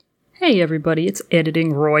Hey everybody, it's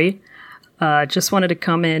Editing Roy. Just wanted to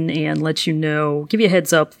come in and let you know, give you a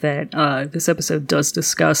heads up that this episode does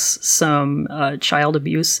discuss some child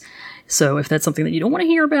abuse. So if that's something that you don't want to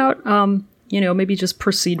hear about, maybe just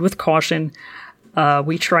proceed with caution.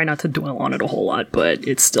 We try not to dwell on it a whole lot, but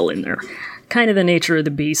it's still in there. Kind of the nature of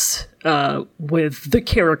the beast with the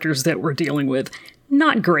characters that we're dealing with.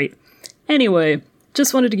 Not great. Anyway,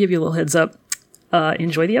 just wanted to give you a little heads up.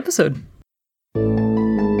 Enjoy the episode.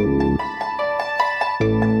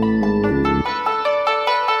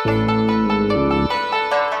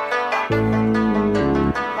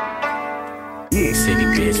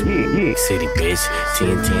 City bitch,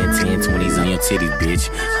 10, 10, 10, 20s on your titties, bitch.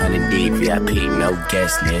 100 deep, VIP, no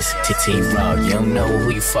guest list. TT raw, you don't know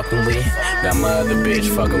who you fucking with. Got my other bitch,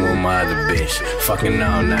 fucking with my other bitch. Fucking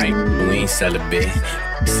all night, we ain't sell a bit.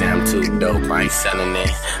 Say I'm too dope, I ain't selling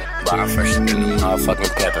it. Bar fresh than the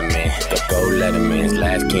motherfucking peppermint. The gold letterman's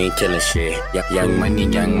last king killing shit. Young money,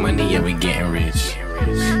 yeah, we getting rich.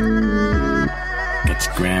 Got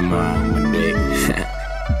your grandma on my dick.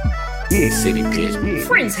 City bitch.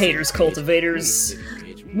 Friends, haters, cultivators.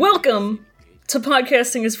 Welcome to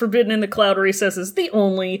Podcasting is Forbidden in the Cloud Recesses, the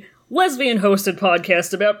only lesbian-hosted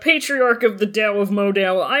podcast about Patriarch of the Tao of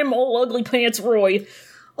Modal. I'm Ol' Ugly Pants Roy.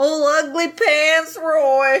 Ol' Ugly Pants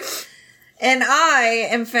Roy. And I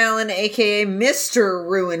am Fallon, aka Mr.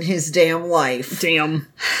 Ruin His Damn Life. Damn.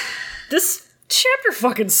 This chapter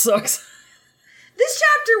fucking sucks. This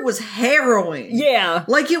chapter was harrowing. Yeah.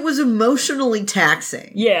 Like, it was emotionally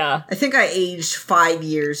taxing. Yeah. I think I aged 5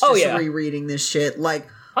 years just rereading this shit. Like,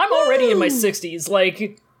 I'm already in my 60s.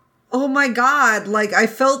 Like, oh my god. Like, I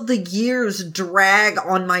felt the years drag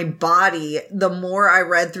on my body the more I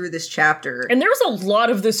read through this chapter. And there's a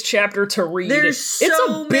lot of this chapter to read. There's so it's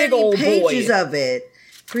a big many old pages boy. of it.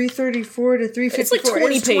 334 to 354. It's like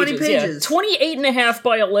 20 pages. Yeah. 28 and a half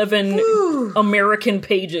by 11 American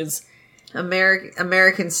pages.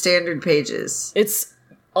 American Standard pages. It's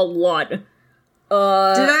a lot. Did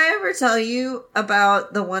I ever tell you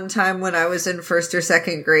about the one time when I was in first or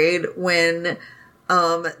second grade when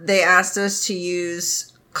they asked us to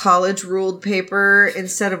use college ruled paper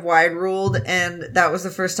instead of wide ruled, and that was the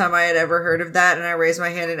first time I had ever heard of that, and I raised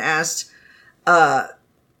my hand and asked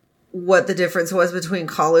what the difference was between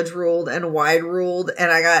college ruled and wide ruled, and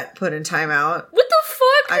I got put in timeout. What the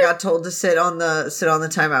fuck? I got told to sit on the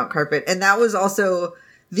timeout carpet, and that was also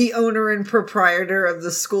the owner and proprietor of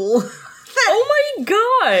the school. Oh my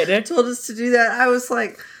god! Told us to do that. I was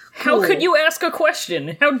like, cool. How could you ask a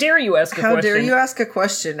question? How dare you ask a question? How dare you ask a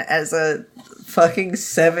question as a fucking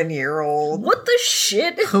 7-year-old? What the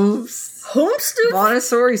shit? Homestead?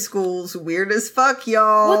 Montessori schools, weird as fuck,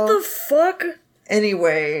 y'all. What the fuck?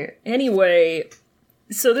 Anyway,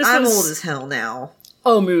 so this I'm was... old as hell now.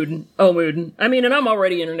 Oh, mood. I mean, and I'm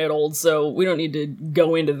already internet old, so we don't need to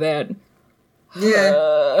go into that.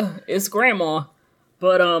 Yeah. It's grandma.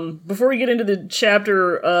 But, before we get into the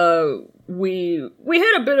chapter, we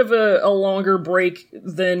had a bit of a longer break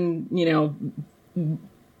than,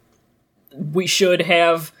 we should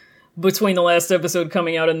have between the last episode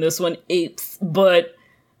coming out and this one, 8th, but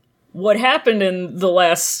what happened in the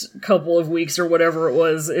last couple of weeks or whatever it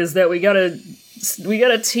was is that we got a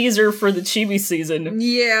teaser for the Chibi season.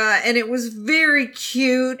 Yeah, and it was very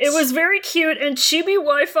cute. It was very cute, and Chibi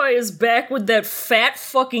Wi-Fi is back with that fat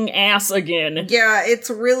fucking ass again. Yeah, it's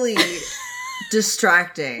really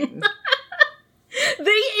distracting.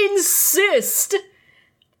 They insist.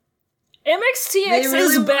 MXTX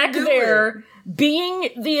is back there being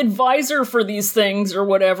the advisor for these things or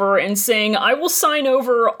whatever and saying, I will sign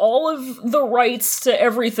over all of the rights to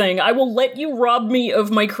everything. I will let you rob me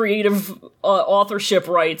of my creative authorship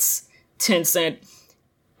rights, Tencent,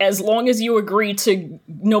 as long as you agree to,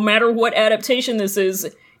 no matter what adaptation this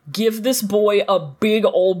is, give this boy a big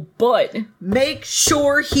old butt. Make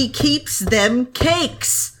sure he keeps them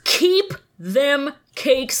cakes. Keep them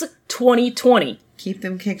cakes 2020. Keep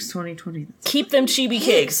them cakes 2020. Keep them chibi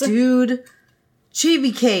cakes. Dude.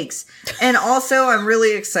 Chibi cakes. And also, I'm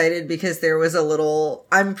really excited because there was a little,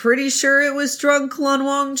 I'm pretty sure it was drunk Lan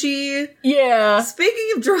Wangji. Yeah.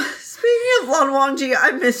 Speaking of Lan Wangji,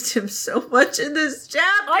 I missed him so much in this chapter.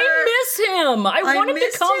 I miss him. I want him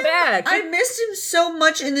to come back. I missed him so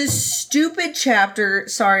much in this stupid chapter.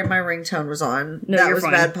 Sorry, my ringtone was on. No, that was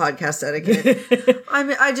fine. Bad podcast etiquette.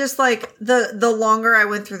 I just like, the longer I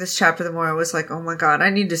went through this chapter, the more I was like, oh my god, I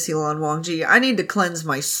need to see Lan Wangji. I need to cleanse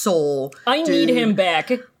my soul. I need him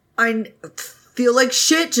back. I feel like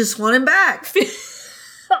shit, just want him back.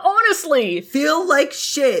 Honestly. Feel like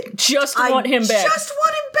shit. Just want him back. Just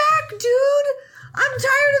want him back, dude. I'm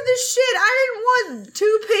tired of this shit. I didn't want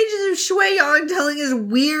 2 pages of Shui Yang telling his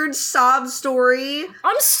weird sob story.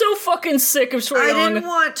 I'm so fucking sick of Shui Yang. I didn't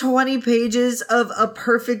want 20 pages of a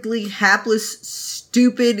perfectly hapless,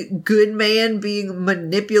 stupid, good man being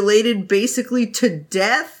manipulated basically to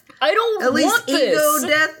death. I don't At least want this. ego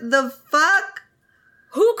death, the fuck?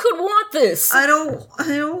 Who could want this? I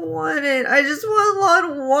don't want it. I just want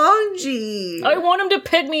Lan Wangji. I want him to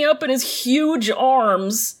pick me up in his huge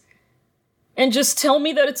arms and just tell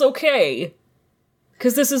me that it's okay.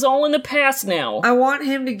 Because this is all in the past now. I want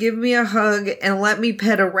him to give me a hug and let me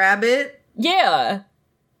pet a rabbit. Yeah.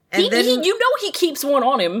 And then, you know he keeps one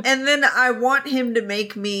on him. And then I want him to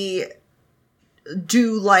make me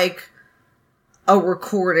do, like, a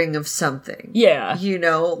recording of something. Yeah. You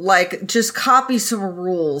know, like, just copy some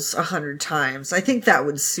rules 100 times. I think that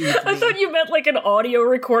would soothe me. I thought you meant like an audio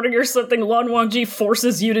recording or something. Lan Wangji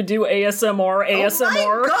forces you to do ASMR. Oh my god!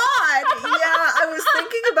 Yeah, I was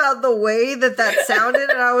thinking about the way that sounded,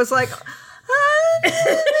 and I was like, maybe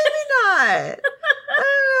not.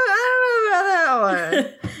 I don't know about that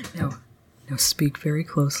one. Now speak very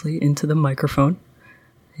closely into the microphone.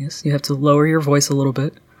 Yes, you have to lower your voice a little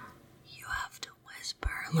bit. You have to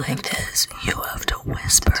whisper like this. You have to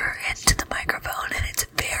whisper into the microphone, and it's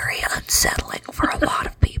very unsettling for a lot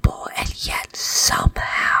of people, and yet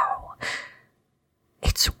somehow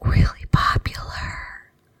it's really popular.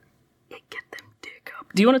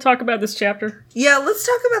 Do you want to talk about this chapter? Yeah, let's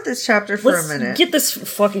talk about this chapter for a minute. Get this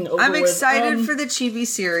fucking over I'm with. excited for the Chibi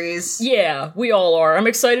series. Yeah, we all are. I'm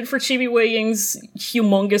excited for Chibi Wei Ying's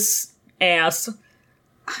humongous ass.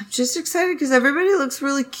 I'm just excited because everybody looks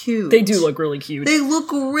really cute. They do look really cute. They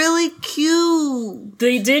look really cute.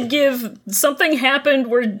 They did give... Something happened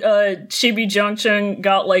where Chibi Jiangcheng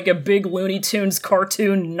got like a big Looney Tunes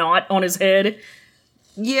cartoon knot on his head.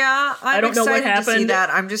 Yeah, I don't know what happened. To see that.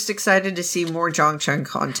 I'm just excited to see more Jiangcheng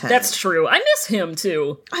content. That's true. I miss him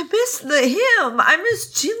too. I miss him. I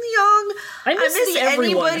miss Jin Liang. I miss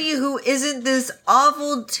everyone. Anybody who isn't this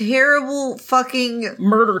awful, terrible fucking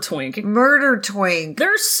murder twink.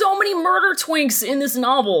 There's so many murder twinks in this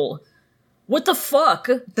novel. What the fuck?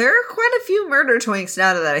 There are quite a few murder twinks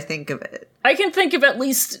now that I think of it. I can think of at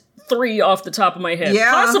least 3 off the top of my head.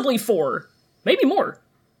 Yeah. Possibly 4. Maybe more.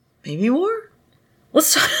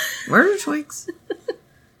 Let's talk. Murder twinks.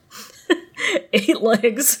 8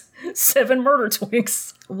 legs, 7 murder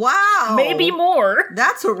twinks. Wow. Maybe more.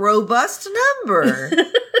 That's a robust number.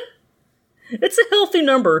 It's a healthy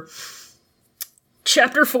number.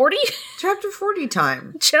 Chapter 40? Chapter 40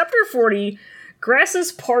 time. Chapter 40,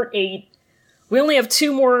 Grasses Part 8. We only have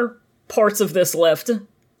 2 more parts of this left.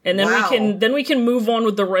 And then we can move on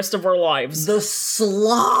with the rest of our lives. The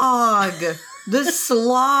slog. The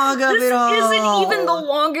slog of it all. This isn't even the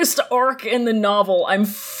longest arc in the novel.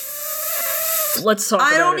 Let's talk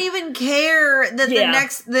about it. I don't even care that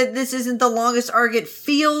that this isn't the longest arc. It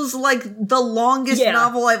feels like the longest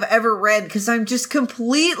novel I've ever read because I'm just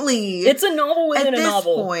completely... It's a novel within a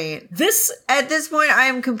novel. At this point, I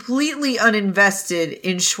am completely uninvested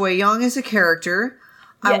in Shui Yang as a character.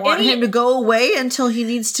 I want him to go away until he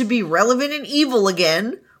needs to be relevant and evil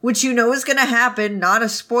again. Which you know is going to happen, not a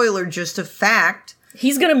spoiler, just a fact.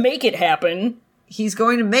 He's going to make it happen. He's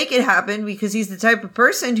going to make it happen because he's the type of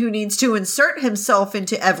person who needs to insert himself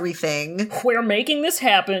into everything. We're making this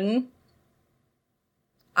happen.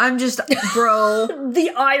 I'm just, bro. The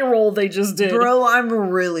eye roll they just did. Bro, I'm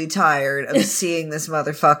really tired of seeing this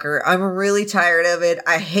motherfucker. I'm really tired of it.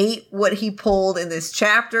 I hate what he pulled in this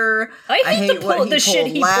chapter. I hate what he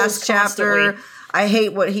pulled last chapter. I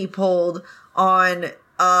hate what he pulled on...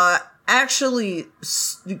 actually,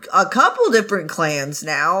 a couple different clans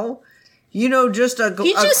now. You know, just a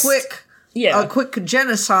quick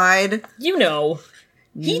genocide. You know,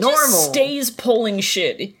 he just stays pulling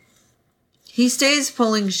shit. He stays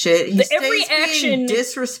pulling shit. He stays being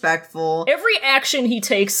disrespectful. Every action he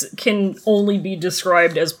takes can only be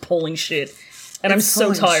described as pulling shit, and I'm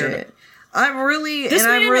so tired. Shit. I'm really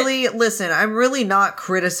not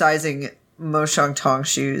criticizing Mo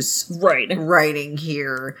Shang-Tongshu's writing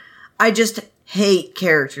here. I just hate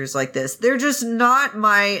characters like this. They're just not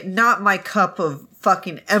my cup of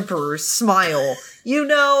fucking Emperor smile. You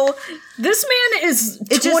know? This man is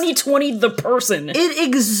 2020 the person. It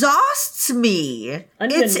exhausts me.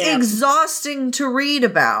 It's exhausting to read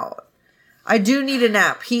about. I do need a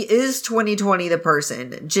nap. He is 2020 the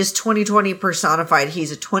person. Just 2020 personified.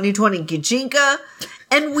 He's a 2020 Gijinka.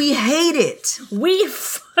 And we hate it. We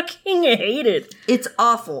fucking hate it. It's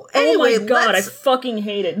awful. Anyway, oh my god, I fucking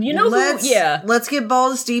hate it. You know who? Yeah. Let's get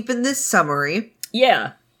balls deep in this summary.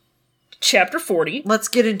 Yeah. Chapter 40. Let's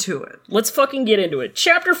get into it. Let's fucking get into it.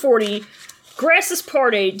 Chapter 40. Grass's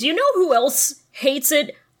party. Do you know who else hates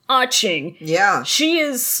it? Ah-Ching. Yeah. She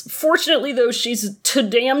is, fortunately though, she's too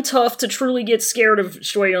damn tough to truly get scared of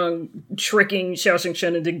Shui-Yung tricking Xiao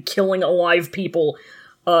Xingchen into killing alive people,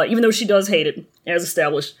 even though she does hate it, as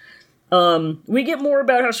established. We get more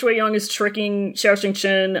about how Shui-Yung is tricking Xiao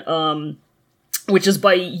Xingchen, which is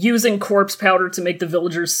by using corpse powder to make the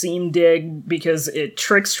villagers seem dead, because it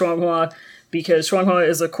tricks Shuanghua, because Shuanghua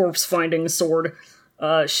is a corpse-finding sword.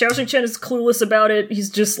 Xiao Xingchen is clueless about it. He's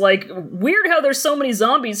just like, weird how there's so many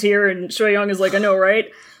zombies here, and Shui-Yung is like, I know,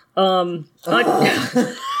 right?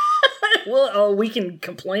 Well, we can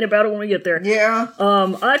complain about it when we get there. Yeah.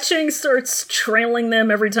 Ah-Ching starts trailing them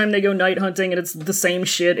every time they go night hunting, and it's the same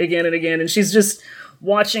shit again and again, and she's just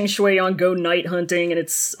watching Shui-Yung go night hunting, and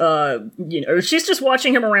it's, she's just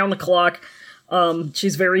watching him around the clock.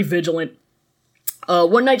 She's very vigilant.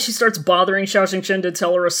 One night she starts bothering Xiao Xingchen to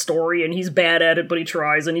tell her a story, and he's bad at it, but he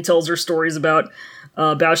tries, and he tells her stories about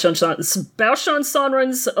Baoshan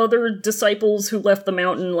Sanren's other disciples who left the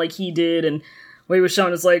mountain like he did, and Wei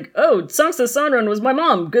Wuxian is like, oh, Sangsa Sanren was my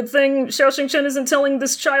mom. Good thing Xiao Xingchen isn't telling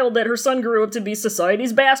this child that her son grew up to be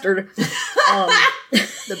society's bastard.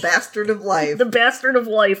 The bastard of life. The bastard of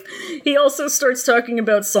life. He also starts talking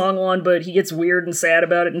about Songlan, but he gets weird and sad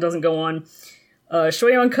about it and doesn't go on.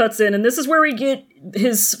 Shui-Yung cuts in, and this is where we get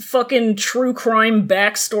his fucking true crime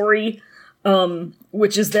backstory,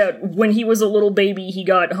 which is that when he was a little baby, he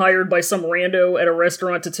got hired by some rando at a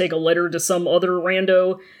restaurant to take a letter to some other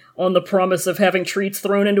rando on the promise of having treats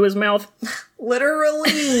thrown into his mouth.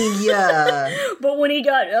 Literally, yeah. But when he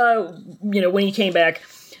got, when he came back,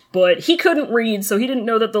 but he couldn't read, so he didn't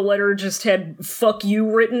know that the letter just had fuck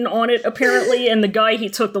you written on it, apparently, and the guy he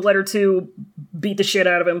took the letter to beat the shit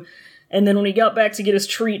out of him. And then when he got back to get his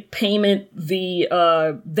treat payment,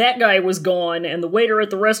 that guy was gone, and the waiter at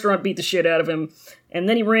the restaurant beat the shit out of him. And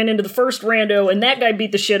then he ran into the first rando, and that guy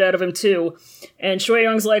beat the shit out of him too. And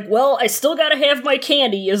Shui-Yung's like, well, I still gotta have my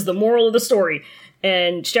candy, is the moral of the story.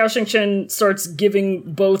 And Xiao Xingchen starts giving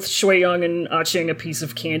both Shui-Yung and Ah-Ching a piece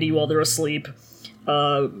of candy while they're asleep.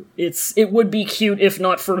 It would be cute if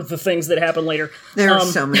not for the things that happen later. There are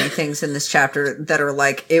so many things in this chapter that are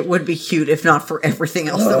like, it would be cute if not for everything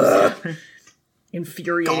else that was happening.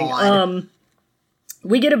 Infuriating. God.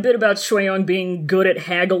 We get a bit about Shui-Yung being good at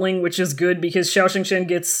haggling, which is good because Xiao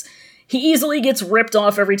Xingchen he easily gets ripped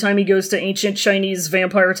off every time he goes to ancient Chinese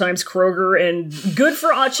Vampire Times Kroger, and good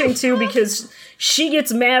for Ah-Ching too, because she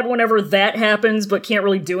gets mad whenever that happens, but can't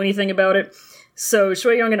really do anything about it. So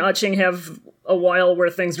Shui-Yung and Ah-Ching have a while where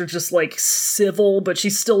things are just, like, civil, but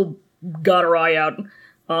she's still got her eye out.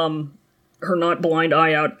 Her not blind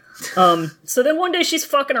eye out. So then one day she's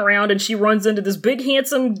fucking around and she runs into this big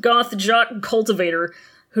handsome goth jock cultivator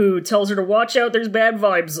who tells her to watch out, there's bad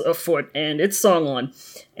vibes afoot, and it's Songlan.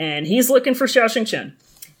 And he's looking for Xiao Xingchen.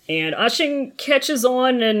 And Ah-Ching catches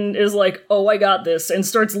on and is like, oh, I got this, and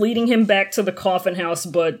starts leading him back to the coffin house,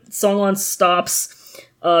 but Songlan stops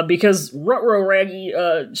because Rutro Raggy,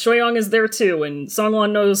 Shui-Yung is there too, and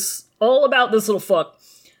Songlan knows all about this little fuck.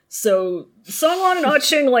 So Songlan and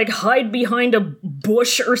Ah-Ching, like, hide behind a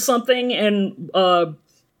bush or something and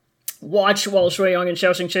watch while Shui-Yung and Xiao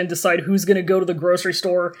Xingchen decide who's gonna go to the grocery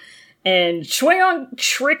store. And Shui-Yung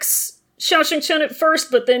tricks Xiao Xingchen at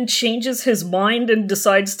first, but then changes his mind and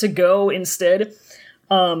decides to go instead.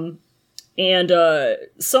 And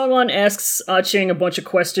Songlan asks Ah-Ching a bunch of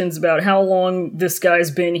questions about how long this guy's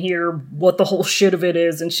been here, what the whole shit of it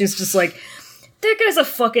is, and she's just like, that guy's a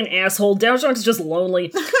fucking asshole, Daozhang's just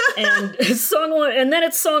lonely. And then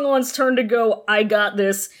it's Songlan's turn to go, I got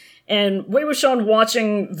this, and Wei Wuxian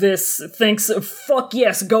watching this thinks, fuck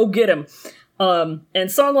yes, go get him. And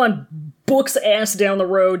Songlan books ass down the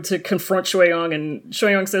road to confront Shui-Yung, and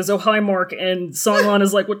Shui-Yung says, oh hi Mark, and Songlan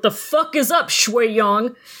is like, what the fuck is up,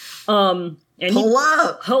 Shui-Yung? And pull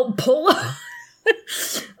up! Help pull up!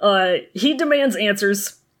 He demands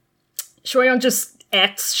answers. Shui-Yung just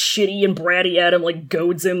acts shitty and bratty at him, like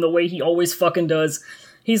goads him the way he always fucking does.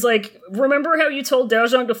 He's like, remember how you told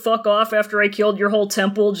Daozhang to fuck off after I killed your whole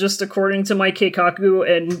temple just according to my Keikaku?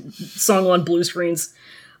 And Songlan blue screens.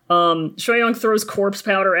 Shui-Yung throws corpse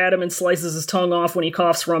powder at him and slices his tongue off when he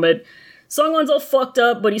coughs from it. Songlan's all fucked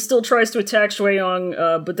up, but he still tries to attack Shui-Yung,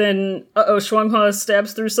 but then, Shuanghua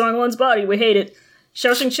stabs through Songlan's body. We hate it.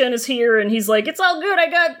 Xiao Xingchen is here, and he's like, it's all good, I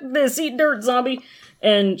got this, eat dirt, zombie.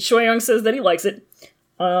 And Shui-Yung says that he likes it.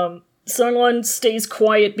 Songlan stays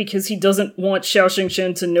quiet because he doesn't want Xiao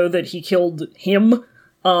Xingchen to know that he killed him.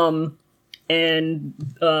 And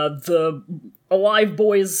the alive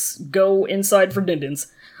boys go inside for Dindins.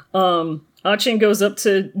 Ah-Ching goes up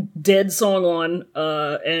to dead Song On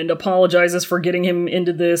and apologizes for getting him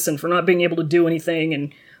into this and for not being able to do anything,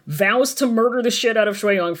 and vows to murder the shit out of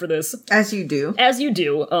Shui Yang for this. As you do. As you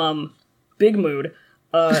do. Big mood.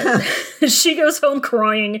 She goes home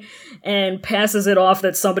crying and passes it off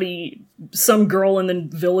that some girl in the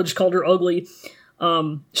village called her ugly.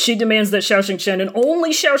 She demands that Xiao Chen and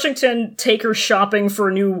only Xiao Chen take her shopping for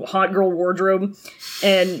a new hot girl wardrobe,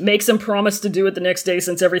 and makes him promise to do it the next day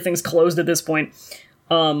since everything's closed at this point.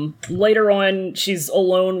 Later on, she's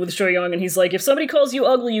alone with Shui Yang, and he's like, if somebody calls you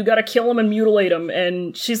ugly, you gotta kill him and mutilate him.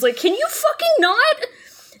 And she's like, can you fucking not?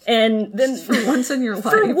 And then For once in your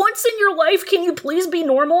life, can you please be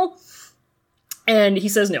normal? And he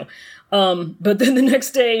says no. But then the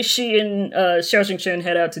next day, she and Xiao Chen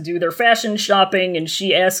head out to do their fashion shopping, and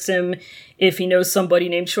she asks him if he knows somebody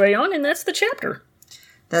named Shui Yang, and that's the chapter.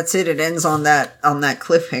 That's it. It ends on that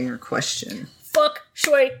cliffhanger question. Fuck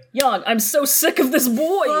Shui Yang. I'm so sick of this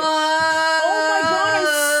boy. Oh my god, I'm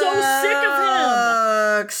so sick of him.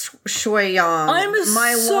 Shui Yang. I'm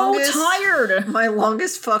tired. My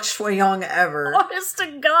longest fuck Shui Yang ever. Honest to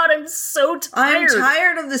God, I'm so tired. I'm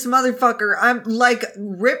tired of this motherfucker. I'm like,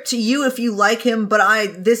 rip to you if you like him,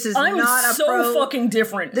 but this is not a so pro. fucking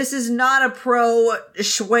different. This is not a pro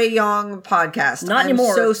Shui Yang podcast. Not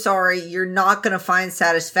anymore. I'm so sorry. You're not going to find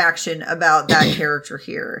satisfaction about that character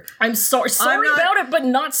here. I'm sorry about it, but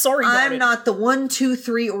not sorry about it. I'm not the 1, 2,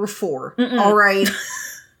 3, or 4. All right.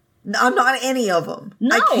 I'm not any of them.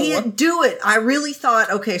 No. I can't do it. I really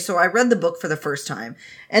thought, okay, so I read the book for the first time,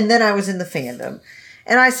 and then I was in the fandom,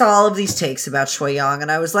 and I saw all of these takes about Shui Yang,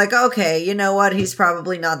 and I was like, okay, you know what? He's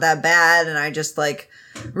probably not that bad, and I just, like,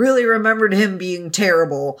 really remembered him being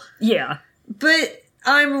terrible. Yeah. But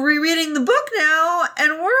I'm rereading the book now,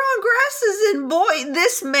 and we're on Grasses, and boy,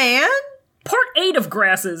 this man... Part 8 of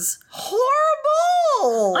Grasses.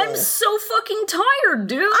 Horrible! I'm so fucking tired,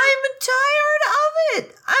 dude. I'm tired of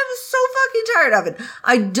it. I'm so fucking tired of it.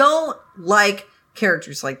 I don't like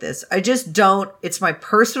characters like this. I just don't. It's my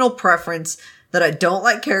personal preference that I don't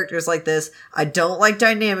like characters like this. I don't like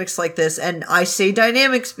dynamics like this. And I say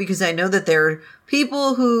dynamics because I know that there are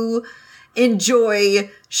people who enjoy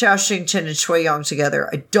Xiao Chen and Shui Yang together.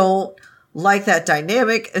 I don't like that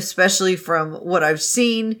dynamic, especially from what I've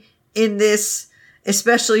seen in this,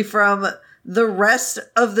 especially from the rest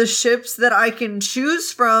of the ships that I can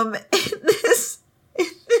choose from in this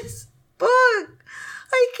book.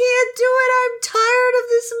 I can't do it. I'm tired of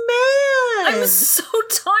this man. I'm so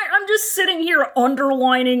tired. I'm just sitting here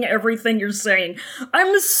underlining everything you're saying.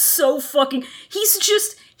 I'm so fucking...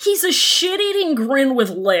 He's a shit-eating grin with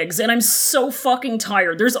legs, and I'm so fucking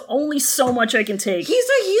tired. There's only so much I can take. He's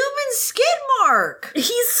a human skid mark.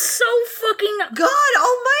 He's so fucking... God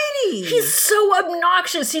almighty. He's so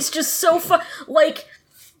obnoxious. He's just so like...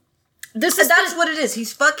 That's what it is.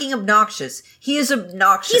 He's fucking obnoxious. He is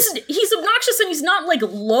obnoxious. He's obnoxious, and he's not, like,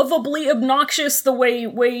 lovably obnoxious the way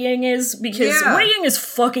Wei Ying is, because Wei Ying is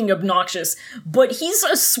fucking obnoxious, but he's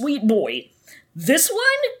a sweet boy. This one...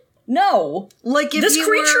 No. Like,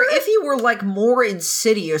 if he were, like, more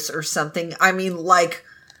insidious or something, I mean, like,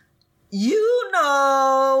 you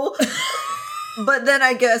know. But then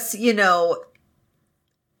I guess, you know,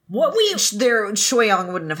 Shui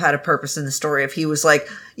Yang wouldn't have had a purpose in the story if he was like,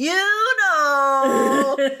 you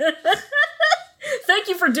know. Thank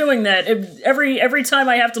you for doing that. Every time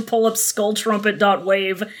I have to pull up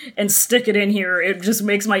skulltrumpet.wave and stick it in here, it just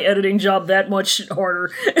makes my editing job that much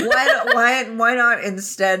harder. Why not,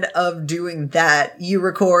 instead of doing that, you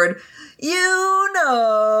record, you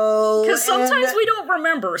know? Because sometimes we don't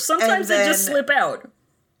remember. Sometimes they just slip out.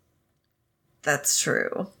 That's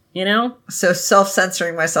true. You know? So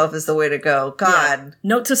self-censoring myself is the way to go. God. Yeah.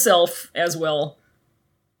 Note to self as well.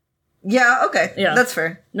 Yeah, okay. Yeah. That's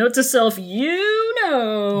fair. Note to self, you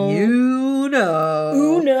know. You know.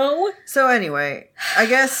 Uno. So anyway, I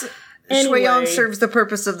guess Shui Yang serves the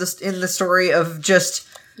purpose of this in the story of just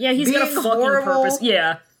he's got a fucking purpose.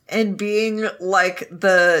 Yeah. And being like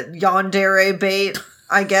the yandere bait,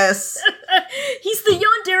 I guess. He's the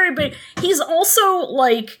yandere bait. He's also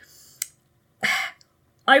like...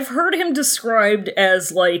 I've heard him described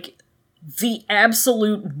as like the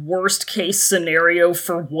absolute worst case scenario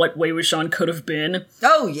for what Wei Wuxian could have been.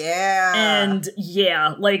 Oh, yeah. And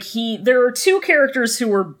yeah, like there are two characters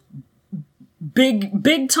who are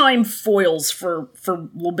big time foils for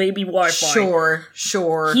little baby Wi-Fi.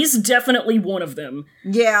 Sure. He's definitely one of them.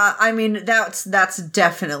 Yeah, I mean, that's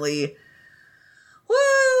definitely... Woo!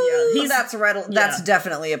 Yeah, that's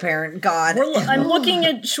definitely apparent. God. I'm looking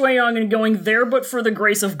at Shui Yang and going, there but for the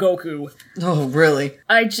grace of Goku. Oh, really?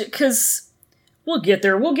 Because we'll get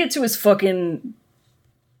there. We'll get to his fucking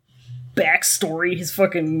backstory, his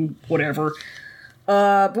fucking whatever.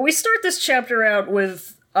 But we start this chapter out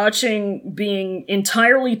with Ah-Ching being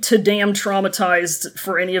entirely too damn traumatized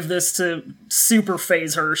for any of this to super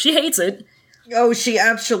phase her. She hates it. Oh, she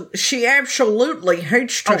absolutely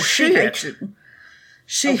hates to see she it. hates it.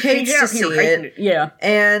 She hates to see it. Yeah.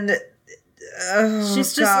 And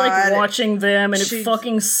she's just like watching them, and it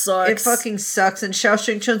fucking sucks. It fucking sucks. And Xiao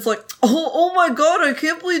Xingchen's like, oh my god, I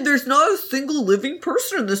can't believe there's not a single living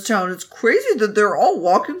person in this town. It's crazy that they're all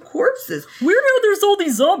walking corpses. Weird how there's all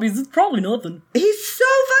these zombies. It's probably nothing. He's so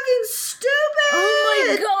fucking stupid. Oh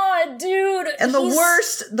my god, dude. And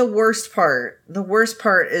the worst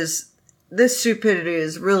part is this stupidity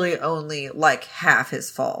is really only like half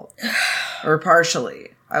his fault. Or partially.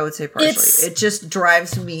 I would say partially. It just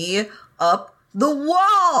drives me up the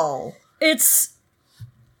wall. It's,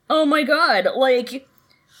 oh my god, like,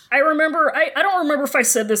 I remember, I don't remember if I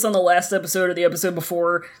said this on the last episode or the episode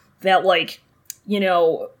before, that, like, you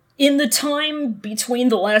know, in the time between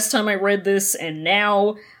the last time I read this and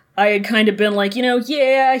now, I had kind of been like, you know,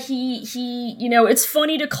 yeah, he, you know, it's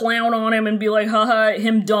funny to clown on him and be like, haha,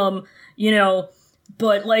 him dumb, you know,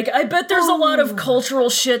 but, like, I bet there's a lot of cultural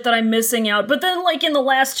shit that I'm missing out. But then, like, in the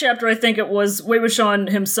last chapter, I think it was, Wei Wuxian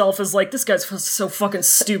himself is like, this guy's so fucking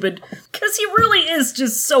stupid. Because he really is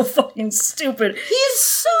just so fucking stupid. He's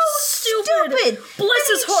so stupid. Bless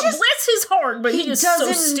his heart, but he is so stupid.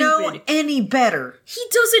 He doesn't know any better. He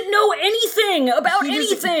doesn't know anything about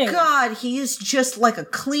anything. God, he is just like a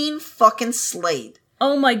clean fucking slate.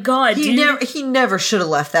 Oh my god, dude. He never should have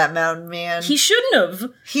left that mountain, man. He shouldn't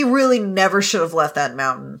have. He really never should have left that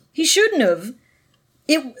mountain. He shouldn't have.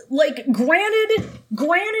 It, like, granted.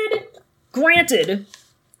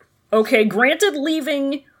 Okay, granted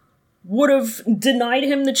leaving would have denied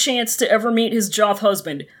him the chance to ever meet his Joth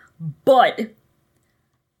husband, but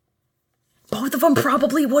both of them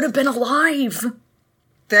probably would have been alive.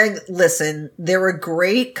 Listen, they're a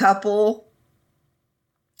great couple.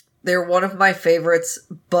 They're one of my favorites,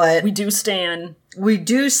 but... We do stan,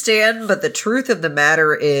 but the truth of the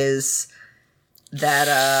matter is that,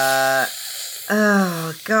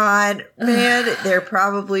 oh, God, man, they're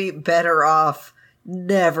probably better off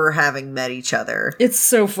never having met each other. It's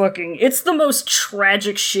so fucking... It's the most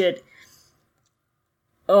tragic shit.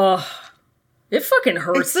 Ugh. It fucking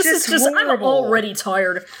hurts. This is just... Horrible. I'm already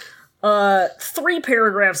tired. 3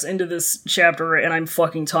 paragraphs into this chapter, and I'm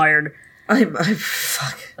fucking tired. I'm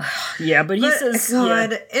fuck. Yeah, but he says,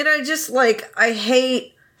 God, yeah. And I just, like, I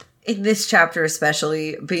hate, in this chapter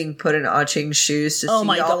especially, being put in Ah-Ching's shoes to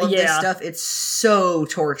see all of this stuff. It's so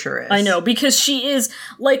torturous. I know, because she is,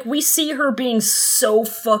 like, we see her being so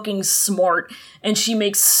fucking smart, and she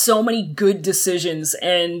makes so many good decisions,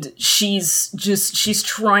 and she's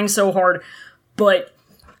trying so hard, but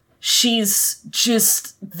she's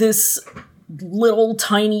just this little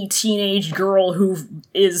tiny teenage girl who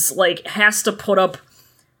is like has to put up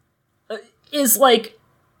is like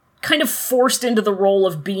kind of forced into the role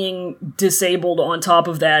of being disabled on top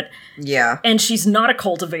of that. Yeah. And she's not a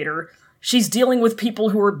cultivator. She's dealing with people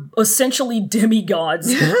who are essentially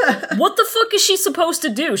demigods. What the fuck is she supposed to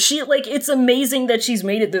do? It's amazing that she's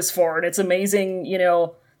made it this far, and it's amazing, you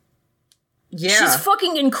know. Yeah. She's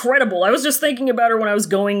fucking incredible. I was just thinking about her when I was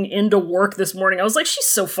going into work this morning. I was like, she's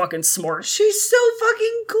so fucking smart. She's so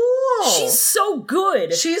fucking cool. She's so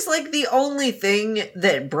good. She's like the only thing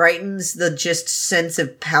that brightens the just sense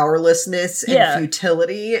of powerlessness and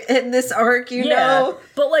futility in this arc, you know?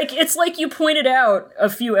 But like, it's like you pointed out a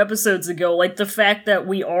few episodes ago, like the fact that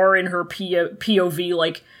we are in her POV,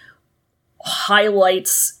 like,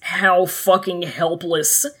 highlights how fucking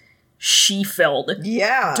helpless she felt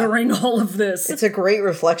during all of this. It's a great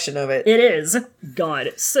reflection of it. It is. God.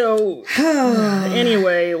 So,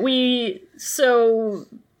 anyway, Shui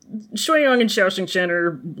Yong and Xiao Xingchen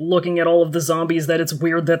are looking at all of the zombies that it's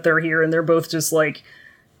weird that they're here, and they're both just like,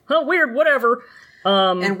 oh, weird, whatever.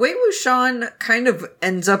 And Wei Wuxian kind of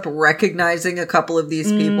ends up recognizing a couple of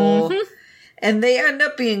these people. Mm-hmm. And they end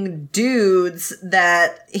up being dudes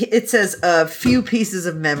that, it says a few pieces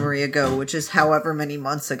of memory ago, which is however many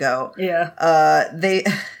months ago. Yeah.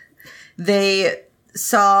 They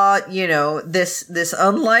saw, you know, this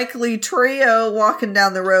unlikely trio walking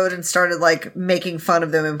down the road and started, like, making fun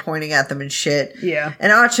of them and pointing at them and shit. Yeah.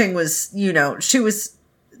 And Ah-Ching was, you know, she was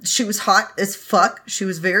hot as fuck. She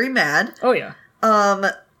was very mad. Oh, yeah.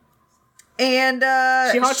 And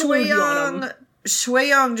Shui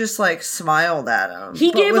Yong just, like, smiled at him.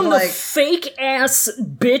 He gave him the fake-ass,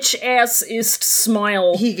 bitch-ass-ist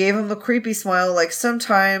smile. He gave him a creepy smile, like,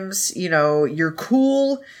 sometimes, you know, you're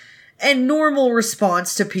cool, And normal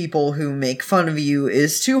response to people who make fun of you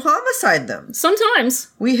is to homicide them. Sometimes.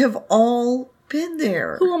 We have all been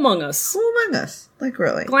there. Who among us? Who among us? Like,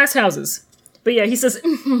 really? Glass houses. But yeah, he says,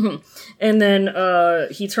 and then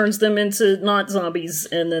he turns them into not zombies,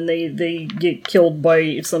 and then they get killed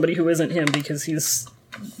by somebody who isn't him because he's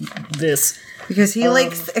this. Because he,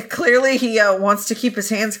 clearly he wants to keep his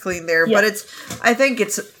hands clean there, but I think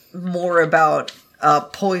it's more about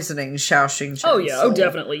poisoning Xiaoxing Chen. Oh, yeah,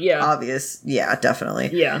 definitely, yeah. Obvious, yeah,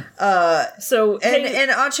 definitely. Yeah. So,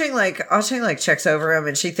 and Ah Cheng checks over him,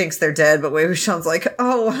 and she thinks they're dead, but Wei Wuxian's like,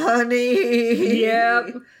 oh, honey. Yeah.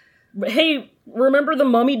 Hey, remember the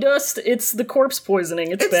mummy dust? It's the corpse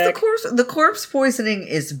poisoning. It's back. The corpse poisoning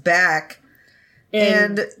is back.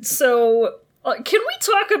 And so, can we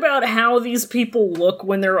talk about how these people look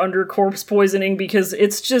when they're under corpse poisoning? Because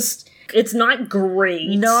it's not great.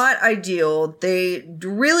 Not ideal. They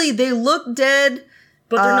look dead.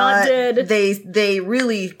 But they're not dead. They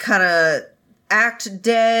really kind of act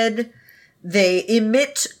dead. They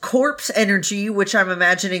emit corpse energy, which I'm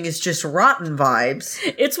imagining is just rotten vibes.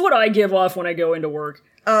 It's what I give off when I go into work.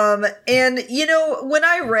 And, when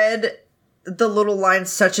I read the little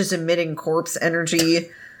lines such as emitting corpse energy,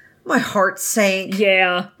 my heart sank.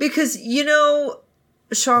 Yeah. Because,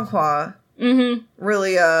 Xianghua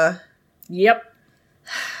really, Yep.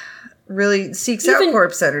 really seeks out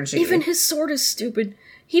corpse energy. Even his sword is stupid.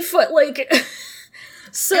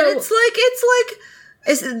 So... And it's like...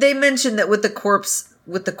 They mentioned that with the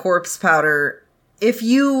corpse powder, if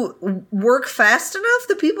you work fast enough,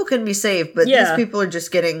 the people can be saved. But these people are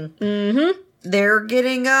just getting, they're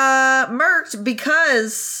getting murked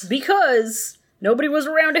because nobody was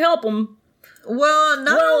around to help them. Well,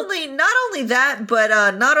 not only that, but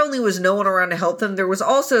not only was no one around to help them, there was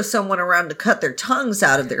also someone around to cut their tongues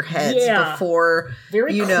out of their heads before,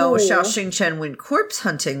 Xiaoxing Chen went corpse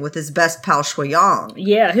hunting with his best pal Shuiyang.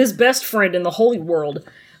 Yeah, his best friend in the holy world.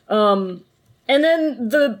 And then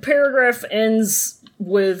the paragraph ends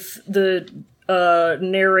with the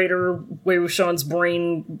narrator, Wei Wuxian's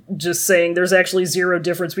brain, just saying, there's actually zero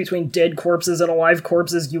difference between dead corpses and alive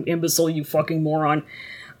corpses, you imbecile, you fucking moron.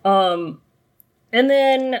 And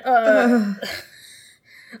then, I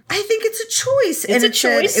think it's a choice. It's a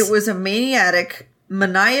choice. It was a maniatic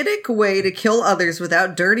way to kill others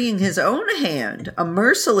without dirtying his own hand. A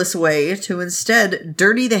merciless way to instead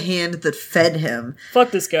dirty the hand that fed him.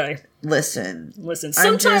 Fuck this guy. Listen.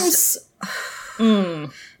 Sometimes...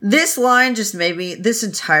 This line just made me... This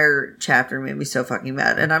entire chapter made me so fucking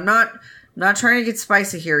mad. And I'm not trying to get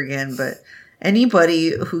spicy here again, but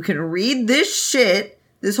anybody who can read this shit...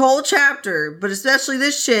 This whole chapter, but especially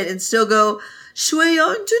this shit, and still go,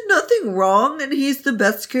 Shuiyang did nothing wrong, and he's the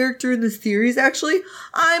best character in this series, actually.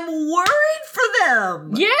 I'm worried for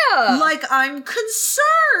them. Yeah. Like, I'm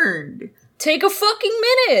concerned. Take a fucking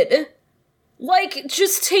minute.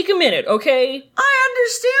 Just take a minute, okay? I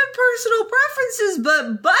understand personal preferences,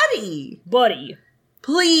 but buddy.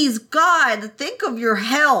 Please, God, think of your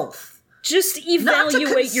health. Just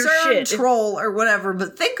evaluate your shit. Not to troll or whatever,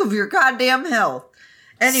 but think of your goddamn health.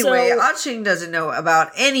 Anyway, Ah Cheng doesn't know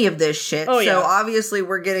about any of this shit, so obviously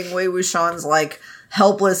we're getting Wei Wuxian's,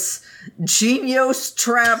 helpless genius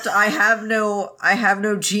trapped. I have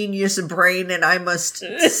no genius brain, and I must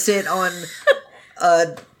sit on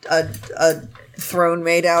a throne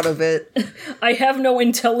made out of it. I have no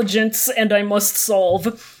intelligence, and I must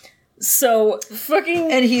solve. So,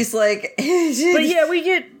 fucking... And he's like... But yeah, we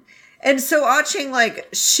get... And so Ah Cheng,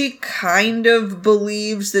 she kind of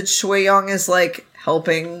believes that Shuiyang is,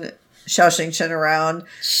 helping Xiaoxing Chen around.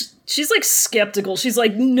 She's skeptical. She's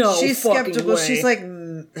like, no, she's skeptical. Way. She's like,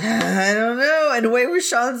 I don't know. And Wei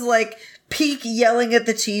Wuxian's peak yelling at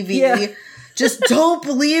the TV. Yeah. Just don't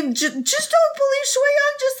believe, just don't believe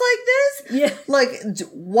Shuiyang just like this. Yeah.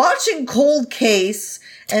 Watching Cold Case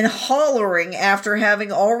and hollering after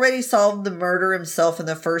having already solved the murder himself in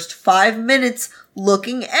the first 5 minutes,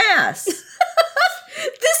 looking ass.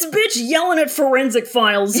 This bitch yelling at forensic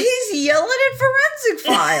files. He's yelling at forensic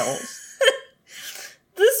files.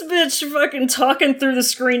 This bitch fucking talking through the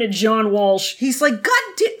screen at John Walsh. He's like,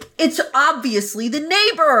 it's obviously the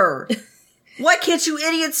neighbor. Why can't you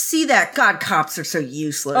idiots see that? God, cops are so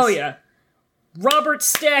useless. Oh, yeah. Robert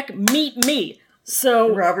Stack, meet me.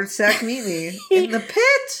 So Robert Stack, meet me. In the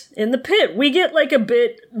pit. In the pit. We get, a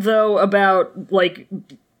bit, though, about,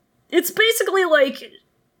 it's basically,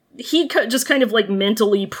 he just kind of,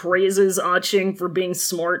 mentally praises Ah Cheng for being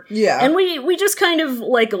smart. Yeah. And we just kind of,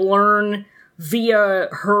 learn via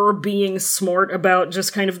her being smart about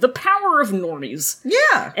just kind of the power of normies.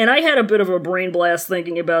 Yeah. And I had a bit of a brain blast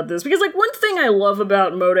thinking about this, because, like, one thing I love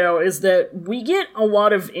about MODOW is that we get a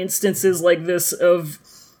lot of instances like this of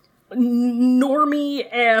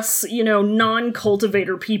normie-ass,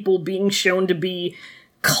 non-cultivator people being shown to be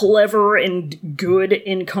clever and good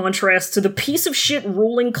in contrast to the piece of shit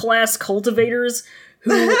ruling class cultivators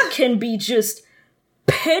who can be just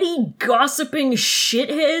petty gossiping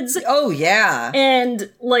shitheads. Oh, yeah.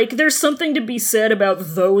 And, like, there's something to be said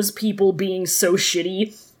about those people being so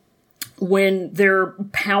shitty when their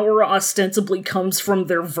power ostensibly comes from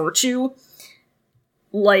their virtue.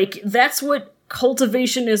 Like, that's what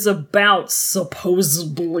cultivation is about,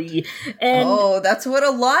 supposedly. And that's what a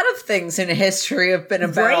lot of things in history have been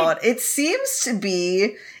about. Right? It seems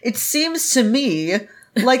to me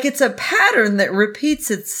like it's a pattern that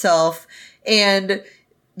repeats itself, and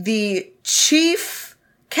the chief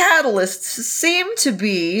catalysts seem to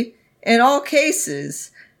be, in all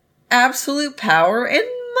cases, absolute power and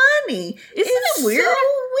money. Isn't it weird? So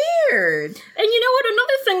weird. And you know what?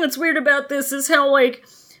 Another thing that's weird about this is how, like,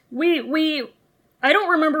 I don't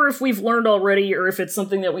remember if we've learned already or if it's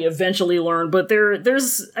something that we eventually learn, but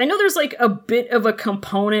there's like a bit of a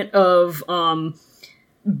component of,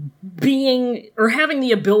 being, or having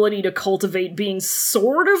the ability to cultivate being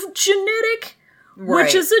sort of genetic, right.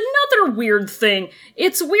 Which is another weird thing.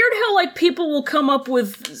 It's weird how, like, people will come up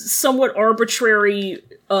with somewhat arbitrary,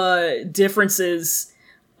 differences,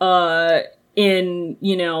 in,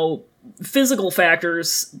 physical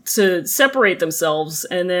factors to separate themselves,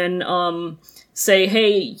 and then, say,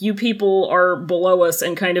 hey, you people are below us,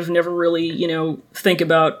 and kind of never really, think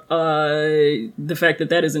about, the fact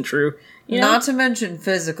that isn't true. Not to mention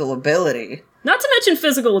physical ability. Not to mention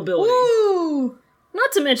physical ability. Woo!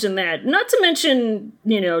 Not to mention that. Not to mention,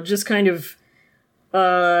 just kind of,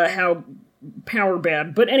 how power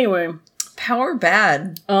bad. But anyway. Power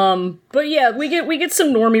bad. But yeah, we get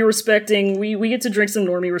some normie respecting, we get to drink some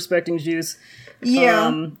normie respecting juice. Yeah.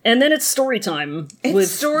 And then it's story time.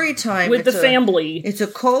 Story time. With the family. It's a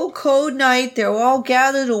cold night. They're all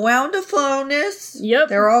gathered around the furnace. Yep.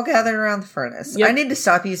 They're all gathered around the furnace. Yep. I need to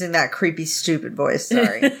stop using that creepy, stupid voice.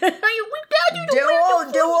 Sorry. They're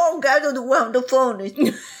They're all gathered around the furnace.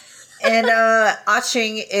 And,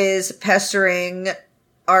 Ah-Ching is pestering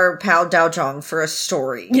our pal Dao Zhang for a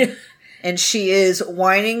story. Yeah. And she is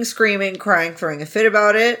whining, screaming, crying, throwing a fit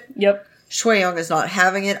about it. Yep. Shui Young is not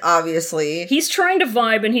having it, obviously. He's trying to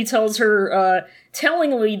vibe, and he tells her,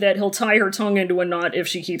 tellingly, that he'll tie her tongue into a knot if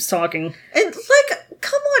she keeps talking. And, like,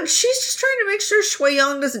 come on, she's just trying to make sure Shui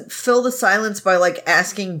Young doesn't fill the silence by, like,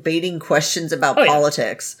 asking baiting questions about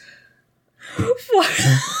politics. What?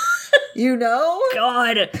 You know?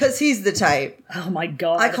 God. Because he's the type. Oh my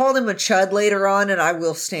God. I called him a chud later on, and I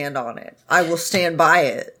will stand on it. I will stand by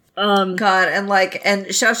it. God, and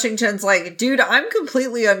Xiao Chen's like, dude, I'm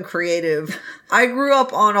completely uncreative. I grew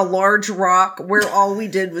up on a large rock where all we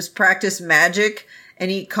did was practice magic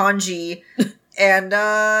and eat kanji, and,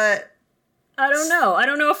 I don't know. I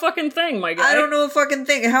don't know a fucking thing, my guy. I don't know a fucking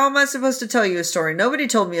thing. How am I supposed to tell you a story? Nobody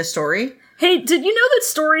told me a story. Hey, did you know that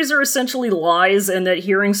stories are essentially lies, and that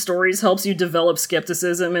hearing stories helps you develop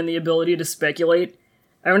skepticism and the ability to speculate?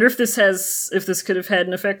 I wonder if this could have had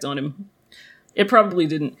an effect on him. It probably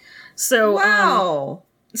didn't. So, wow.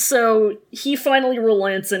 So he finally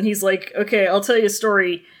relents, and he's like, okay, I'll tell you a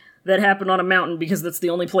story that happened on a mountain, because that's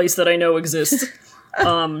the only place that I know exists.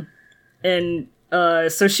 So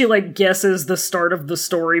she, like, guesses the start of the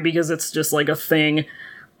story, because it's just, like, a thing.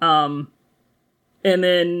 And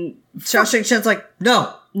then Xiao Chen's like,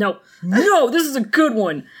 no, this is a good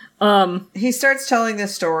one. He starts telling the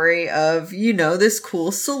story of, this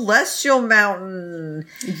cool celestial mountain.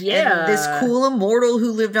 Yeah. And this cool immortal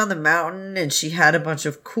who lived on the mountain, and she had a bunch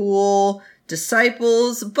of cool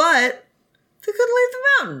disciples, but they couldn't leave the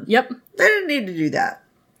mountain. Yep. They didn't need to do that.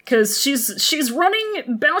 Because she's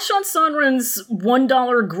running Baoshan Sanren's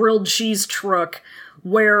 $1 grilled cheese truck,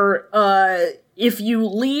 where, if you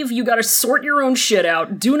leave, you gotta sort your own shit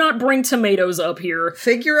out. Do not bring tomatoes up here.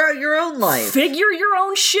 Figure out your own life. Figure your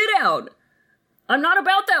own shit out. I'm not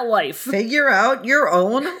about that life. Figure out your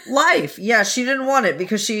own life. Yeah, she didn't want it,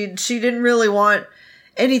 because she didn't really want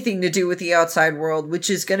anything to do with the outside world, which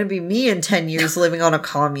is gonna be me in 10 years living on a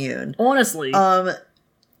commune. Honestly. And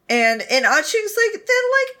Ah-Ching's like, then,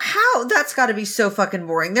 like, how? That's gotta be so fucking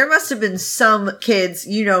boring. There must have been some kids,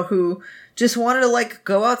 who just wanted to, like,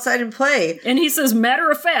 go outside and play. And he says, matter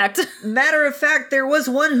of fact, there was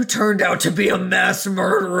one who turned out to be a mass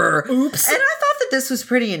murderer. Oops. And I thought that this was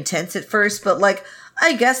pretty intense at first, but, like,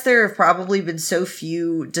 I guess there have probably been so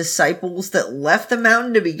few disciples that left the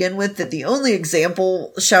mountain to begin with that the only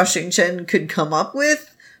example Xiao Xingchen could come up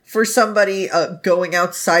with for somebody going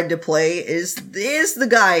outside to play is the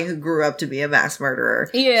guy who grew up to be a mass murderer.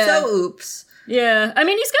 Yeah. So oops. Yeah, I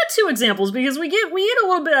mean, he's got two examples because we get a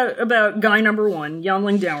little bit about guy number one,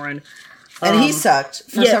 Yangling Daoren. And he sucked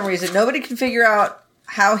for some reason. Nobody can figure out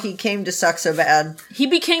how he came to suck so bad. He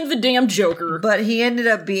became the damn Joker. But he ended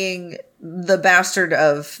up being the bastard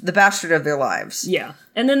of their lives. Yeah.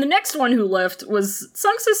 And then the next one who left was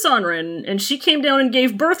Sangsa Sanren, and she came down and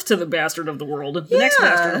gave birth to the bastard of the world. The next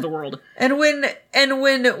bastard of the world. And when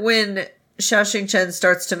Xiao Xingchen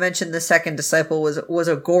starts to mention the second disciple was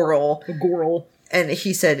a Goral. A Goral. And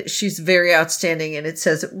he said, she's very outstanding, and it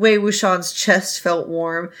says, Wei Wuxian's chest felt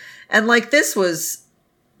warm. And, like, this was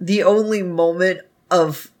the only moment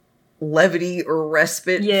of levity or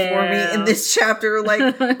respite for me in this chapter. Like,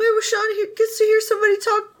 Wei Wuxian gets to hear somebody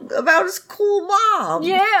talk about his cool mom.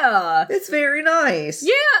 Yeah. It's very nice.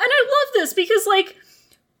 Yeah, and I love this because, like,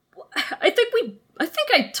 I think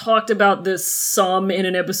I talked about this some in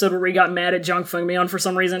an episode where we got mad at Zhang Fengmian for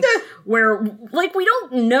some reason, where, like, we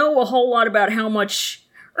don't know a whole lot about how much,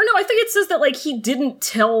 or no, I think it says that, like, he didn't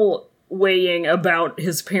tell Wei Ying about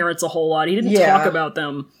his parents a whole lot. He didn't talk about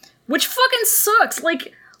them, which fucking sucks.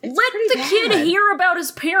 Like, let the kid hear about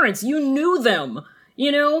his parents. You knew them,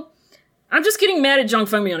 you know? I'm just getting mad at Zhang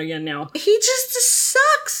Fengmian again now. He just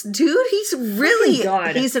sucks, dude. He's really,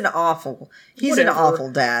 he's an awful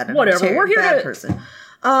dad. Whatever. We're here bad person.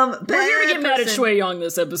 We're here to get mad at Shui Yong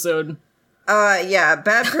this episode. Yeah,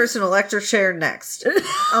 bad person electric chair next.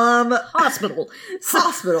 Hospital.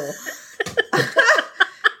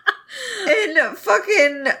 And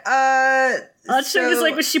fucking, Ching is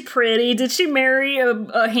like, was she pretty? Did she marry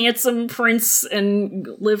a handsome prince and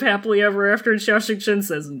live happily ever after? And Xiao Xingchen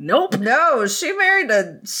says, nope. No, she married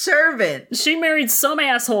a servant. She married some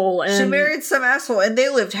asshole. And they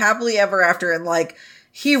lived happily ever after. And, like,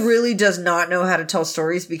 he really does not know how to tell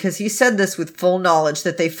stories because he said this with full knowledge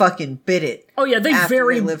that they fucking bit it. Oh, yeah, they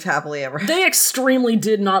lived happily ever. They extremely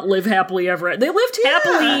did not live happily ever. They lived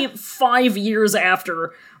happily 5 years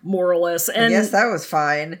after, more or less. And I guess that was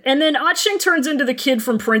fine. And then Ching turns into the kid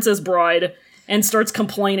from Princess Bride and starts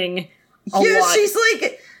complaining a lot. She's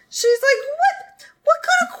like, what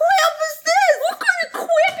kind of crap is this? What kind of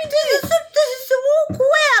crap is this? This is some old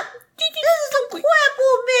crap. This is some crap,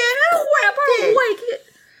 old man. I don't like it.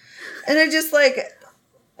 And I just, like,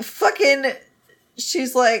 fucking,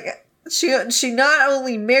 she's like, she not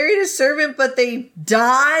only married a servant, but they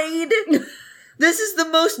died. This is the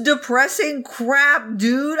most depressing crap,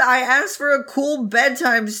 dude. I asked for a cool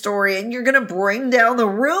bedtime story, and you're gonna bring down the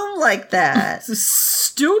room like that. This is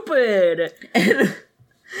stupid. And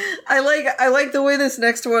I like the way this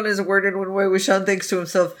next one is worded when Wei Wuxian thinks to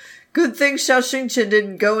himself, good thing Xiao Xingchen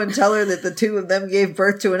didn't go and tell her that the two of them gave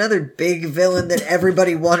birth to another big villain that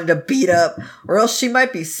everybody wanted to beat up, or else she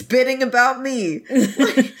might be spitting about me.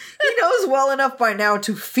 Like, he knows well enough by now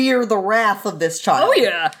to fear the wrath of this child. Oh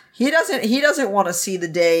yeah. He doesn't want to see the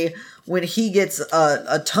day when he gets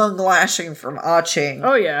a tongue lashing from Ching.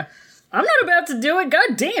 Oh yeah. I'm not about to do it,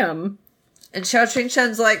 god damn. And Xiao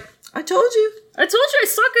Xingchen's like, I told you I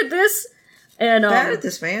suck at this. And bad at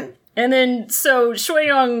this, man. And then, so, Shui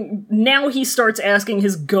Yong, now he starts asking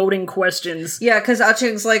his goading questions. Yeah, because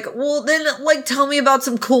Ching's like, well, then, like, tell me about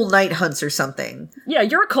some cool night hunts or something. Yeah,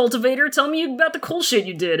 you're a cultivator. Tell me about the cool shit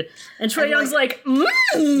you did. And Shui Yong's like,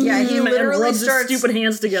 yeah, he literally starts his stupid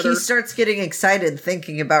hands together. He starts getting excited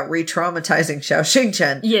thinking about re-traumatizing Xiao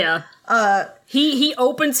Xingchen. Yeah. He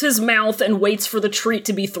opens his mouth and waits for the treat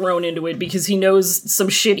to be thrown into it because he knows some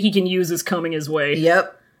shit he can use is coming his way.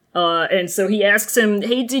 Yep. And so he asks him,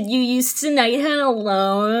 hey, did you used to night hunt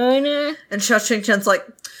alone? And Xiao Xingchen's like,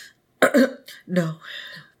 no.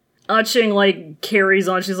 Ching, like, carries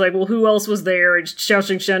on. She's like, well, who else was there? And Xiao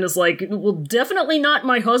Xingchen is like, well, definitely not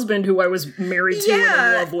my husband who I was married to and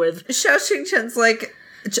in love with. Xiao Xingchen's like,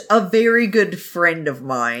 a very good friend of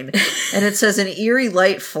mine. And it says, an eerie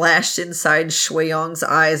light flashed inside Shui Yong's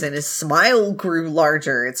eyes and his smile grew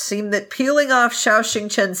larger. It seemed that peeling off Xiao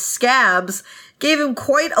Xingchen's scabs gave him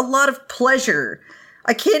quite a lot of pleasure.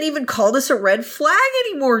 I can't even call this a red flag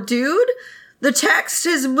anymore, dude. The text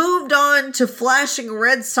has moved on to flashing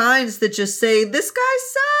red signs that just say, this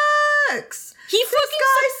guy sucks.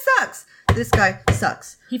 This guy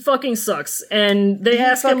sucks. He fucking sucks. And they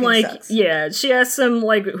ask him, like, she asks him,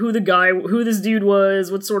 like, who this dude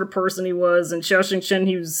was, what sort of person he was, and Xiao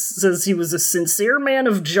Xingchen, says he was a sincere man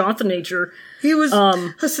of Joth nature. He was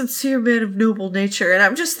a sincere man of noble nature. And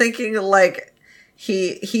I'm just thinking, like,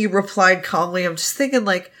 he replied calmly, I'm just thinking,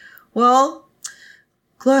 like, well,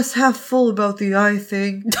 glass half full about the eye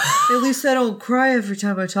thing. At least I don't cry every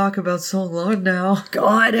time I talk about Song Lan now.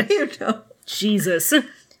 God. You know. Jesus.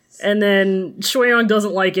 And then Shui-Young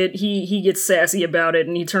doesn't like it. He gets sassy about it,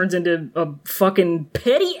 and he turns into a fucking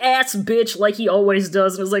petty-ass bitch like he always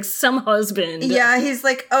does, and is like, some husband. Yeah, he's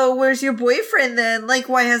like, oh, where's your boyfriend then? Like,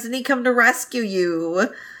 why hasn't he come to rescue you?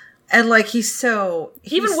 And, like, he's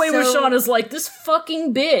Even Wei Wuxian is like, this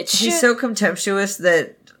fucking bitch. He's so contemptuous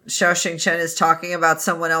that Xiao Xingchen is talking about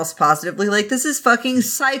someone else positively. Like, this is fucking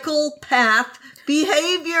psychopath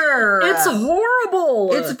behavior. It's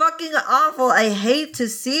horrible. It's fucking awful. I hate to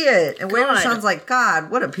see it. And Wei Wuxian's like, God,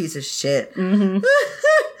 what a piece of shit. Mm-hmm.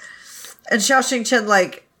 And Xiao Xingchen,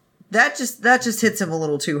 like, that just hits him a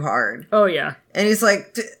little too hard. Oh, yeah. And he's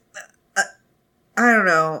like, I don't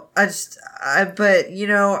know. But, you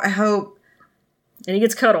know, I hope. And he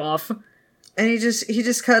gets cut off. And he cuts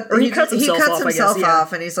himself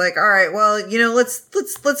off, and he's like, all right, well, you know, let's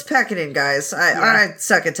pack it in, guys. I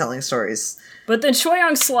suck at telling stories. But then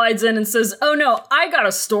Shui-Young slides in and says, oh no, I got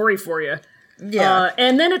a story for you. Yeah.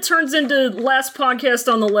 And then it turns into Last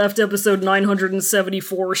Podcast on the Left, episode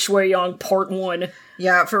 974, Shui-Young, part 1.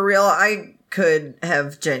 Yeah, for real, I could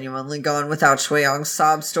have genuinely gone without Shui-Young's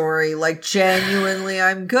sob story. Like, genuinely,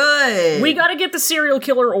 I'm good. We gotta get the serial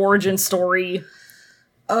killer origin story.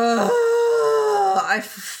 I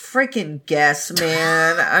freaking guess,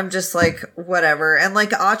 man. I'm just like, whatever. And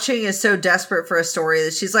like, Ah-Ching is so desperate for a story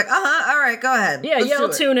that she's like, all right, go ahead. Yeah, I'll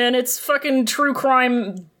tune in. It's fucking true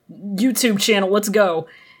crime YouTube channel. Let's go.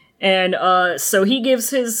 And so he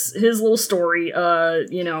gives his little story,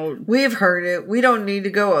 you know. We've heard it. We don't need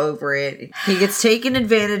to go over it. He gets taken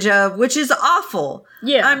advantage of, which is awful.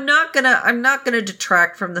 Yeah. I'm not gonna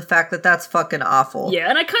detract from the fact that that's fucking awful. Yeah,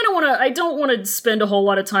 and I don't want to spend a whole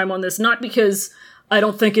lot of time on this, not because I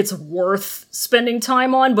don't think it's worth spending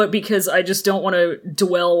time on, but because I just don't want to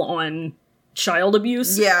dwell on child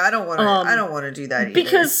abuse. Yeah, I don't want to do that either.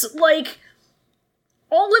 Because, like,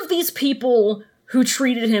 all of these people who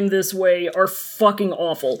treated him this way are fucking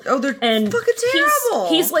awful. Oh, they're fucking terrible.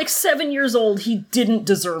 He's like 7 years old. He didn't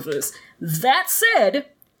deserve this. That said,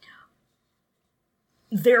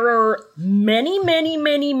 there are many, many,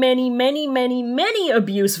 many, many, many, many, many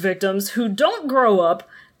abuse victims who don't grow up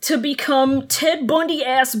to become Ted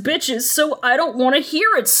Bundy-ass bitches, so I don't want to hear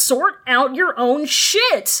it. Sort out your own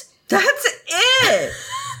shit. That's it.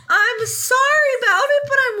 I'm sorry about it,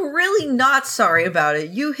 but I'm really not sorry about it.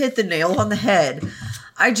 You hit the nail on the head.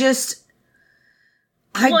 I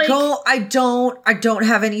don't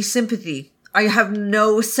have any sympathy. I have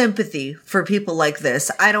no sympathy for people like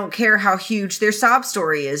this. I don't care how huge their sob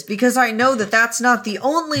story is, because I know that that's not the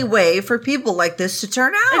only way for people like this to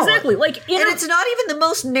turn out. Exactly. Like, and it's not even the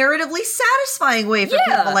most narratively satisfying way for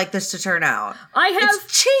people like this to turn out.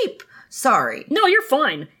 It's cheap. Sorry. No, you're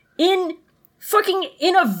fine. In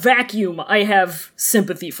a vacuum, I have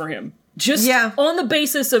sympathy for him. Just on the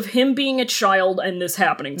basis of him being a child and this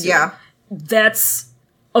happening to him. That's,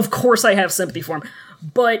 of course I have sympathy for him.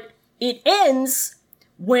 But it ends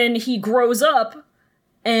when he grows up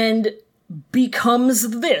and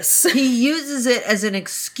becomes this. He uses it as an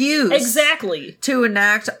excuse. Exactly. To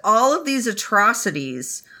enact all of these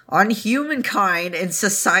atrocities on humankind and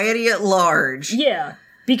society at large. Yeah.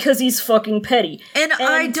 Because he's fucking petty. And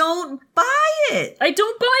I don't buy it. I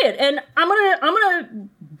don't buy it. And I'm gonna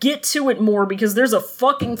get to it more, because there's a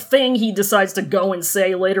fucking thing he decides to go and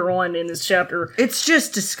say later on in this chapter. It's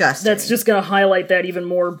just disgusting. That's just gonna highlight that even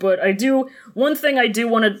more. But one thing I do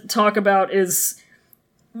want to talk about is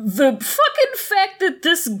the fucking fact that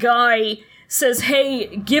this guy says,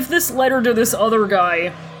 hey, give this letter to this other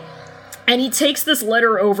guy. And he takes this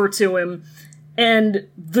letter over to him. And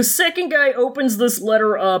the second guy opens this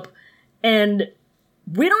letter up, and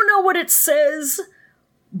we don't know what it says,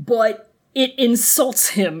 but it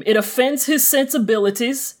insults him. It offends his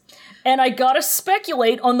sensibilities, and I gotta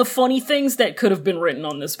speculate on the funny things that could have been written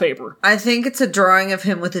on this paper. I think it's a drawing of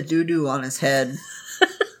him with a doo-doo on his head.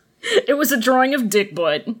 It was a drawing of Dick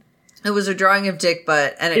Butt. It was a drawing of Dick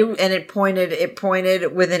Butt, and it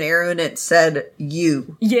pointed with an arrow, and it said,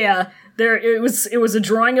 you. Yeah, it was a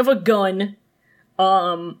drawing of a gun.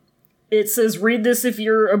 It says, read this if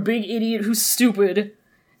you're a big idiot who's stupid.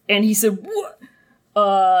 And he said,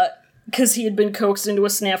 what? Because he had been coaxed into a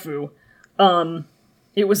snafu.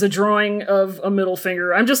 It was a drawing of a middle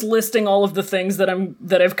finger. I'm just listing all of the things that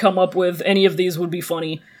I've come up with. Any of these would be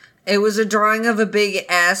funny. It was a drawing of a big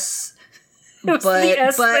S. It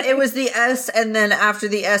was the S, and then after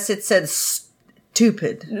the S it said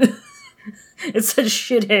stupid. It said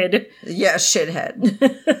shithead. Yeah,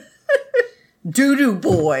 shithead. Doo-doo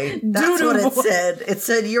boy. That's Doo-doo what it boy. said. It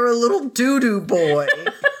said, you're a little doo-doo boy.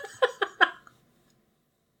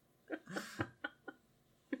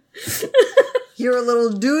 You're a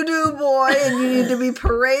little doo-doo boy and you need to be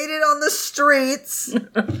paraded on the streets.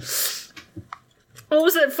 What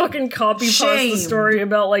was that fucking copy pasta Shame. story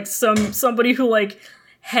about, like, somebody who, like,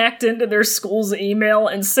 hacked into their school's email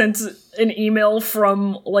and sent an email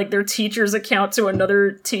from, like, their teacher's account to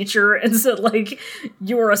another teacher and said, like,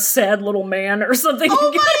 you're a sad little man or something.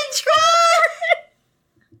 Oh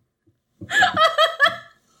my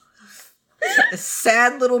god!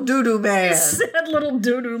 Sad little doo-doo man. Sad little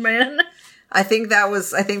doo-doo man. I think that was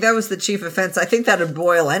the chief offense. I think that'd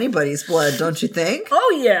boil anybody's blood, don't you think?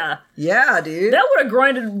 Oh, yeah. Yeah, dude. That would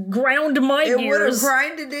have ground my It would have gears.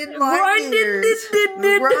 grinded in my gears.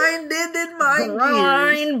 Grinded in my gears.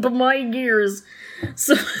 Grind my gears.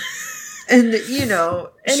 So, And, you know,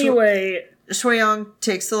 anyway, Shui-Young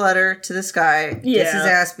takes the letter to this guy, gets Yeah. his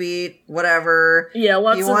ass beat, whatever. yeah,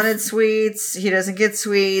 lots He of... wanted sweets. He doesn't get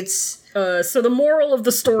sweets. So the moral of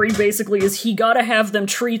the story basically is he gotta have them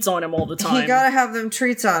treats on him all the time. He gotta have them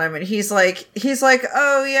treats on him, and he's like,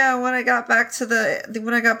 oh yeah, when I got back to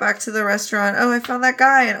the restaurant, oh, I found that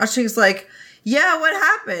guy, and Ashing's like, yeah, what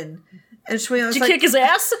happened? And Shui-Young's Did you like, kick his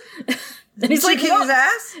ass? And he's like, kick no. his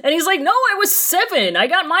ass? And he's like, no, I was 7. I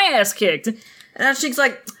got my ass kicked. And Ashing's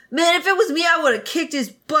like, man, if it was me, I would have kicked his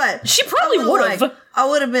butt. She probably I would've would've. I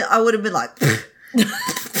would have been like,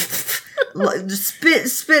 like, spit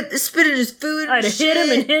in his food. I'd have hit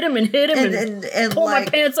him and hit him and hit him and pull like, my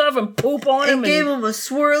pants off and poop on him and gave him a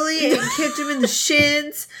swirly and kicked him in the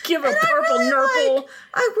shins. give him And purple nurple.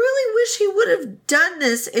 I really wish he would have done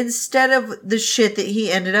this instead of the shit that he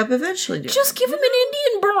ended up eventually doing. Just give him an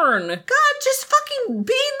Indian burn. God, just fucking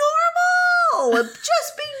be normal.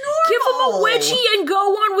 Just be Give him normal. a wedgie and go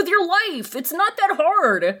on with your life. It's not that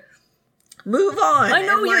hard. Move on. I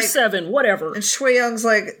know And, you're like, 7. Whatever. And Shui-Young's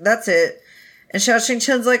like, that's it. And Xiao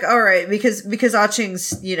Chen's like, all right, because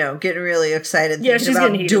Ah-Ching's, you know, getting really excited, Yeah, thinking she's about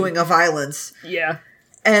getting heated. doing a violence. Yeah.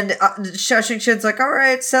 And Xiao Chen's like, all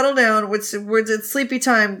right, settle down. It's sleepy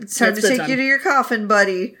time. It's time It's to take bedtime. you to your coffin,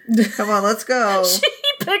 buddy. Come on, let's go.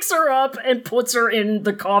 He picks her up and puts her in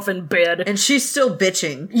the coffin bed. And she's still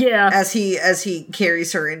bitching. Yeah. As he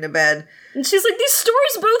carries her into bed. And she's like, these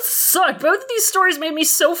stories both suck. Both of these stories made me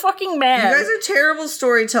so fucking mad. You guys are terrible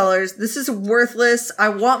storytellers. This is worthless. I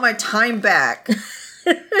want my time back.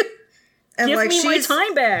 And Give me my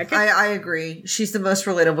time back. I agree. She's the most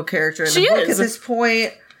relatable character in She the book is. at this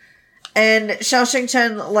point. And Xiao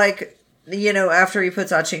Chen, like, you know, after he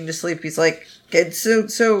puts Ah-Ching to sleep, he's like,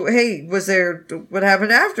 so, hey, what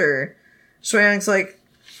happened after? Shui-Young's like,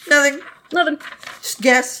 nothing. Nothing. Just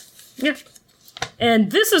guess. Yeah.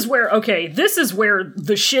 And this is where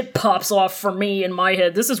the shit pops off for me in my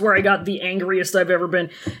head. This is where I got the angriest I've ever been.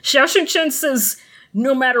 Xiao Chen says,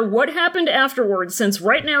 no matter what happened afterwards, since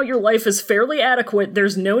right now your life is fairly adequate,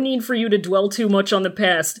 there's no need for you to dwell too much on the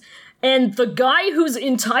past. And the guy whose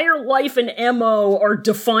entire life and MO are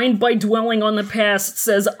defined by dwelling on the past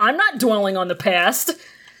says, I'm not dwelling on the past.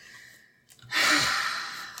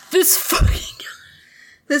 This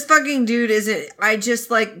fucking dude isn't. I just,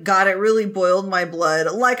 like, God, it really boiled my blood.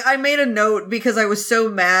 Like, I made a note because I was so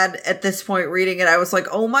mad at this point reading it. I was like,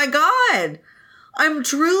 oh my God. I'm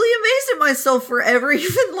truly amazed at myself for ever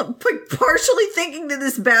even, like, partially thinking that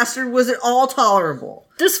this bastard was at all tolerable.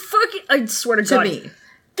 I swear to God. Me.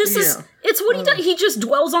 It's what he does. He just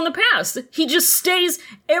dwells on the past. He just stays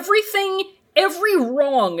every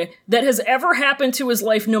wrong that has ever happened to his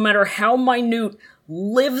life, no matter how minute,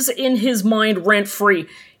 lives in his mind rent-free.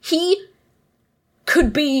 He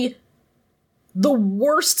could be the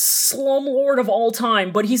worst slumlord of all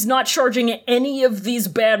time, but he's not charging any of these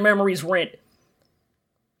bad memories rent.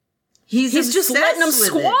 He's just letting them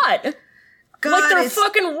squat. God, like they're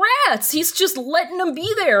fucking rats. He's just letting them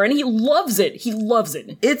be there, and he loves it. He loves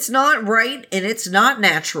it. It's not right, and it's not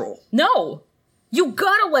natural. No. You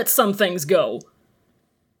gotta let some things go.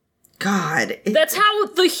 God. That's how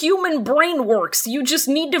the human brain works. You just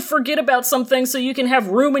need to forget about some things so you can have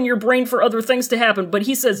room in your brain for other things to happen. But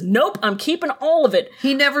he says, nope, I'm keeping all of it.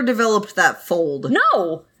 He never developed that fold.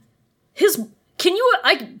 No. His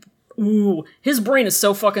brain is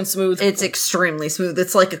so fucking smooth. It's extremely smooth.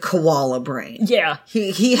 It's like a koala brain. Yeah.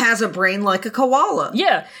 He has a brain like a koala.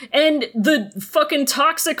 Yeah. And the fucking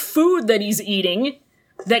toxic food that he's eating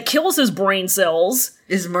that kills his brain cells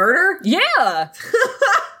is murder? Yeah.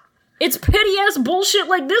 It's petty-ass bullshit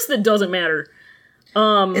like this that doesn't matter.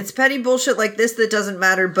 It's petty bullshit like this that doesn't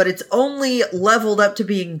matter, but it's only leveled up to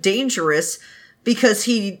being dangerous because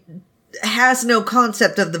he has no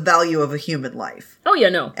concept of the value of a human life. Oh, yeah,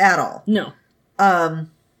 no. At all. No.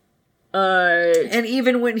 And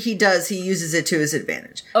even when he does, he uses it to his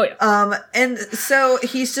advantage. Oh yeah. And so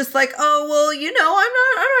he's just like, oh, well, you know, I'm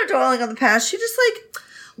not dwelling on the past. She just like,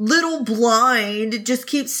 little blind, just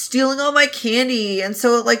keeps stealing all my candy. And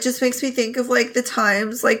so it like just makes me think of like the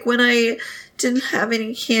times like when I didn't have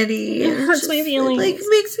any candy. It hurts my feelings. It like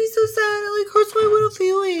makes me so sad. It like hurts my little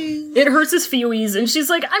feelings. It hurts his feelies, and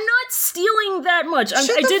she's like, I'm not stealing that much. I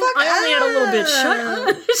only had a little bit. Shut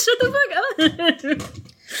up. Shut the fuck up.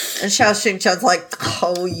 And Xiao Xing-chun's like,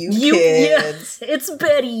 oh, you kids. Yeah, it's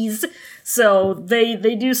Betty's. So they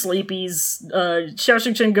do sleepies. Xiao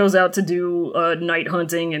Xing-chun goes out to do night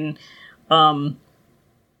hunting, and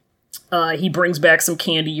he brings back some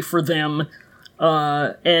candy for them.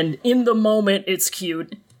 And in the moment, it's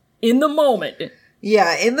cute. In the moment.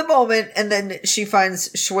 Yeah, in the moment, and then she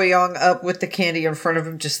finds Shui-Yong up with the candy in front of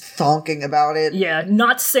him, just thonking about it. Yeah,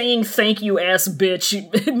 not saying thank you, ass bitch.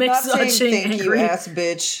 It makes not saying thank you, ass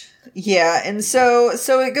bitch. Yeah, and so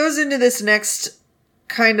it goes into this next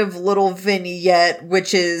kind of little vignette,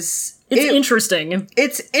 which is... It's interesting.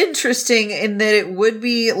 It's interesting in that it would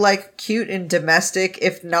be, like, cute and domestic,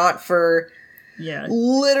 if not for... Yeah.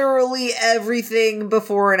 Literally everything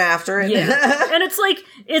before and after. Yeah. And it's like,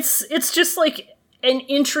 it's just like an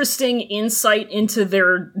interesting insight into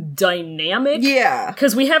their dynamic. Yeah.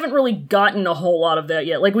 Because we haven't really gotten a whole lot of that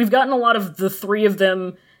yet. Like, we've gotten a lot of the three of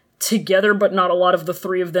them together, but not a lot of the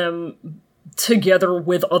three of them together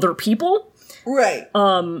with other people. Right.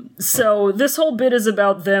 So this whole bit is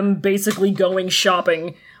about them basically going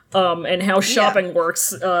shopping. And how shopping works.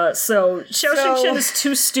 So Xiao Xing-chun is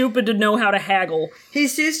too stupid to know how to haggle.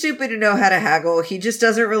 He's too stupid to know how to haggle. He just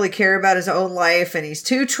doesn't really care about his own life, and he's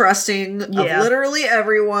too trusting of literally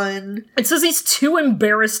everyone. It says he's too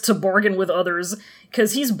embarrassed to bargain with others,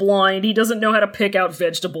 because he's blind, he doesn't know how to pick out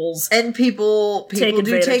vegetables. And people do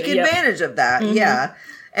take advantage of that, yeah.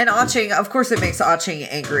 And Ah-Ching, of course it makes Ah-Ching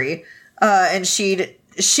angry. And she'd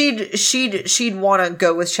want to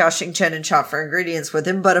go with Xiao Xing-chun and shop for ingredients with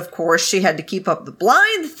him, but of course she had to keep up the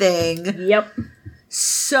blind thing. Yep.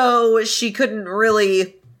 So she couldn't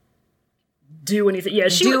really do anything. Yeah,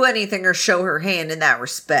 anything or show her hand in that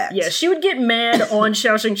respect. Yeah, she would get mad on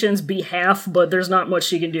Xiao Xing-chun's behalf, but there's not much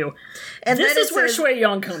she can do. And this is where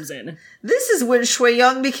Shui-Yong comes in. This is when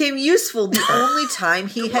Shui-Yong became useful. The only time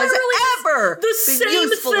he has ever the been same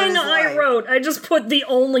useful thing in his I life. wrote. I just put the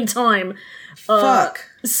only time. Fuck.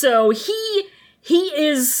 So he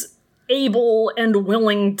is able and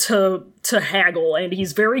willing to haggle, and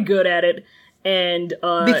he's very good at it. And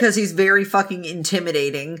because he's very fucking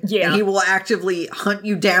intimidating. Yeah. And he will actively hunt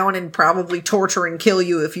you down and probably torture and kill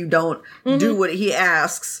you if you don't do what he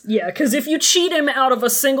asks. Yeah, because if you cheat him out of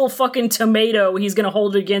a single fucking tomato, he's gonna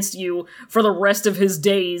hold it against you for the rest of his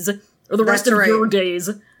days. Or the rest of your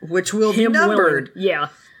days. Which will be numbered. Yeah.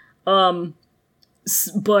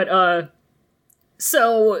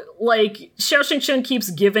 So, like, Xiao Xing-chun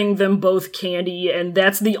keeps giving them both candy, and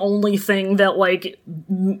that's the only thing that, like,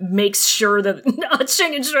 makes sure that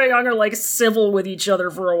Ah-Ching and Shui-Yong are, like, civil with each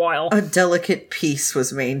other for a while. A delicate peace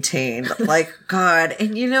was maintained. Like, God.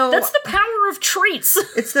 And, you know... That's the power of treats!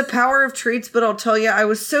 It's the power of treats, but I'll tell you, I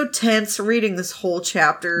was so tense reading this whole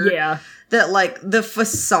chapter. Yeah. That, like, the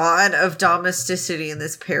facade of domesticity in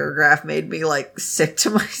this paragraph made me, like, sick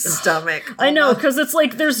to my stomach. I know, because it's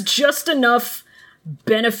like, there's just enough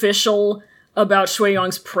beneficial about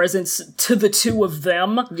Shui-Yong's presence to the two of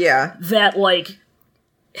them. Yeah. That, like...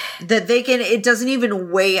 That they can... It doesn't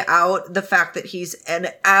even weigh out the fact that he's an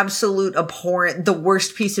absolute abhorrent, the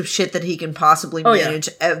worst piece of shit that he can possibly manage,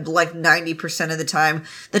 like, 90% of the time.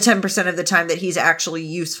 The 10% of the time that he's actually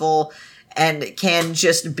useful and can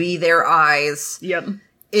just be their eyes. Yep.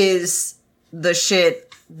 Is the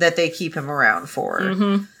shit that they keep him around for.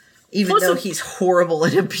 Mm-hmm. Even though he's horrible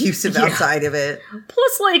and abusive outside of it.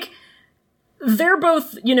 Plus, like, they're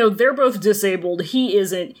both disabled. He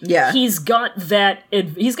isn't. Yeah. He's got,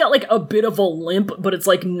 like, a bit of a limp, but it's,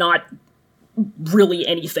 like, not really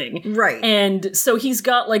anything. Right. And so he's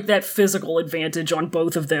got, like, that physical advantage on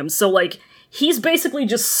both of them. So, like, he's basically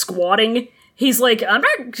just squatting. He's like, I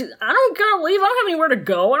don't gotta leave, I don't have anywhere to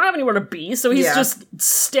go, I don't have anywhere to be, so he's just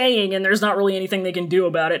staying, and there's not really anything they can do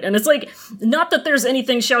about it. And it's like, not that there's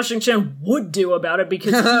anything Xiao Xing-chun would do about it,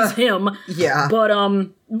 because he's him. Yeah. But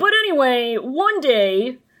anyway, one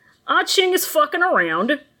day, Ah-Ching is fucking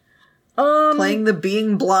around. Playing the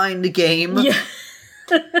being blind game. Yeah.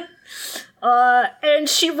 And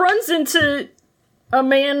she runs into a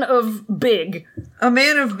man of big. A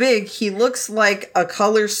man of big. He looks like a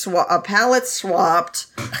palette swapped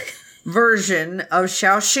version of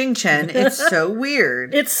Xiao Xingchen. It's so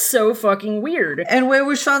weird. It's so fucking weird. And Wei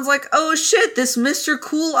Wuxian's like, oh shit, this Mr.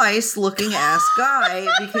 Cool Ice looking ass guy,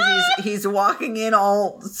 because he's walking in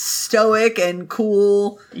all stoic and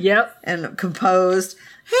cool. Yep. And composed.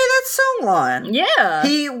 Hey, that's Songlan. Yeah.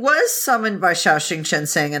 He was summoned by Xiao Xingchen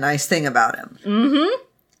saying a nice thing about him. Mm-hmm.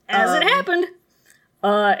 As it happened.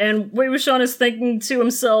 And Wei Wuxian is thinking to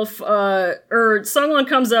himself, or Songlan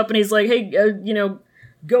comes up and he's like, hey,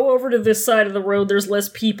 go over to this side of the road, there's less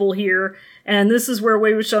people here. And this is where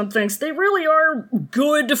Wei Wuxian thinks they really are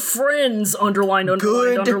good friends, underlined,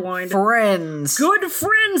 underlined, underlined. Friends. Good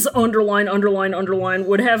friends, underline, underline, underline,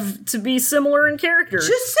 would have to be similar in character.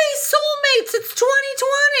 Just say soulmates, it's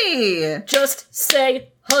 2020! Just say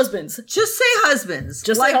husbands. Just say husbands.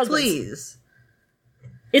 Just like, say husbands. Please.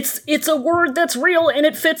 It's a word that's real and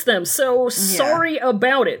it fits them, so sorry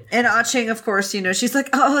about it. And Ah-Ching, of course, she's like,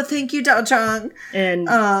 oh, thank you, Dao Zhang. And,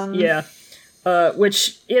 yeah.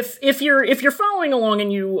 Which, if you're following along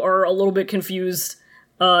and you are a little bit confused,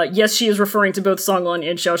 yes, she is referring to both Songlan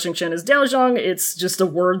and Xiao Xingchen as Daozhang. It's just a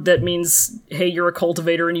word that means, hey, you're a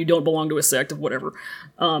cultivator and you don't belong to a sect of whatever.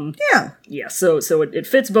 Yeah, so it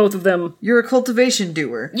fits both of them. You're a cultivation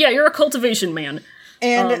doer. Yeah, you're a cultivation man.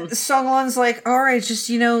 And Songlan's like, all right, just,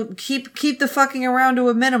 keep the fucking around to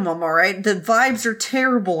a minimum, all right? The vibes are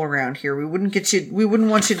terrible around here. We wouldn't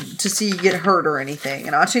want you to see you get hurt or anything.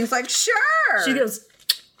 And Ah-Ching's like, sure! She goes,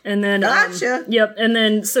 and then, gotcha. Yep, and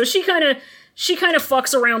then, so she kind of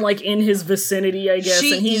fucks around, like, in his vicinity, I guess.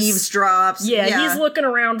 She and eavesdrops. Yeah, he's looking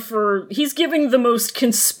around he's giving the most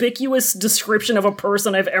conspicuous description of a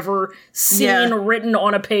person I've ever seen written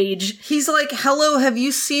on a page. He's like, hello, have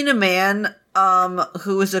you seen a man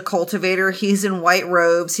who is a cultivator? He's in white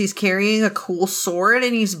robes, he's carrying a cool sword,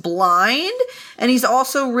 and he's blind, and he's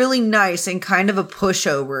also really nice and kind of a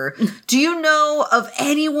pushover. Do you know of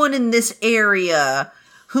anyone in this area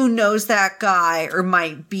who knows that guy or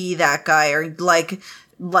might be that guy, or like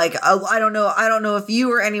I don't know if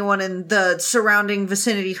you or anyone in the surrounding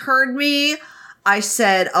vicinity heard me. I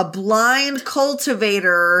said a blind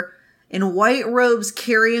cultivator in white robes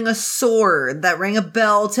carrying a sword that rang a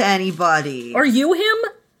bell to anybody. Are you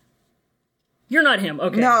him? You're not him.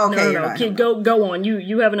 Okay. No, okay, no. Okay, go on.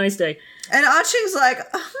 You have a nice day. And Ah-Ching's like,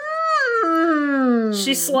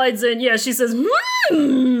 She slides in. Yeah, she says, and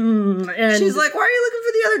she's like, why are you looking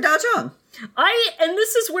for the other Daozhang? And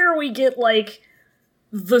this is where we get, like,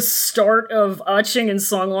 the start of Ah-Ching and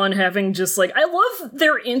Songlan having just, like, I love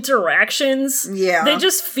their interactions. Yeah. They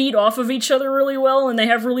just feed off of each other really well, and they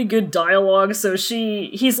have really good dialogue. So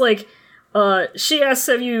he's like, she asks,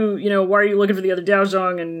 why are you looking for the other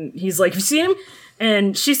Daozhang? And he's like, have you seen him?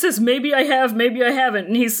 And she says, maybe I have, maybe I haven't.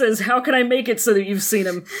 And he says, how can I make it so that you've seen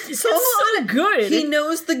him? It's so good. He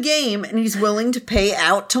knows the game, and he's willing to pay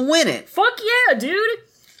out to win it. Fuck yeah, dude.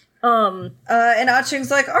 And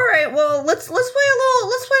Ah-Ching's like, all right, well, let's play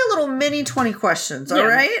a little mini 20 questions, all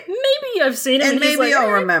right? Maybe I've seen him, and maybe like,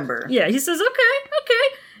 I'll remember. Yeah, he says,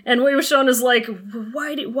 okay. And Wei Wuxian is like,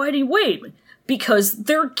 why do you wait? Because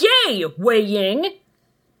they're gay, Wei Ying.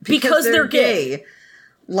 Because they're gay.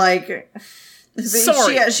 Like,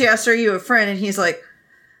 sorry. She asked, are you a friend? And he's like,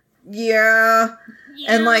 yeah.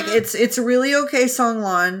 And, like, it's really okay,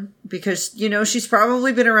 Songlan, because, she's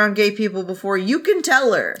probably been around gay people before. You can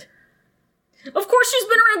tell her. Of course she's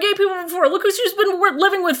been around gay people before. Look who she's been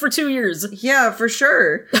living with for 2 years. Yeah, for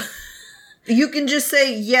sure. You can just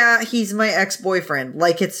say, yeah, he's my ex-boyfriend.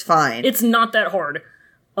 Like, it's fine. It's not that hard.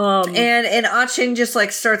 And Ah-Ching just,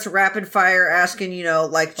 like, starts rapid fire asking, do you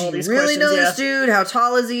really know this dude? How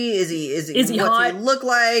tall is he? Is he what's hot? He look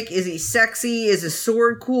like? Is he sexy? Is his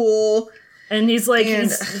sword cool? And he's like,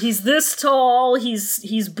 he's this tall,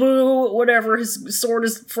 he's boo, whatever, his sword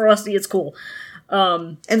is frosty, it's cool.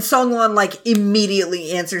 And Songlan, like,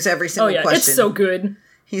 immediately answers every single question. It's so good.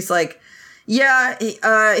 He's like, yeah,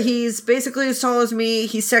 he's basically as tall as me,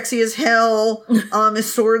 he's sexy as hell,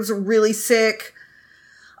 his sword's really sick.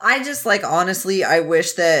 I just, like, honestly, I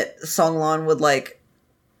wish that Songlan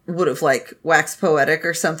would have waxed poetic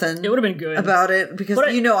or something. It would have been good. About it, because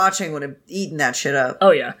Ah-Ching would have eaten that shit up.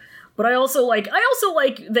 Oh, yeah. But I also like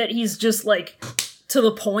that he's just, like, to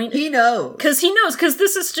the point. He knows. Because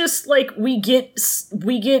this is just, like, we get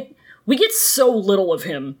so little of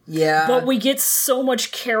him. Yeah. But we get so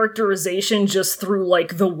much characterization just through,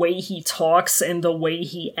 like, the way he talks and the way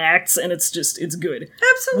he acts, and it's good.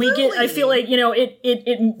 Absolutely. I feel like,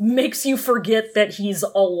 it makes you forget that he's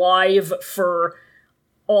alive for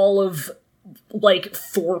all of, like,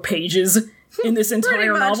 4 pages in this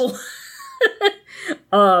entire novel.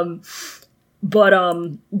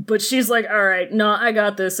 But she's like, all right, no, I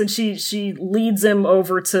got this, and she leads him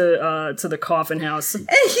over to the coffin house. And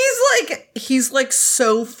he's like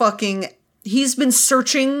so fucking. He's been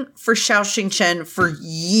searching for Xiaoxing Chen for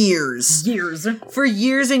years. For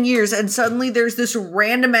years and years. And suddenly there's this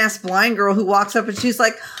random ass blind girl who walks up and she's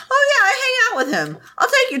like, oh yeah, I hang out with him. I'll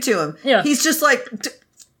take you to him. Yeah. He's just like,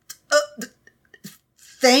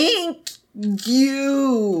 thank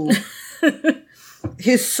you.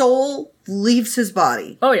 His soul leaves his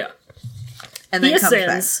body. Oh yeah. And then he comes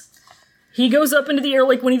ascends. back. He goes up into the air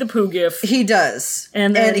like Winnie the Pooh gif. He does.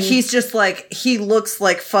 And he's just like, he looks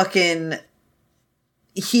like fucking...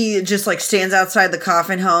 He just, like, stands outside the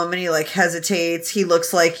coffin home and he, like, hesitates. He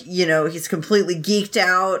looks like, you know, he's completely geeked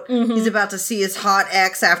out. Mm-hmm. He's about to see his hot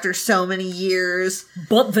ex after so many years.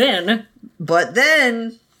 But then...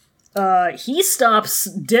 he stops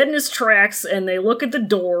dead in his tracks and they look at the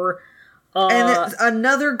door. And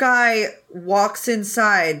another guy walks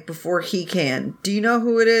inside before he can. Do you know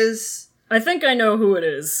who it is? I think I know who it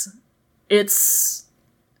is. It's...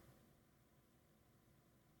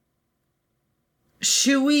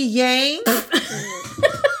 Shui Yang?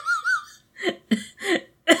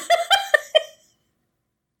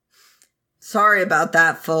 Sorry about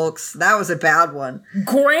that, folks. That was a bad one.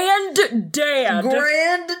 Granddad.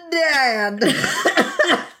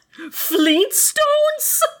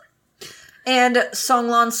 Fleetstones? And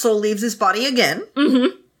Songlan's soul leaves his body again.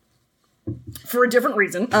 Mm-hmm. For a different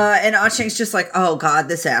reason. And Ah Cheng's just like, oh god,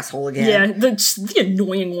 this asshole again. Yeah, the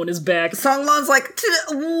annoying one is back. Songlan's like,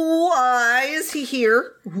 why is he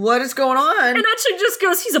here? What is going on? And Ah Cheng just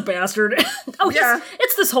goes, he's a bastard. Yeah.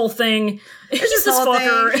 It's this whole thing. He's this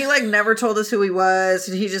fucker. He, like, never told us who he was.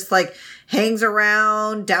 And he just, like, hangs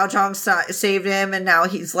around. Dao Zhang saved him, and now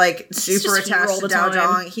he's, like, super attached to Dao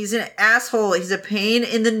Zhang. He's an asshole. He's a pain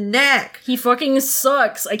in the neck. He fucking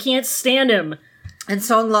sucks. I can't stand him. And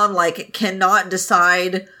Songlan, like, cannot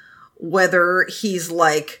decide whether he's,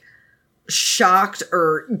 like, shocked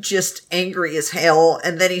or just angry as hell.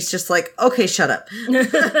 And then he's just like, okay, shut up.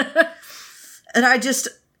 And I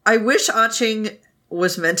wish Ah Cheng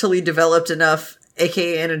was mentally developed enough,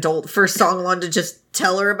 aka an adult, for Songlan to just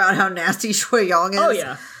tell her about how nasty Shui Yang is. Oh,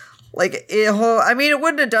 yeah. Like, it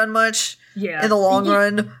wouldn't have done much in the long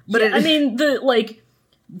run. But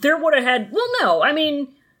there would have had, well, no, I mean...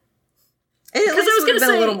 It at least would have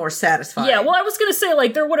been a little more satisfying. Yeah, well, I was going to say,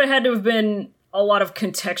 like, there would have had to have been a lot of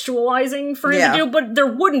contextualizing for him to do, but there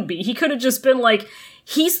wouldn't be. He could have just been like,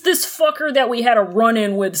 he's this fucker that we had a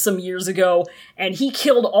run-in with some years ago, and he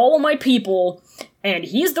killed all of my people, and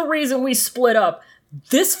he's the reason we split up.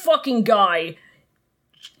 This fucking guy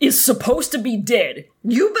is supposed to be dead.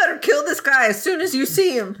 You better kill this guy as soon as you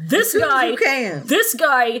see him. This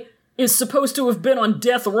guy is supposed to have been on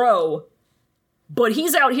death row. But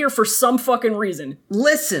he's out here for some fucking reason.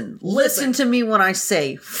 Listen to me when I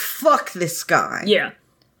say, fuck this guy. Yeah.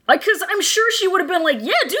 Because I'm sure she would have been like,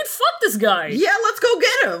 yeah, dude, fuck this guy. Yeah, let's go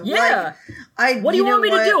get him. Yeah. What do you want me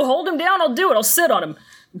to do? Hold him down? I'll do it. I'll sit on him.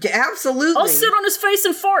 Yeah, absolutely. I'll sit on his face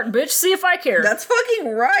and fart, bitch. See if I care. That's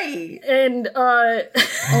fucking right. And,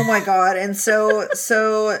 oh my god. And so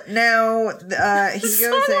now, he goes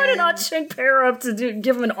in. Someone did not check pair up to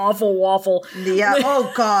give him an awful waffle. Yeah,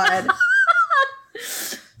 oh god.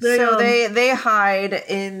 So they hide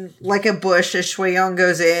in, like, a bush as Shui Yang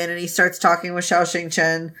goes in, and he starts talking with Xiaoxing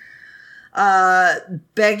Chen,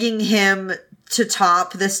 begging him to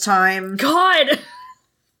top this time. God!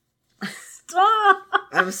 Stop!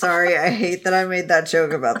 I'm sorry, I hate that I made that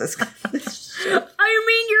joke about this show. I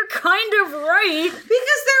mean, you're kind of right.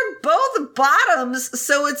 Because they're both bottoms,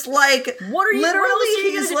 so it's like,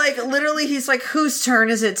 literally, he's like, whose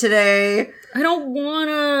turn is it today? I don't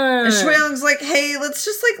wanna. And Shui Yang's like, hey, let's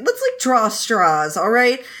draw straws,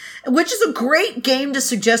 alright? Which is a great game to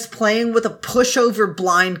suggest playing with a pushover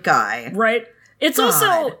blind guy. Right. It's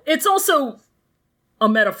also a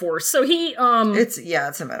metaphor. So he,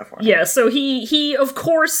 It's a metaphor. Yeah, so he of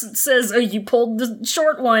course says, oh, you pulled the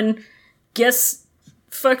short one, guess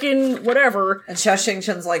fucking whatever. And Xiaoxing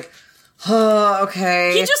Chen's like, oh,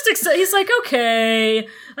 okay. He just he's like, okay,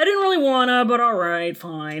 I didn't really wanna, but alright,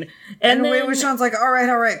 fine. And then Wei Wuxian's like,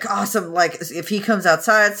 alright, awesome. Like, if he comes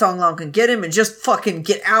outside, Songlan can get him and just fucking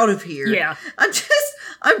get out of here. Yeah.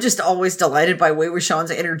 I'm just always delighted by Wei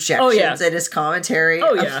Wuxian's interjections and his commentary.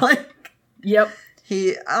 Oh, yeah. I'm like, yep.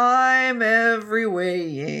 I'm every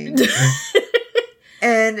way.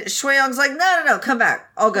 And Shui Yang's like, no, come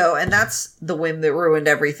back. I'll go. And that's the whim that ruined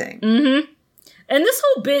everything. Mm-hmm. And this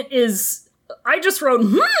whole bit is, I just wrote,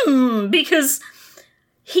 because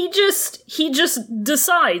he just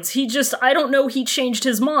decides. I don't know, he changed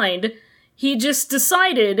his mind. He just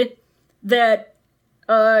decided that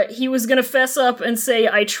he was gonna fess up and say,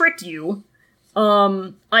 I tricked you.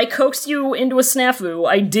 I coaxed you into a snafu.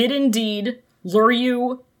 I did indeed lure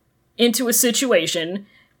you into a situation.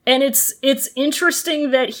 And it's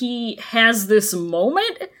interesting that he has this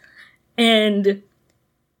moment, and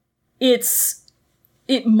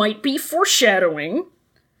it might be foreshadowing,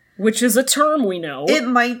 which is a term we know. It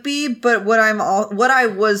might be, but what I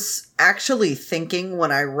was actually thinking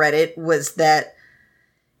when I read it was that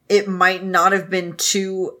it might not have been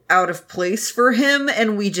too out of place for him,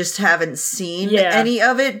 and we just haven't seen any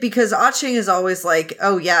of it, because Ah-Ching is always like,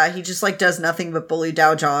 oh yeah, he just like does nothing but bully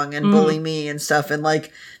Daojang and bully me and stuff, and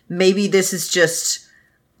like maybe this is just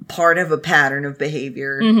part of a pattern of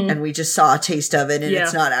behavior, and we just saw a taste of it, and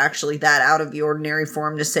it's not actually that out of the ordinary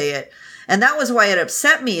for him to say it. And that was why it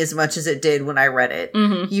upset me as much as it did when I read it.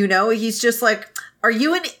 You know, he's just like, are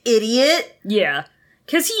you an idiot? Yeah.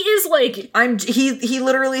 Because he is like... He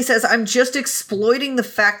literally says, I'm just exploiting the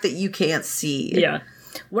fact that you can't see. Yeah.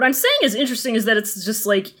 What I'm saying is interesting is that it's just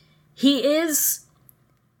like, he is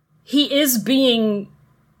being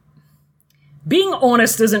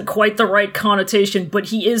honest isn't quite the right connotation, but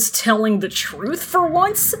he is telling the truth for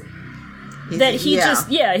once. He's like,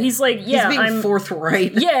 yeah, he's being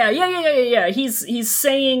forthright. Yeah. He's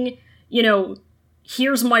saying, you know,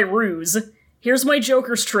 here's my ruse. Here's my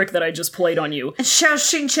Joker's trick that I just played on you. And Xiao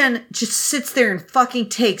Xingchen just sits there and fucking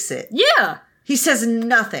takes it. Yeah. He says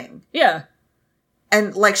nothing. Yeah.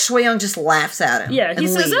 And, like, Shui Yung just laughs at him. Yeah, he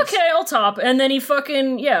says, okay, I'll top. And then he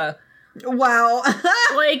fucking, yeah. Wow.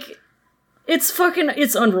 Like, it's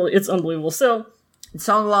unbelievable. So.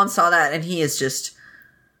 Song Lan saw that, and he is just...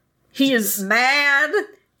 He is... mad.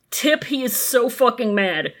 Tip, he is so fucking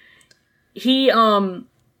mad.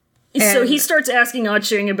 So he starts asking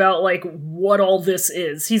Ah-Ching about, like, what all this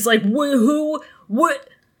is. He's like, what?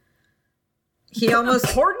 He almost...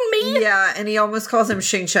 Pardon me? Yeah, and he almost calls him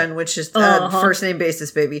Xingchen, which is first name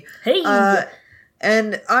basis, baby. Hey!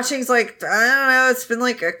 And Ah-Ching's like, I don't know, it's been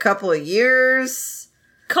like a couple of years.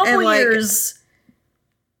 Years?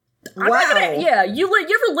 Wow. You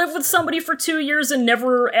ever live with somebody for 2 years and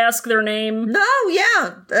never ask their name? No,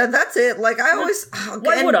 yeah, that's it. Like, I always...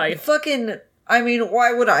 Why would I?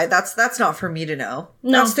 Why would I? That's not for me to know.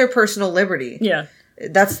 No. That's their personal liberty. Yeah.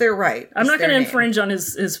 That's their right. I'm not going to infringe on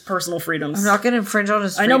his personal freedoms. I'm not going to infringe on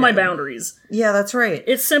his freedom. I know my boundaries. Yeah, that's right.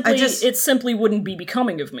 It simply wouldn't be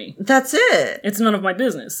becoming of me. That's it. It's none of my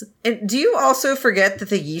business. And do you also forget that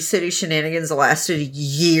the Yi City shenanigans lasted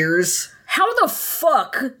years? How the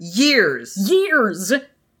fuck? Years.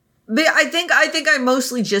 But I think I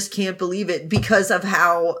mostly just can't believe it because of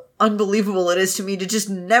how unbelievable it is to me to just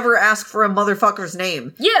never ask for a motherfucker's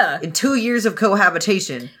name. Yeah. In 2 years of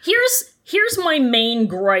cohabitation. Here's my main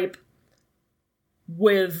gripe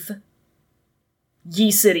with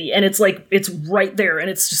Yi City, and it's like, it's right there, and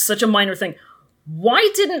it's just such a minor thing. Why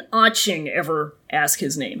didn't Ah-Ching ever ask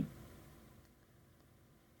his name?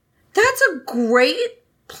 That's a great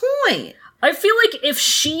point. I feel like if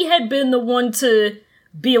she had been the one to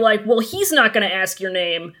be like, well, he's not going to ask your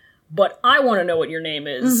name, but I want to know what your name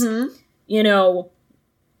is. Mm-hmm. You know,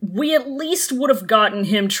 we at least would have gotten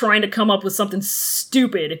him trying to come up with something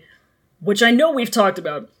stupid, which I know we've talked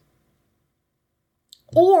about.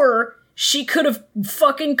 Or she could have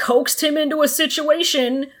fucking coaxed him into a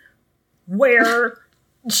situation where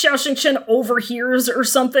Xiao Xingchen overhears or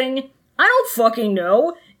something. I don't fucking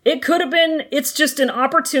know. It could have been, it's just an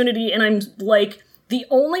opportunity, and I'm like, the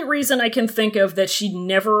only reason I can think of that she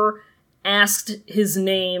never asked his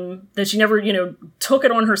name, that she never, took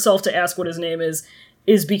it on herself to ask what his name is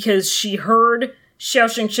because she heard Xiao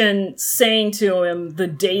Xingchen saying to him the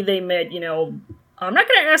day they met, I'm not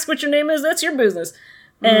gonna ask what your name is, that's your business.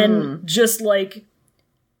 And just,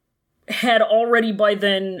 had already by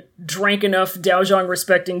then drank enough Daojang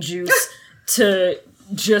respecting juice to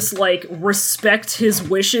just, respect his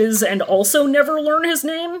wishes and also never learn his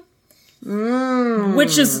name.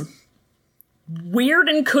 Which is weird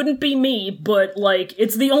and couldn't be me, but,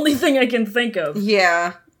 it's the only thing I can think of.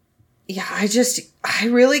 Yeah. Yeah, I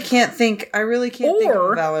really can't think of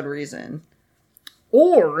a valid reason.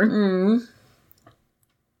 Or...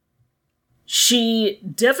 she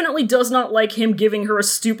definitely does not like him giving her a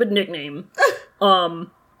stupid nickname.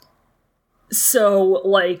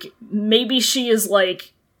 So, maybe she is,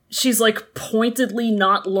 she's, pointedly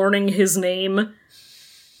not learning his name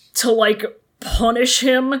to, punish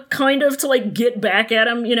him, kind of, to, get back at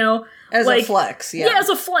him, As a flex, yeah. Yeah, as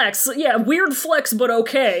a flex. Yeah, weird flex, but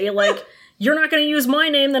okay. You're not gonna use my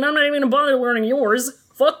name, then I'm not even gonna bother learning yours.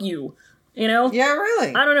 Fuck you. Yeah,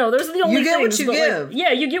 really. I don't know, those are the only things. You get what you give.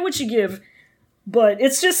 Yeah, you get what you give. But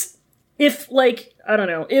it's just, if, I don't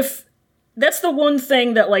know, if that's the one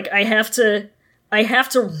thing that, like, I have to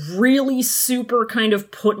really super kind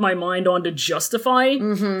of put my mind on to justify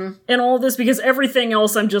in all of this, because everything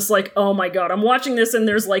else I'm just like, oh my god, I'm watching this and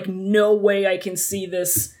there's, like, no way I can see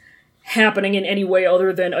this happening in any way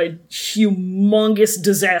other than a humongous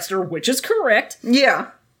disaster, which is correct. Yeah.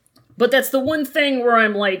 But that's the one thing where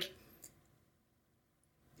I'm like...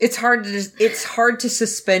 It's hard to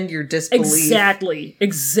suspend your disbelief.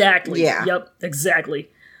 Exactly. Yeah. Yep, exactly.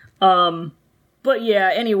 But yeah,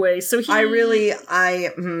 anyway, so he... Can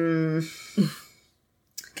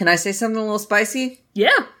I say something a little spicy?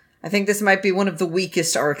 Yeah. I think this might be one of the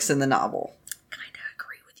weakest arcs in the novel. Kinda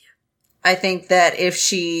agree with you. I think that if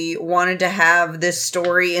she wanted to have this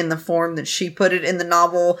story in the form that she put it in the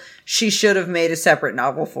novel, she should have made a separate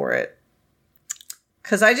novel for it.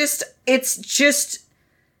 'Cause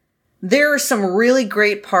there are some really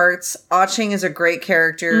great parts. Ah-Ching is a great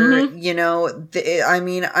character. You know,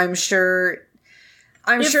 I'm sure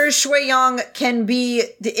Shui Yang can be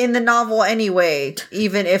in the novel anyway,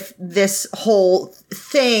 even if this whole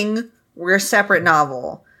thing were a separate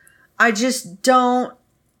novel. I don't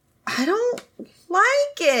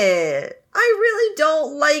like it. I really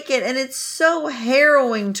don't like it, and it's so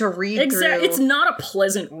harrowing to read through. It's not a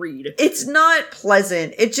pleasant read. It's not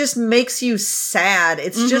pleasant. It just makes you sad.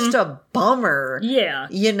 It's just a bummer. Yeah.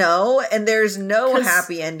 You know? And there's no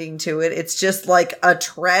happy ending to it. It's just like a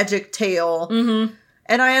tragic tale. Mm-hmm.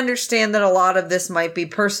 And I understand that a lot of this might be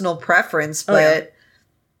personal preference, but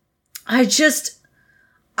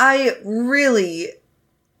I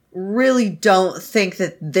really don't think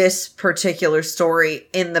that this particular story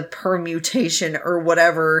in the permutation or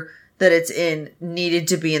whatever that it's in needed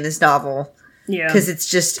to be in this novel. Yeah. Because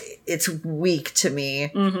it's weak to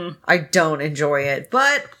me. Mm-hmm. I don't enjoy it.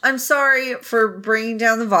 But I'm sorry for bringing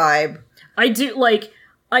down the vibe. I do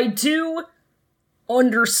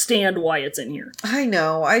understand why it's in here. I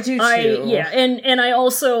know, I do too. And I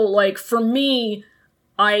also, like, for me,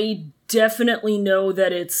 I definitely know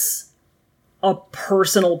that it's a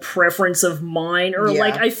personal preference of mine, or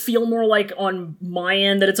like I feel more like on my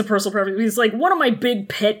end that it's a personal preference. It's like one of my big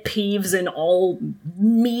pet peeves in all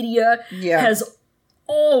media has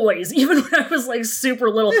always, even when I was like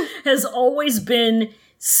super little, has always been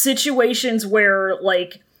situations where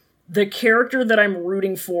like the character that I'm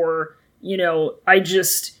rooting for, you know, I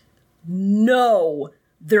just know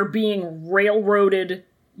they're being railroaded,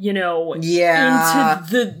 you know, into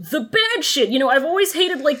the bad shit. You know, I've always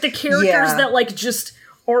hated, like, the characters that, like, just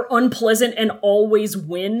are unpleasant and always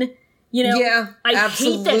win, you know? Yeah, I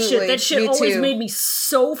hate that shit. That shit always made me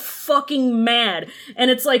so fucking mad. And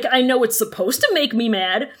it's like, I know it's supposed to make me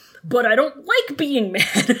mad, but I don't like being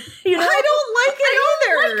mad. You know? I don't like it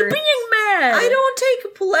either. I don't like being mad. I don't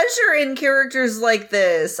take pleasure in characters like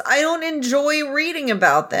this. I don't enjoy reading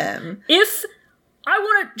about them. If I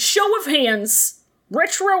want a show of hands...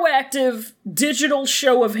 retroactive digital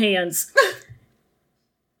show of hands.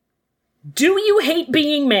 Do you hate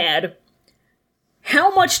being mad? How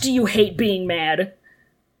much do you hate being mad?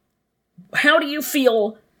 How do you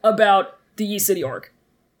feel about the Yi City arc?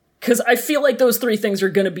 Because I feel like those three things are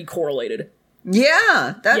going to be correlated.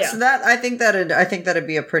 Yeah, that. I think that'd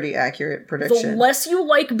be a pretty accurate prediction. The less you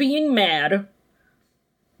like being mad,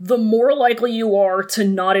 the more likely you are to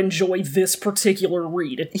not enjoy this particular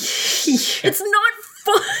read. It's not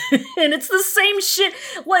fun. It's the same shit.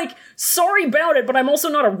 Like, sorry about it, but I'm also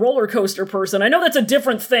not a roller coaster person. I know that's a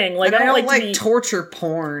different thing. Like, I don't like torture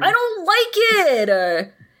porn. I don't like it.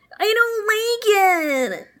 I don't like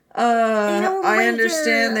it. I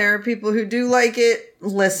understand there are people who do like it.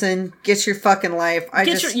 Listen, get your fucking life. I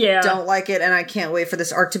don't like it, and I can't wait for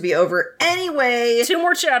this arc to be over. Anyway, 2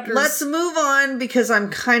 more chapters. Let's move on because I'm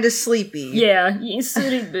kind of sleepy. Yeah, you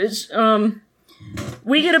silly bitch.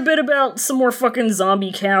 We get a bit about some more fucking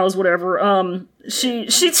zombie cows, whatever.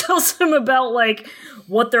 She tells him about, like,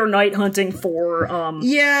 what they're night hunting for.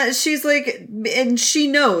 Yeah, she's like, and she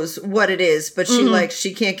knows what it is, but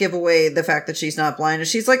she can't give away the fact that she's not blind. And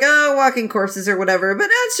she's like, oh, walking corpses or whatever. But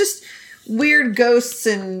that's just weird ghosts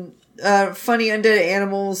and funny undead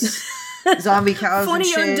animals. Zombie cows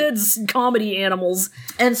funny and shit. Undead comedy animals.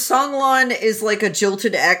 And Songlan is like a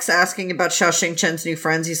jilted ex asking about Xiaoxing Chen's new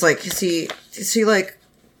friends. He's like, is he like,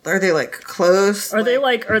 are they like close? Are they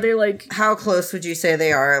like, how close would you say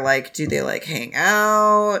they are? Like, do they like hang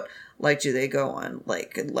out? Like, do they go on,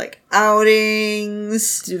 like,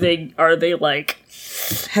 outings? Are they, like...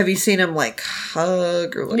 Have you seen him, like,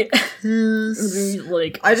 hug or, like, kiss?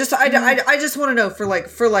 Like... I just want to know for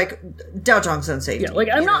Dao Zhang's own safety. Yeah, like,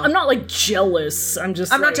 I'm not, like, jealous. I'm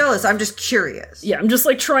not jealous. I'm just curious. Yeah, I'm just,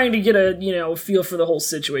 like, trying to get a, feel for the whole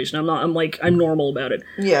situation. I'm normal about it.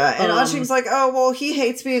 Yeah, and Aching's like, oh, well, he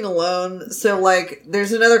hates being alone, so, like,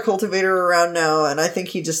 there's another cultivator around now, and I think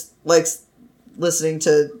he just likes listening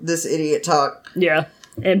to this idiot talk. Yeah,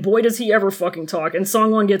 and boy does he ever fucking talk, and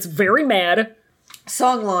Songlun gets very mad.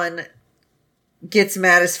 Songlun gets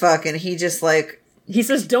mad as fuck, and he just, like... He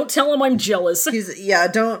says, don't tell him I'm jealous.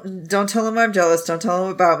 Don't tell him I'm jealous, don't tell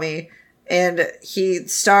him about me. And he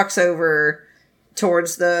stalks over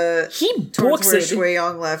towards where Shui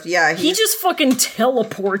Yong left. Yeah, he just fucking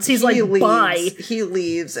teleports. He's like, leaves. Bye. He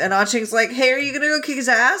leaves, and Aching's like, hey, are you gonna go kick his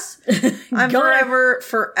ass? I'm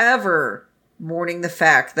forever mourning the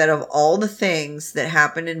fact that of all the things that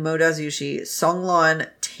happened in Modazushi, Songlun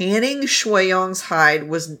tanning Shui Yong's hide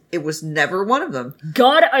was never one of them.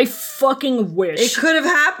 God, I fucking wish. It could have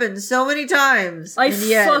happened so many times. I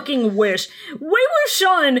fucking wish. Wei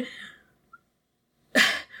Wuxian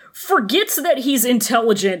forgets that he's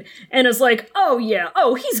intelligent and is like,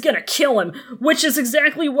 he's gonna kill him, which is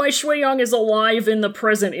exactly why Shui Yong is alive in the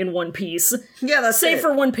present in One Piece. Yeah, that's Save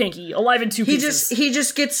for one pinky, alive in two pieces. He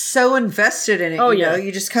just gets so invested in it, you know?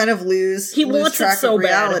 You just kind of lose track of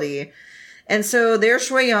reality. Bad. And so there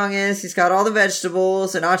Shui Yong is, he's got all the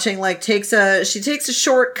vegetables, and Ah-Cheng, like, takes a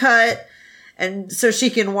shortcut, and so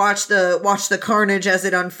she can watch the carnage as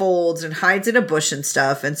it unfolds, and hides in a bush and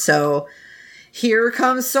stuff, and so... Here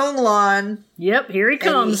comes Songlun. Yep, here he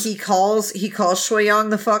comes. And he calls Shui Yong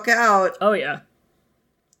the fuck out. Oh, yeah.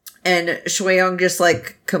 And Shui Yong just,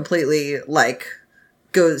 like, completely, like,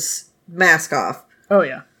 goes mask off. Oh,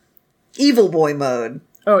 yeah. Evil boy mode.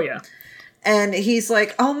 Oh, yeah. And he's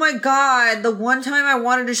like, oh my god, the one time I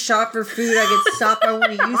wanted to shop for food, I get stopped by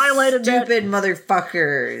one of you stupid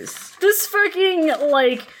motherfuckers. This fucking,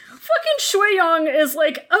 like... Fucking Shui Yong is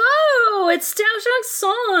like, oh, it's Dao Zhang's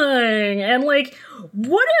song. And, like,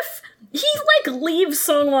 what if he, like, leaves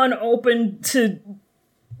Songlun open to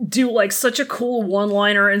do, like, such a cool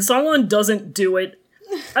one-liner, and Songlun doesn't do it?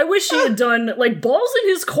 I wish he had done, like, balls in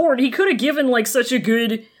his court. He could have given, like, such a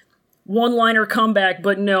good one-liner comeback,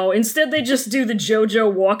 but no. Instead, they just do the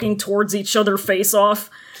JoJo walking towards each other face-off.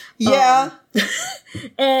 Yeah.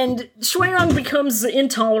 And Shui Yong becomes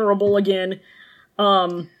intolerable again.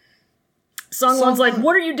 Songlun's like,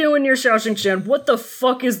 what are you doing near Xiaoxingshan? What the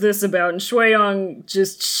fuck is this about? And Shui Yong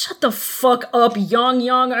just, shut the fuck up,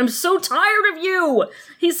 Yang, I'm so tired of you!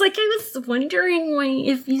 He's like, I was wondering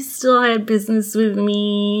if you still had business with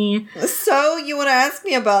me. So, you want to ask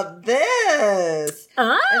me about this?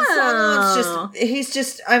 Oh. And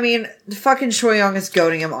Songlun's fucking Shui Yong is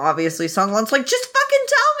goading him, obviously. Songlun's like, just fucking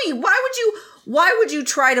tell me! Why would you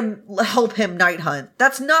try to help him night hunt?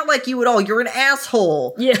 That's not like you at all. You're an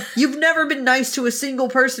asshole. Yeah. You've never been nice to a single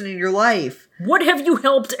person in your life. What have you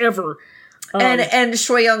helped ever? And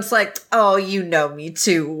Shui Yong's like, oh, you know me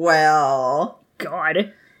too well.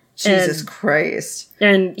 God. Jesus Christ.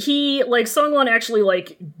 And he, like, Songlun actually,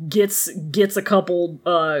 like, gets a couple,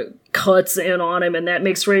 cuts in on him, and that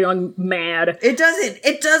makes Shui Yong mad. It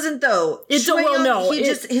doesn't though.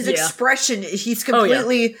 His expression, he's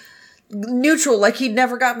completely... neutral, like he'd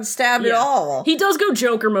never gotten stabbed at all. He does go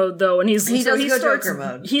Joker mode though, and he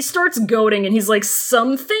starts goading, and he's like,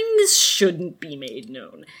 some things shouldn't be made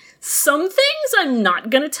known. Some things I'm not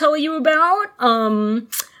gonna tell you about. I'm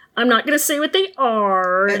not gonna say what they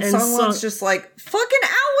are. And Songlun's just like, fucking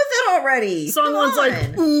out with it already. Songlun's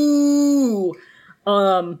like, ooh.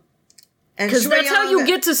 Because that's how you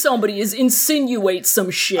get to somebody, is insinuate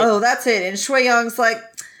some shit. Oh, that's it. And Shui Yong's like,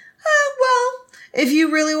 well, if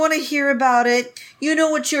you really want to hear about it, you know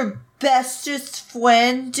what your bestest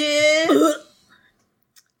friend did?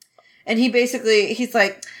 And he's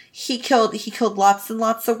like, he killed lots and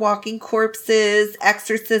lots of walking corpses,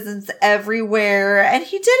 exorcisms everywhere, and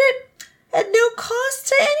he did it at no cost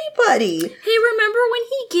to anybody. Hey, remember when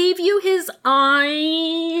he gave you his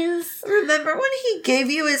eyes? Remember when he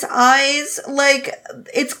gave you his eyes? Like,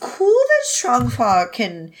 it's cool that Strongfa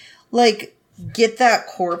can, like, get that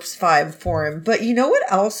corpse vibe for him. But you know what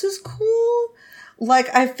else is cool?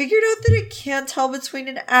 Like, I figured out that it can't tell between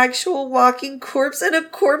an actual walking corpse and a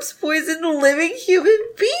corpse-poisoned living human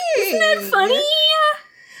being. Isn't that funny?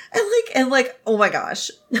 And like, oh my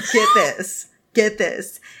gosh. Get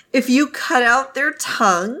this. If you cut out their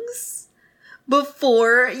tongues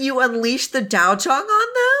before you unleash the Daojang on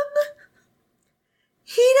them,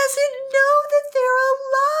 he doesn't know that they're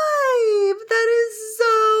alive. That is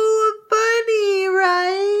so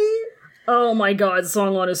Oh my god,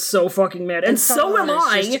 Songlon is so fucking mad. And so am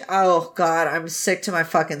I. Oh god, I'm sick to my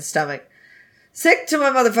fucking stomach. Sick to my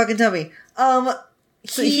motherfucking tummy.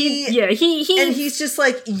 So he's just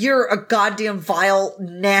like, you're a goddamn vile,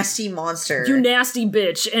 nasty monster. You nasty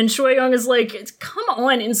bitch. And Shui Young is like, come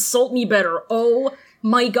on, insult me better. Oh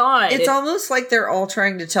my god. It's almost like they're all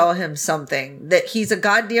trying to tell him something. That he's a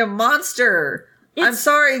goddamn monster. I'm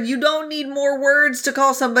sorry, you don't need more words to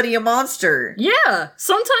call somebody a monster. Yeah,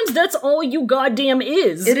 sometimes that's all you goddamn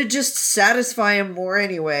is. It'd just satisfy him more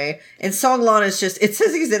anyway. And Songlon is just, it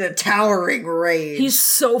says he's in a towering rage. He's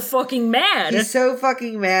so fucking mad. He's so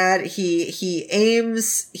fucking mad. He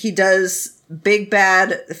aims, he does big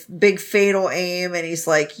fatal aim, and he's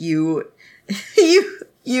like, you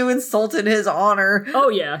insulted his honor. Oh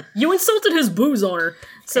yeah, you insulted his booze honor.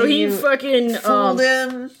 So he fucking fooled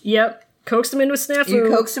him. Yep. Coaxed him into a snafu. You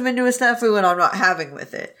coaxed him into a snafu, and I'm not having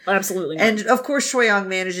with it. Absolutely not. And, of course, Shui Young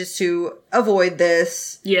manages to avoid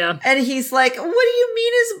this. Yeah. And he's like, what do you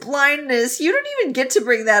mean his blindness? You don't even get to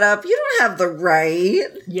bring that up. You don't have the right.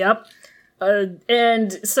 Yep.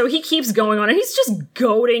 And so he keeps going on, and he's just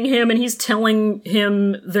goading him, and he's telling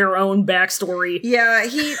him their own backstory. Yeah,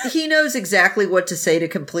 he knows exactly what to say to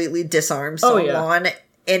completely disarm Songlon. Yeah.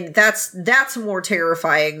 And that's more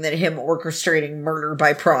terrifying than him orchestrating murder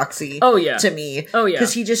by proxy. Oh, yeah. To me. Oh, yeah.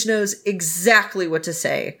 Because he just knows exactly what to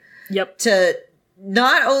say. Yep. To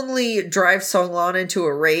not only drive Songlon into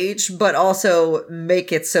a rage, but also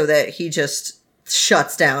make it so that he just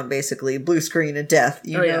shuts down, basically. Blue screen of death,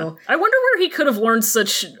 you know? Yeah. I wonder where he could have learned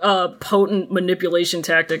such potent manipulation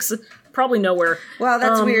tactics. Probably nowhere. Wow,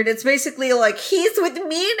 that's weird. It's basically like, he's with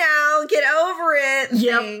me now, get over it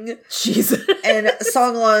thing. Yep. Jesus. And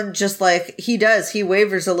Songlon just like, he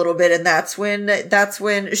wavers a little bit, and that's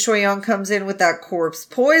when Shui Young comes in with that corpse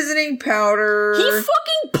poisoning powder. He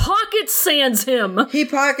fucking pocket sands him. And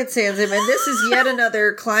this is yet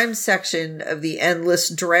another climb section of the endless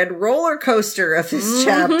dread roller coaster of this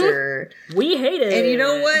chapter. We hate it. And you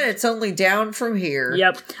know what? It's only down from here.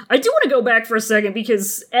 Yep. I do want to go back for a second,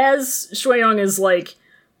 because as Shui Young is like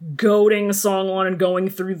goading Songlon and going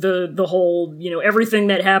through the whole, everything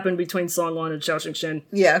that happened between Songlon and Xiaoxing Shen.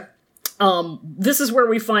 Yeah. This is where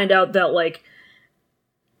we find out that, like,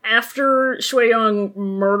 after Shui Young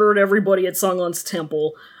murdered everybody at Songlon's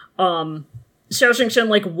temple, Xiaoxing Shen,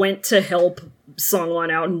 like, went to help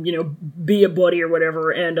Songlon out and, be a buddy or whatever,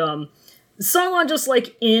 and, Songlon just,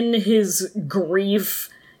 like, in his grief,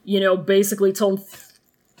 basically told him,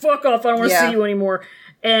 fuck off, I don't want to see you anymore.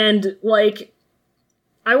 And, like,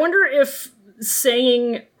 I wonder if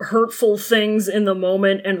saying hurtful things in the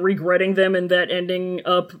moment and regretting them and that ending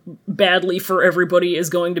up badly for everybody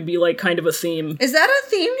is going to be, like, kind of a theme. Is that a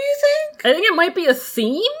theme, do you think? I think it might be a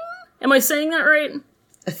theme? Am I saying that right?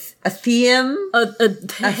 A theme? A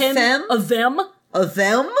them? A them? A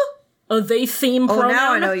them? A they theme pronoun? Oh,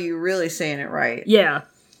 now I know you're really saying it right. Yeah.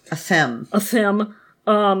 A them. A them.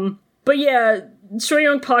 But yeah, Shui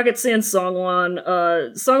Young pocket sands Songlon.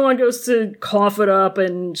 Songlon goes to cough it up,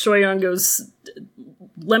 and Shui Young goes,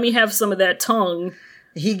 let me have some of that tongue.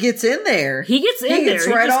 He gets in there. He gets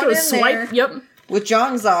right just on goes in swipe. There. Yep. With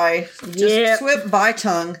Zhang's eye. Just swip by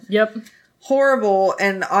tongue. Yep. Horrible.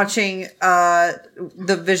 And Aching,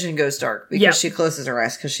 the vision goes dark because she closes her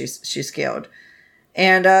eyes because she's scared.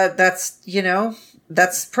 And that's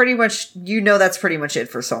pretty much it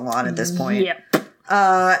for Songlon at this point.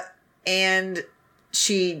 Yep. And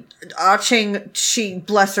she,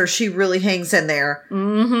 bless her, she really hangs in there.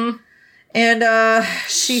 Mm-hmm. And,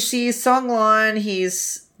 she sees Songlon,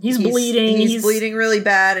 he's bleeding. He's bleeding really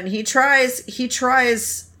bad, and he tries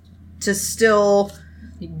to still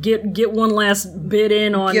get one last bit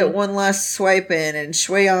in on... Get one last swipe in, and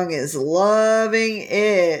Shui Young is loving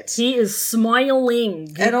it. He is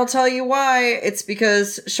smiling. And I'll tell you why. It's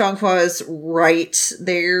because Xianghua is right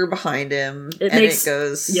there behind him. It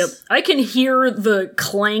goes... Yep. I can hear the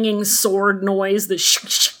clanging sword noise, the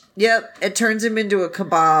sh. Yep. It turns him into a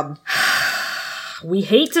kebab. We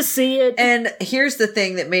hate to see it. And here's the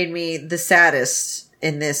thing that made me the saddest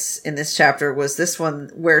in this chapter was this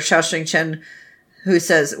one where Xiaoxing Shen, who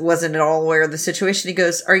says, wasn't at all aware of the situation, he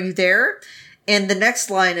goes, are you there? And the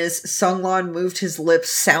next line is, Songlon moved his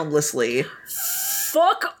lips soundlessly.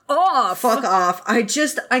 Fuck off! Fuck off. I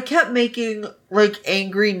kept making, like,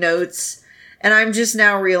 angry notes, and I'm just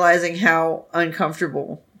now realizing how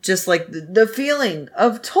uncomfortable just, like, the feeling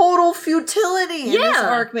of total futility in this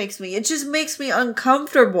arc makes me. It just makes me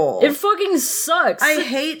uncomfortable. It fucking sucks. I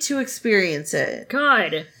hate to experience it.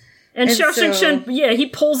 God. And Xiaoxing Shen, he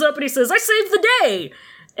pulls up and he says, I saved the day!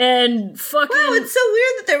 And fucking... Wow, it's so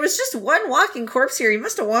weird that there was just one walking corpse here. He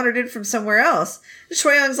must have wandered in from somewhere else. And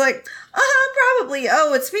Shui Young's like, probably.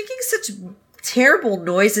 Oh, it's making such terrible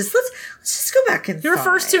noises. Let's just go back inside. He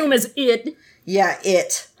refers to him as it. Yeah,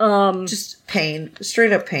 it. Just pain.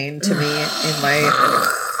 Straight up pain to me in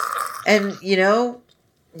my... And, you know,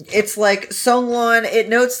 it's like Songlon... It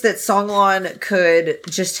notes that Songlon could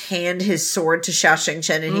just hand his sword to Xiao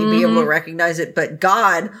Xingchen and he'd be able to recognize it. But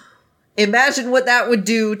God... Imagine what that would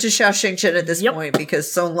do to Xiao Xingchen at this point, because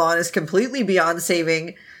Songlon is completely beyond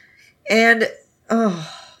saving. And,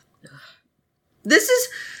 this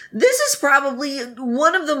is probably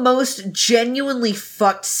one of the most genuinely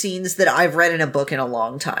fucked scenes that I've read in a book in a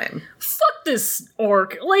long time. Fuck this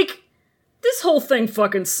arc. Like, this whole thing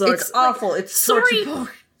fucking sucks. It's awful. It's sorry.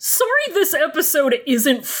 Sorry this episode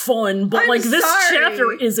isn't fun, but this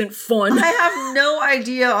chapter isn't fun. I have no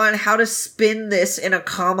idea on how to spin this in a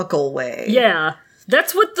comical way. Yeah.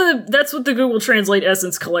 That's what the Google Translate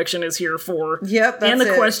Essence collection is here for. Yep, that's And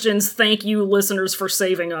the it. questions. Thank you, listeners, for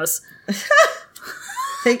saving us.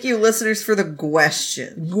 Thank you, listeners, for the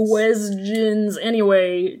questions. Questions.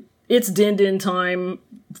 Anyway, it's Din time.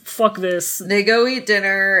 Fuck this. They go eat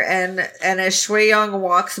dinner, and as Shui Young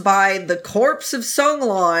walks by the corpse of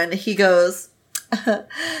Songlon, he goes,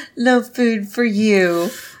 "No food for you."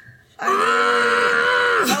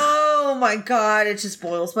 Oh my god, it just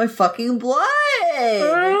boils my fucking blood.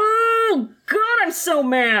 Oh god, I'm so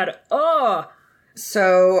mad. Ugh.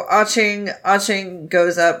 So Ah-Ching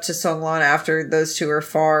goes up to Songlon after those two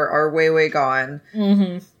are way gone.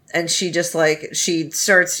 Mm-hmm. And she just she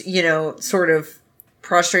starts, sort of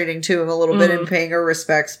prostrating to him a little bit and paying her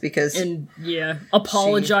respects because... And,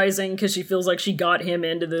 apologizing because she feels like she got him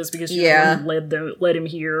into this because she led him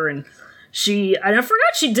here. And I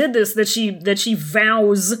forgot she did this, that she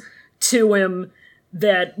vows to him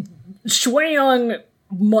that Shui Young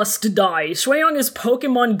must die. Shui Young is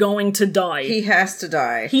Pokemon going to die. He has to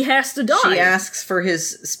die. He has to die. She asks for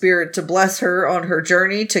his spirit to bless her on her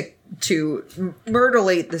journey to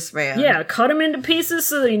murderate this man. Yeah, cut him into pieces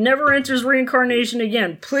so that he never enters reincarnation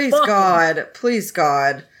again. Please God. Please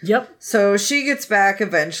God. Yep. So she gets back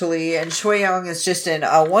eventually, and Shui Young is just in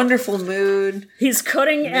a wonderful mood. He's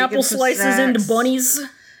cutting apple slices into bunnies.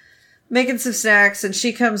 Making some snacks, and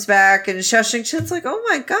she comes back, and Xiao Xingchen's like, "Oh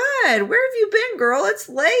my god, where have you been, girl? It's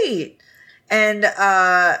late." And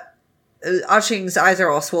Ah-Ching's eyes are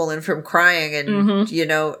all swollen from crying, and,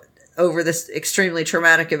 over this extremely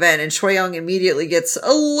traumatic event, and Shui Young immediately gets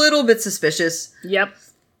a little bit suspicious. Yep.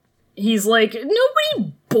 He's like,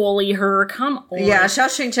 nobody bully her, come on. Yeah, Xiao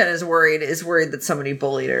Xingchen is worried that somebody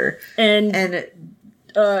bullied her. And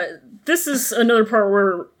this is another part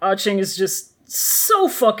where Ah-Ching is just so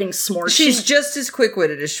fucking smart. She's just as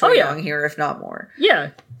quick-witted as Shui Young here, if not more.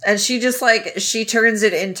 Yeah. And she just, she turns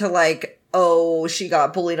it into, she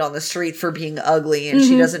got bullied on the street for being ugly, and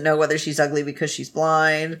she doesn't know whether she's ugly because she's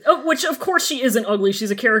blind. Oh, which, of course, she isn't ugly. She's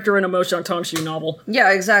a character in a Mo Xiangtongshu novel.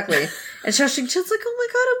 Yeah, exactly. And Xiao Xingchen's like, "Oh my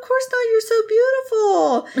god, of course not, you're so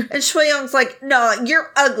beautiful." And Shui Young's like, "No,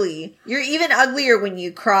 you're ugly. You're even uglier when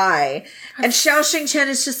you cry." And Xiao Xingchen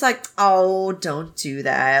is just like, "Oh, don't do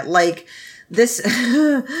that." This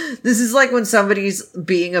is like when somebody's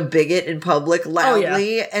being a bigot in public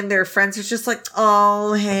loudly, and their friends are just like,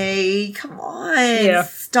 "Oh, hey, come on,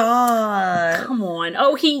 stop, come on."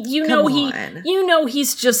 Oh,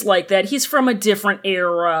 he's just like that. He's from a different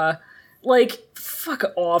era. Fuck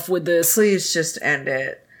off with this. Please just end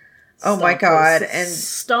it. Oh my god! And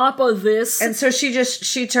stop this. And so she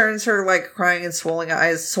turns her crying and swollen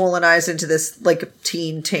eyes into this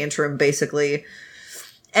teen tantrum, basically.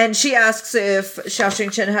 And she asks if Xiao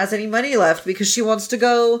Xingchen has any money left because she wants to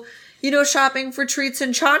go, shopping for treats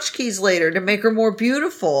and tchotchkes later to make her more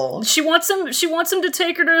beautiful. She wants him to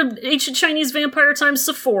take her to ancient Chinese vampire time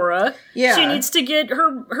Sephora. Yeah. She needs to get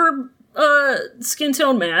her skin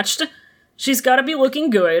tone matched. She's got to be looking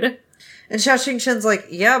good. And Xiao Xingchen's like,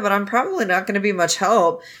 "Yeah, but I'm probably not going to be much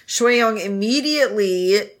help." Shui Young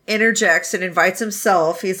immediately interjects and invites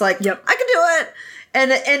himself. He's like, "Yep, I can do it."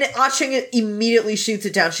 And Ah-Ching immediately shoots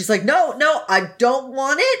it down. She's like, no, I don't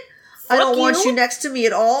want it. I don't want you next to me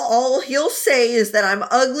at all. All he'll say is that I'm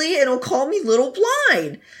ugly and he'll call me little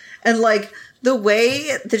blind. And the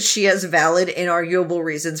way that she has valid, inarguable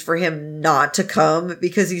reasons for him not to come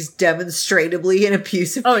because he's demonstrably an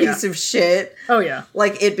abusive piece of shit. Oh, yeah.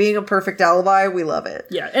 It being a perfect alibi, we love it.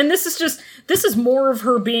 Yeah, and this is more of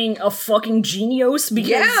her being a fucking genius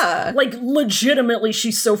because, legitimately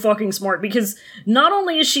she's so fucking smart because not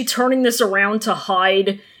only is she turning this around to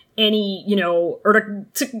hide any, or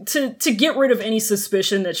to get rid of any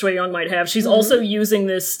suspicion that Shui Young might have, she's also using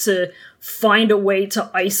this to find a way to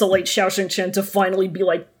isolate Xiao Chen to finally be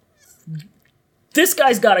like, this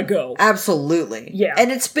guy's gotta go. Absolutely. Yeah.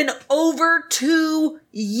 And it's been over 2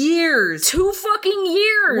 years. 2 fucking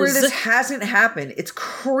years! Where this hasn't happened. It's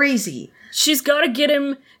crazy. She's gotta get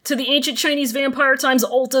him to the ancient Chinese vampire times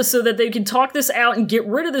Ulta so that they can talk this out and get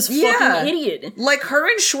rid of this fucking idiot. Like, her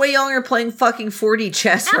and Shui Yong are playing fucking 4D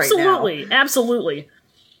chess right now. Absolutely.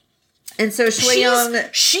 And so Shui Yong...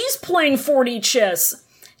 She's playing 4D chess.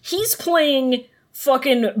 He's playing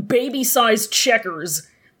fucking baby-sized checkers.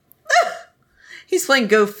 He's playing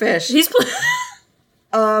Go Fish. He's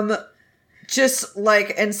playing... Just,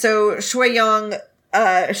 like, and so Shui Yong...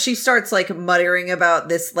 she starts, like, muttering about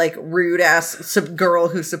this, like, rude-ass girl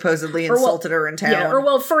who supposedly insulted her in town.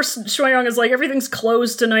 Yeah, first, Shuiyang is like, everything's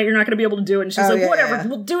closed tonight, you're not gonna be able to do it. And she's whatever,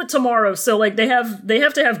 we'll do it tomorrow. So, like, they have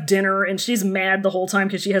to have dinner, and she's mad the whole time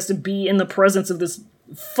because she has to be in the presence of this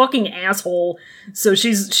fucking asshole. So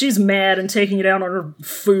she's mad and taking it out on her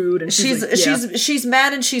food, and she's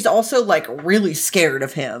mad, and she's also, like, really scared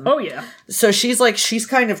of him. Oh, yeah. So she's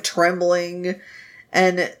kind of trembling,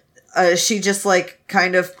 and... she just, like,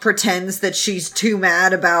 kind of pretends that she's too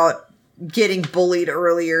mad about getting bullied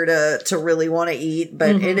earlier to really want to eat.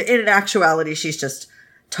 But in actuality, she's just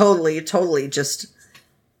totally just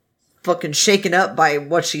fucking shaken up by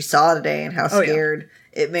what she saw today and how scared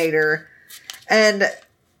it made her. And,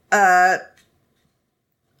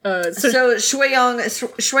 so Shui Yong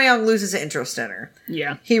loses interest in her.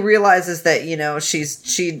 Yeah. He realizes that, you know,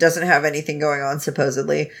 she doesn't have anything going on,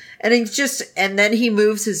 supposedly. And then he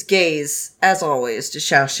moves his gaze, as always, to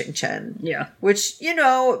Xiao Xingchen. Yeah. Which, you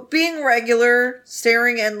know, being regular,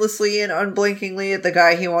 staring endlessly and unblinkingly at the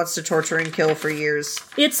guy he wants to torture and kill for years.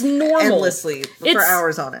 It's normal. Endlessly. For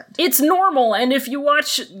hours on it. It's normal, and if you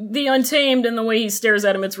watch The Untamed and the way he stares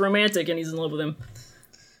at him, it's romantic, and he's in love with him.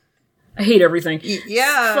 I hate everything.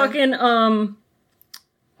 Yeah. Fucking,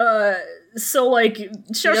 so, like,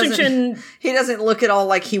 Xiao Xingchen... He doesn't look at all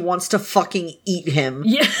like he wants to fucking eat him.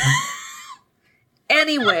 Yeah.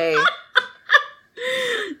 Anyway.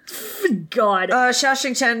 God. Xiao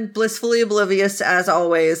Xingchen, blissfully oblivious, as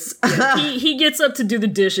always. Yeah, he gets up to do the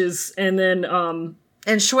dishes, and then,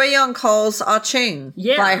 And Shui Yong calls Ah Ching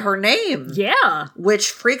by her name. Yeah. Which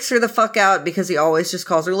freaks her the fuck out because he always just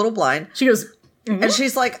calls her Little Blind. She goes... Mm-hmm. And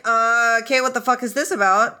she's like, okay, what the fuck is this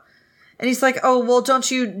about? And he's like, oh, well,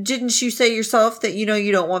 didn't you say yourself that, you know,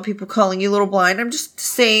 you don't want people calling you Little Blind? I'm just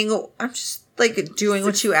like doing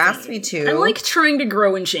what you asked me to. I'm like trying to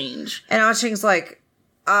grow and change. And Ah Ching's like,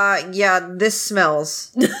 yeah, this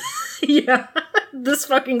smells. Yeah, this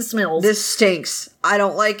fucking smells. This stinks. I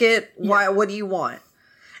don't like it. Yeah. Why? What do you want?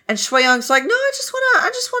 And Shui Yong's like, no, I just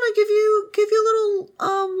wanna give you a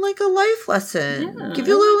little, like a life lesson. Yeah. Give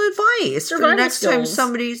you a little advice for the next time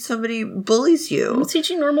somebody bullies you. We'll teach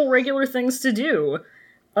you normal, regular things to do.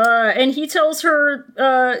 And he tells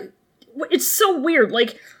her, it's so weird,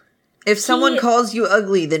 like... If someone calls you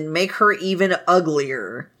ugly, then make her even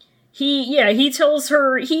uglier. He tells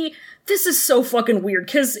her, this is so fucking weird,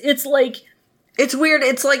 because it's like... It's weird.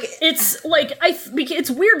 It's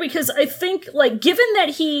weird because I think, like, given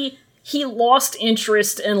that he lost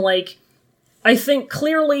interest and, like, I think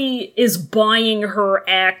clearly is buying her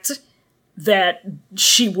act that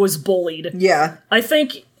she was bullied. Yeah. I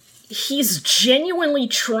think he's genuinely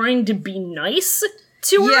trying to be nice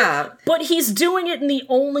to her. Yeah. But he's doing it in the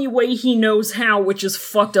only way he knows how, which is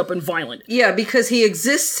fucked up and violent. Yeah, because he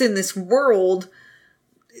exists in this world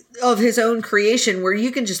of his own creation where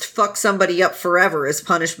you can just fuck somebody up forever as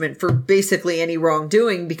punishment for basically any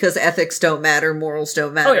wrongdoing because ethics don't matter, morals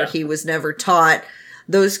don't matter. Oh, yeah. He was never taught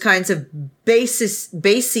those kinds of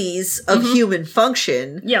bases of human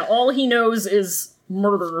function. Yeah, all he knows is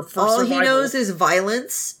murder for survival. All he knows is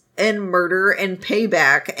violence and murder and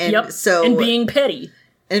payback and and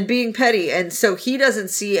being petty. And so he doesn't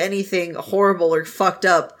see anything horrible or fucked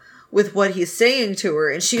up with what he's saying to her.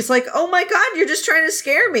 And she's like, oh my god, you're just trying to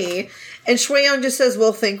scare me. And Shui Yong just says,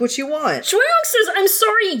 well, think what you want. Shui Yong says, I'm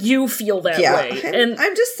sorry you feel that way. And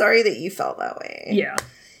I'm just sorry that you felt that way. Yeah.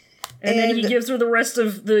 And then he gives her the rest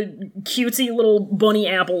of the cutesy little bunny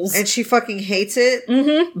apples. And she fucking hates it.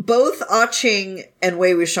 Mm-hmm. Both Ah Ching and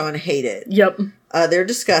Wei Wuxian hate it. Yep. They're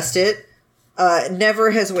disgusted.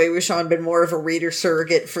 Never has Wei Wuxian been more of a reader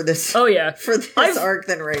surrogate for this. Oh yeah, for this arc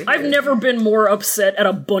than Ray. I've never been more upset at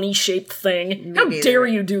a bunny-shaped thing. How dare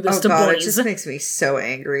you do this to bunnies? It just makes me so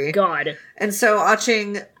angry. God. And so Ah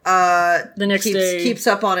Ching, the next day keeps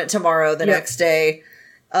up on it tomorrow. The next day,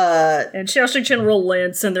 and Xiao Xingchen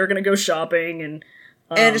relents, and they're gonna go shopping, and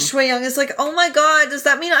And Shui Young is like, oh my god, does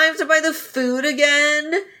that mean I have to buy the food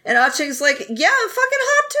again? And Ah Ching's like, yeah, fucking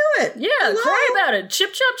hop to it. Yeah, Hello? cry about it.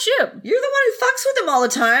 Chip, chop, chip. You're the one who fucks with him all the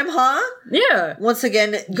time, huh? Yeah. Once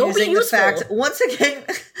again, Go using be the fact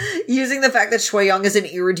that Shui Young is an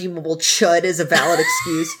irredeemable chud is a valid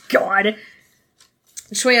excuse. God.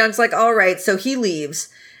 Shui Young's like, all right, so he leaves,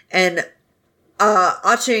 and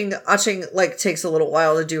Ah Ching like takes a little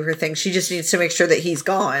while to do her thing. She just needs to make sure that he's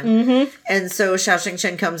gone. Mm-hmm. And so Xiao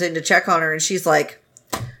Xingchen comes in to check on her, and she's like,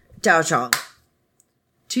 Dao Zhang,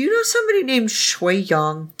 do you know somebody named Shui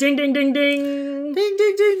Young? Ding, ding, ding, ding. Ding,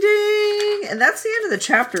 ding, ding, ding. And that's the end of the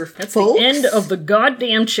chapter, That's folks. the end of the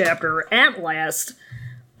goddamn chapter at last.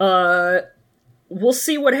 We'll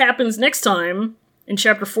see what happens next time in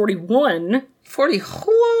chapter 41. 41.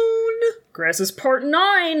 Grasses Part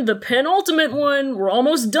 9, the penultimate one. We're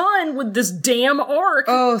almost done with this damn arc.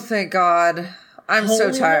 Oh, thank God. I'm so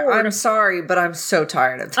Holy tired. Lord. I'm sorry, but I'm so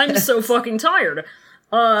tired of this. I'm so fucking tired.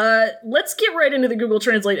 Let's get right into the Google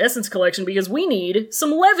Translate Essence Collection because we need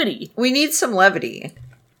some levity. We need some levity.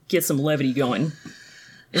 Get some levity going.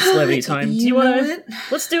 It's levity time. Do you know want it? to?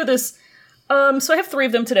 Let's do this. So I have 3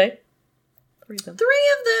 of them today. 3 of them.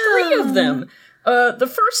 3 of them. The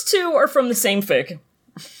first 2 are from the same fic.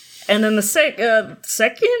 And then the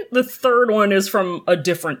the third one is from a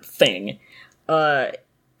different thing.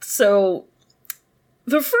 So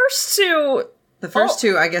the first 2... The first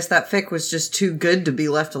 2, I guess that fic was just too good to be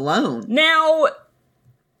left alone. Now,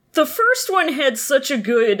 the first one had such a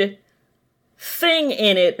good thing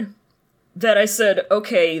in it that I said,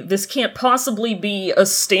 okay, this can't possibly be a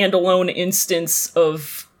standalone instance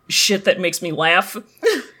of shit that makes me laugh.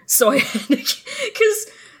 So I had to, because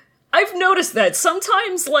I've noticed that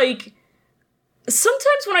sometimes when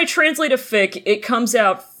I translate a fic, it comes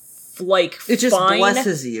out like It just fine.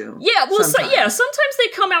 blesses you. Yeah, well, sometimes. sometimes they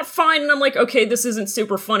come out fine, and I'm like, okay, this isn't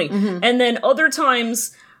super funny. Mm-hmm. And then other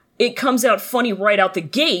times, it comes out funny right out the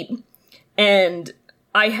gate, and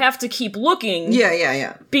I have to keep looking.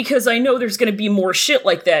 Yeah. Because I know there's gonna be more shit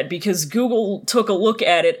like that, because Google took a look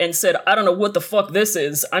at it and said, I don't know what the fuck this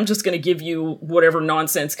is, I'm just gonna give you whatever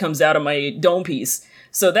nonsense comes out of my dome piece.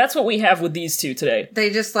 So that's what we have with these 2 today. They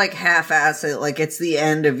just like half-ass it, like it's the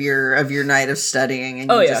end of your night of studying,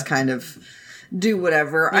 and Oh, you yeah. just kind of do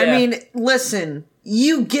whatever. I Yeah. mean, listen,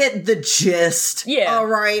 you get the gist. Yeah. All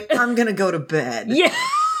right, I'm gonna go to bed. Yeah.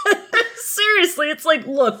 Seriously, it's like,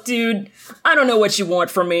 look, dude, I don't know what you want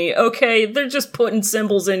from me, okay? They're just putting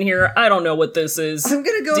symbols in here. I don't know what this is. I'm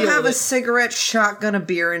gonna go Deal have a with it. cigarette, shotgun a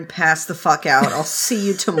beer, and pass the fuck out. I'll see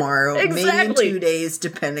you tomorrow, maybe in Exactly. 2 days,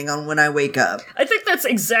 depending on when I wake up. I think that's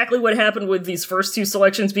exactly what happened with these first 2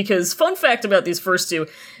 selections, because fun fact about these first 2,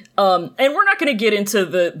 and we're not going to get into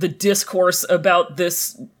the discourse about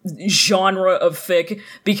this genre of fic,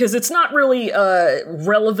 because it's not really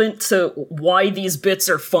relevant to why these bits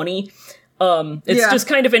are funny. It's Yeah. just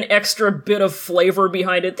kind of an extra bit of flavor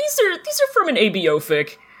behind it. These are from an ABO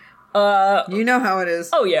fic. You know how it is.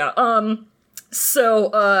 Oh yeah.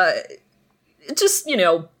 Just,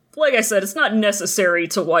 like I said, it's not necessary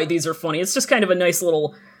to why these are funny. It's just kind of a nice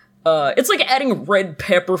little, it's like adding red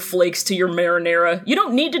pepper flakes to your marinara. You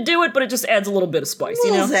don't need to do it, but it just adds a little bit of spice,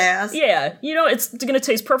 Little zazz. Yeah, it's gonna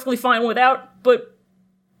taste perfectly fine without, but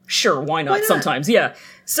sure, why not, not? sometimes, yeah.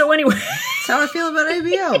 So anyway. That's how I feel about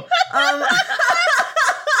ABO.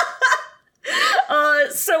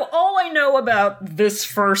 So all I know about this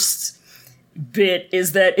first bit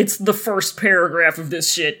is that it's the first paragraph of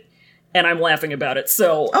this shit, and I'm laughing about it,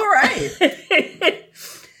 so... All right.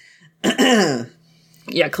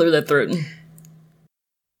 Yeah, clear that throat.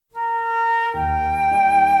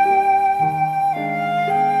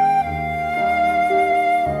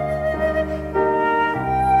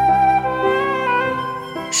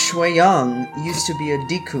 Shui Yang used to be a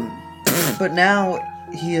Dikun, but now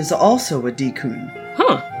he is also a Dikun.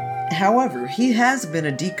 Huh. However, he has been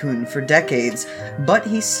a Dikun for decades, but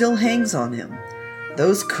he still hangs on him.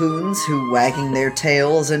 Those coons who wagging their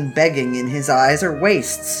tails and begging in his eyes are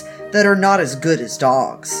wastes that are not as good as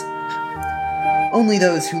dogs. Only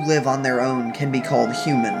those who live on their own can be called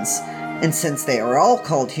humans, and since they are all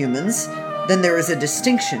called humans, then there is a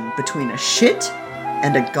distinction between a shit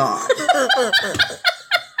and a god.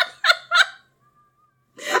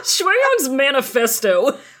 Shueyong's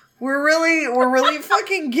manifesto. We're really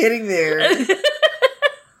fucking getting there.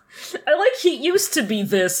 I like he used to be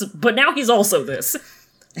this, but now he's also this.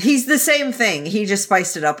 He's the same thing. He just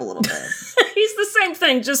spiced it up a little bit. He's the same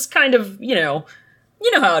thing, just kind of, you know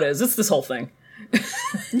how it is. It's this whole thing.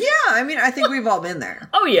 Yeah, I mean, I think we've all been there.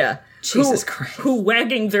 Oh yeah. Jesus Christ. Who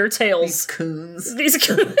wagging their tails. These coons. These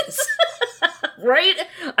coons. Right?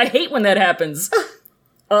 I hate when that happens.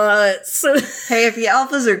 So Hey, if the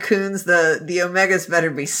alphas are coons, the omegas better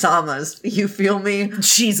be samas. You feel me?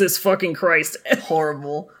 Jesus fucking Christ.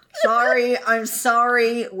 Horrible. Sorry, I'm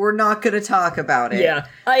sorry. We're not going to talk about it. Yeah.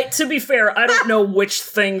 To be fair, I don't know which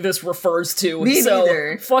thing this refers to. Me so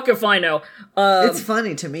neither. Fuck if I know. It's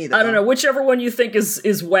funny to me, though. I don't know. Whichever one you think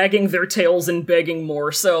is wagging their tails and begging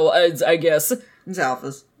more. So I guess It's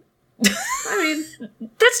alphas. I mean,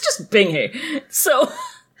 that's just Binghay. So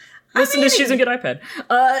listen to Shoes and Get iPad.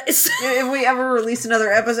 if we ever release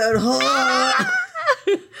another episode,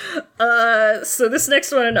 So this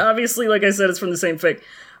next one, obviously, like I said, is from the same fic.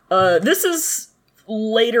 This is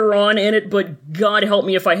later on in it, but God help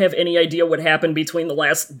me if I have any idea what happened between the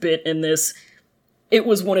last bit and this. It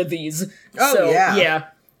was one of these. Oh, so, yeah.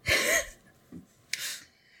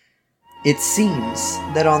 It seems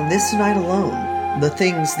that on this night alone, the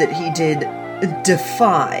things that he did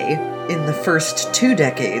defy in the first 2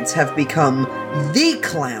 decades have become the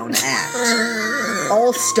clown act.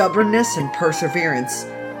 All stubbornness and perseverance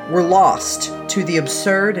were lost to the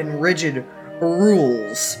absurd and rigid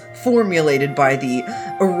rules formulated by the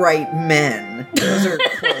right men.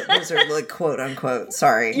 Those are like quote unquote.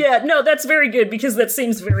 Sorry. Yeah, no, that's very good because that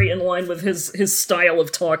seems very in line with his style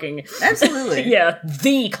of talking. Absolutely. Yeah,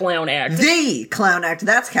 the clown act. The clown act.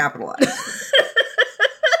 That's capitalized.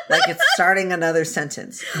 Like it's starting another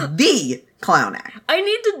sentence. The clown act. I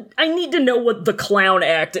need to know what the clown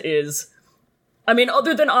act is. I mean,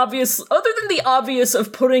 other than the obvious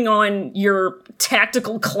of putting on your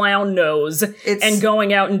tactical clown nose and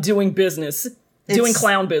going out and doing business, doing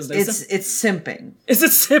clown business. It's simping. Is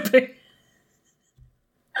it sipping?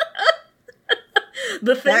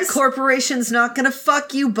 That corporation's not gonna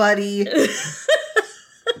fuck you, buddy. I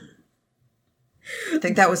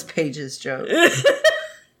think that was Paige's joke.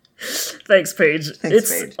 Thanks, Paige.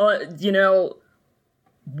 Thanks, It's Paige.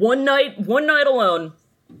 one night alone.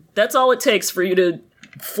 That's all it takes for you to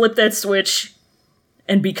flip that switch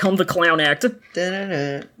and become the clown act. No,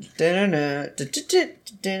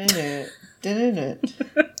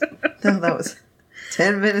 that was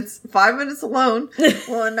 10 minutes, 5 minutes alone.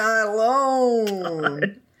 One night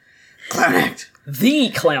alone. Clown act. The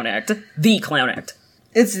clown act. The clown act.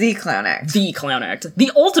 It's the clown act. The clown act.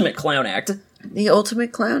 The ultimate clown act. The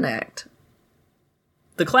ultimate clown act.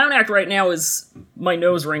 The clown act right now is my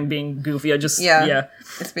nose ring being goofy. Yeah.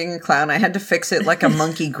 It's being a clown. I had to fix it like a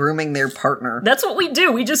monkey grooming their partner. That's what we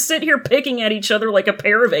do. We just sit here picking at each other like a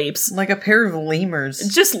pair of apes. Like a pair of lemurs.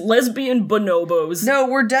 Just lesbian bonobos. No,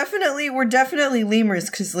 we're definitely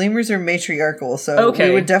lemurs, because lemurs are matriarchal, so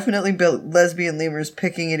we would definitely be lesbian lemurs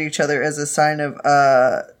picking at each other as a sign of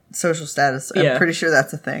social status. I'm pretty sure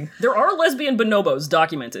that's a thing. There are lesbian bonobos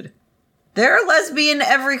documented. There are lesbian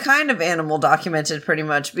every kind of animal documented, pretty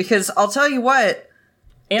much, because I'll tell you what.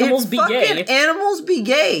 Animals be gay. Animals be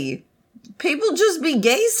gay. People just be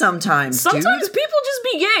gay sometimes, Sometimes people just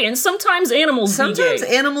be gay, and sometimes animals be gay. Sometimes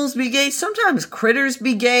animals be gay, sometimes critters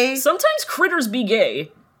be gay. Sometimes critters be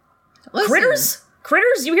gay. Listen,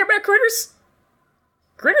 Critters? You hear about critters?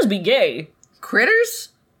 Critters be gay.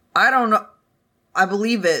 Critters? I don't know. I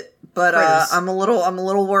believe it, but I'm a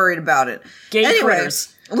little worried about it. Gay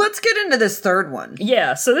critters. Let's get into this third one.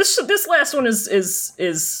 Yeah, so this last one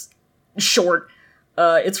is short.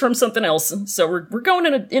 It's from something else, so we're going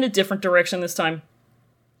in a different direction this time.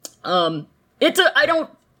 You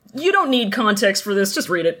don't need context for this. Just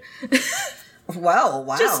read it. Well,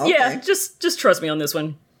 wow. Yeah, just trust me on this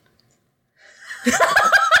one.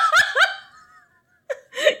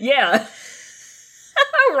 Yeah.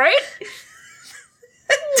 All right.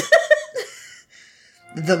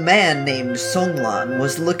 The man named Songlan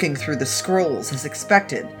was looking through the scrolls as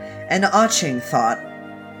expected, and Ah-Ching thought,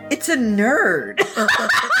 "It's a nerd." It's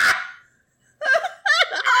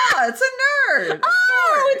a nerd.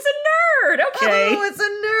 Oh, it's a nerd. Okay. Oh, it's a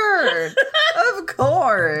nerd. Of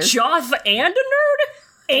course. Joth and a nerd?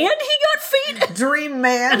 And he got feet? Dream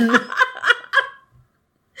man.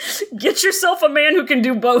 Get yourself a man who can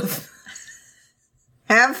do both.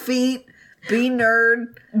 Have feet. Be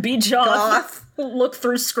nerd. Be Joth. Goth. Look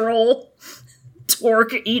through scroll.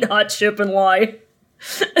 Twerk, eat hot chip, and lie.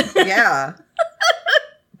 Yeah.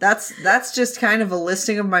 That's just kind of a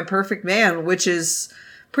listing of my perfect man, which is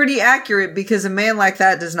pretty accurate because a man like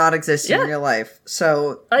that does not exist in real life.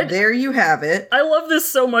 So there you have it. I love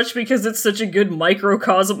this so much because it's such a good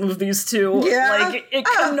microcosm of these two. Yeah. Like, it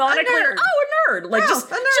canonically... a nerd. Oh, a nerd! Like, Oh, a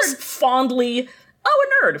nerd. just fondly... Oh,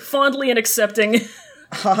 a nerd! Fondly and accepting.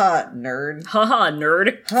 Haha, nerd. Haha,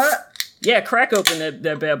 nerd. Huh. Yeah, crack open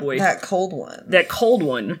that bad boy. That cold one. That cold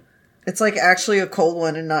one. It's like actually a cold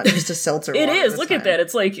one and not just a seltzer It one is. Look at that.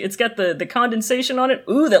 It's like, it's got the condensation on it.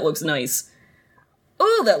 Ooh, that looks nice.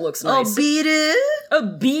 Oh, that looks nice. Obiru.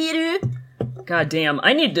 Obiru. God damn,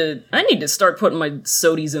 I need to start putting my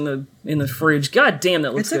sodies in the fridge. God damn,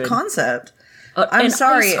 that looks good. It's a concept. I'm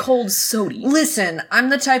sorry. Ice cold sody. Listen, I'm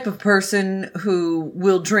the type of person who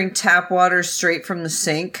will drink tap water straight from the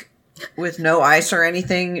sink with no ice or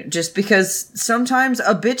anything, just because sometimes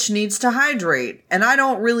a bitch needs to hydrate, and I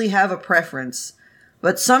don't really have a preference.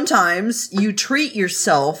 But sometimes you treat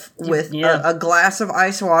yourself with a glass of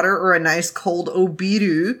ice water or a nice cold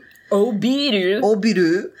Obiru.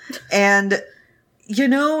 Obiru. And,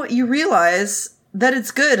 you realize that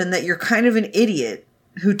it's good and that you're kind of an idiot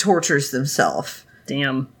who tortures themselves.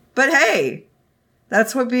 Damn. But hey,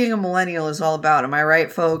 that's what being a millennial is all about. Am I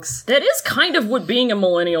right, folks? That is kind of what being a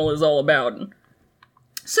millennial is all about.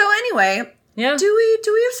 So anyway, yeah. Do we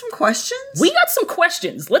have some questions? We got some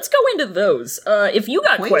questions. Let's go into those. If you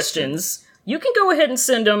got questions, you can go ahead and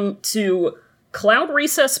send them to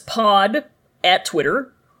cloudrecesspod at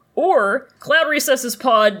Twitter or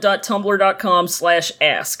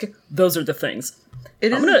cloudrecessespod.tumblr.com/ask. Those are the things.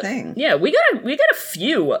 It is a thing. Yeah, we got a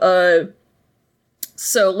few.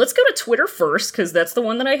 So let's go to Twitter first, because that's the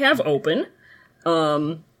one that I have open.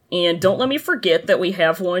 And don't let me forget that we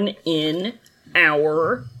have one in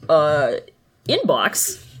our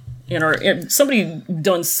inbox. Somebody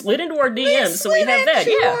done slid into our DMs, so we have that.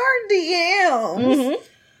 Yeah, our DMs. Mm-hmm.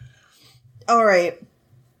 All right,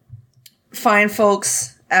 fine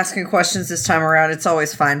folks asking questions this time around. It's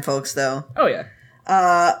always fine folks, though. Oh yeah.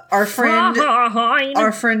 Our friend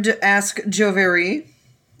Ask Joveri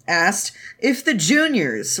asked, if the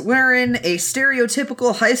juniors were in a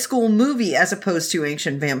stereotypical high school movie as opposed to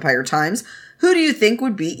ancient vampire times, who do you think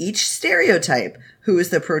would be each stereotype? Who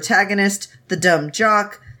is the protagonist, the dumb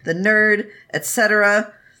jock, the nerd,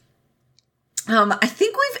 etc.? I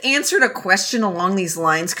think we've answered a question along these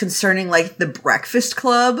lines concerning, like, The Breakfast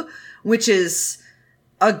Club, which is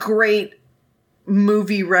a great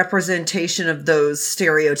movie representation of those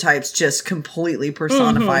stereotypes just completely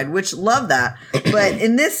personified, which love that. But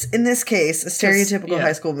in this case, a stereotypical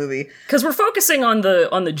high school movie. Because we're focusing on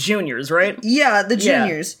the juniors, right? Yeah, the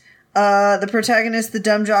juniors. Yeah. The protagonist, the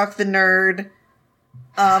dumb jock, the nerd.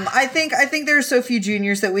 I think there are so few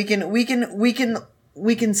juniors that we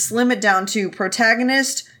can slim it down to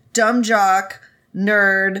protagonist, dumb jock,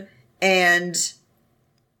 nerd, and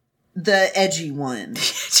the edgy one.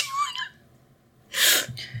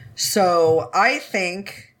 So I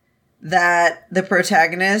think that the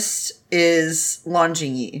protagonist is Lan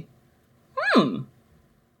Jingyi.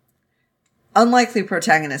 Unlikely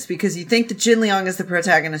protagonist, because you think that Jin Liang is the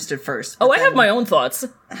protagonist at first. Oh, I have my own thoughts.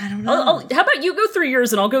 I don't know. How about you go through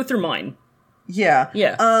yours and I'll go through mine? Yeah.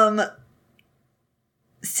 Yeah.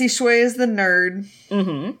 Sishui is the nerd.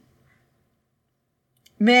 Mm-hmm.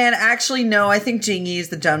 Man, actually, no, I think Jingyi is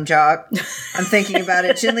the dumb jock. I'm thinking about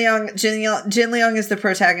it. Jin Liang is the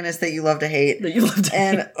protagonist that you love to hate.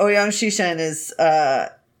 And Ouyang Shishen is,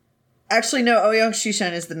 actually, no, Ouyang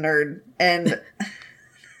Shishen is the nerd. And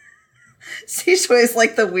Sishui is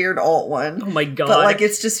like the weird alt one. Oh my god. But like,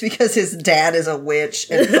 it's just because his dad is a witch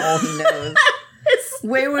and it's all he knows.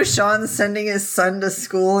 Wei Wuxian sending his son to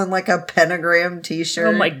school in like a pentagram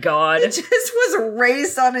t-shirt. Oh my god. He just was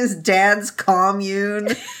raised on his dad's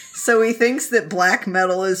commune. So he thinks that black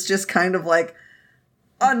metal is just kind of like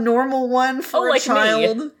a normal one for a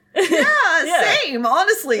child. Yeah, same,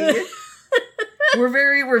 honestly.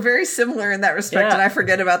 We're very similar in that respect, and I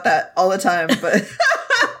forget about that all the time, but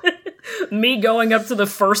me going up to the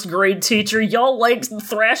first grade teacher, y'all like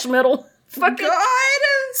thrash metal? Fucking God!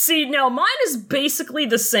 See, now mine is basically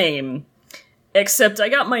the same, except I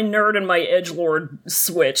got my nerd and my edgelord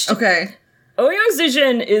switched. Okay. Ouyang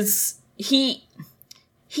Zijin is he's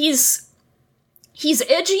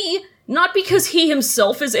edgy, not because he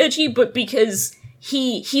himself is edgy, but because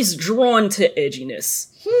he's drawn to edginess.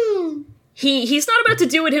 He's not about to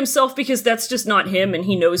do it himself because that's just not him and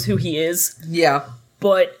he knows who he is. Yeah.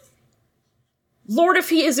 But Lord, if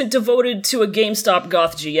he isn't devoted to a GameStop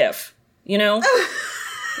goth GF, you know?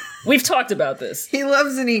 We've talked about this. He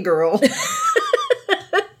loves an e-girl.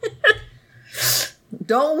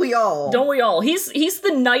 Don't we all? Don't we all? He's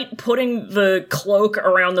the knight putting the cloak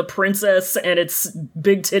around the princess and its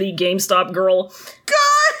big titty GameStop girl.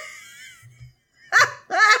 God!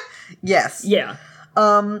 Yes. Yeah.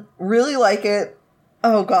 Really like it.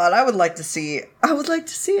 Oh god, I would like to see it. I would like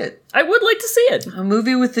to see it. A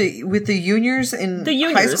movie with the juniors in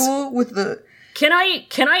high school with the... Can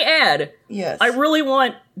I add? Yes. I really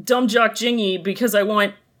want Dumb Jock Jingyi because I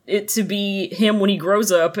want it to be him when he grows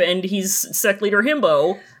up and he's sect leader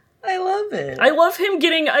himbo. I love it. I love him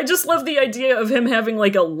I just love the idea of him having,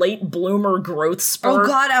 like, a late bloomer growth spurt. Oh,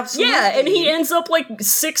 God, absolutely. Yeah, and he ends up, like,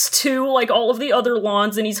 6'2", like all of the other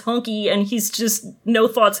Lons, and he's hunky, and he's just no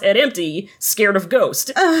thoughts, head empty, scared of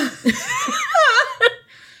Ghost. I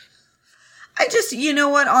just, you know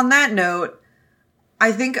what, on that note,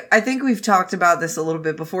 I think we've talked about this a little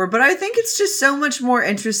bit before, but I think it's just so much more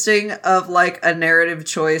interesting of, like, a narrative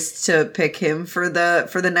choice to pick him for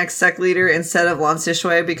the next sect leader instead of Lan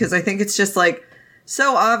Sishui, because I think it's just, like,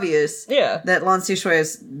 so obvious that Lan Sishui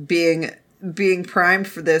is being primed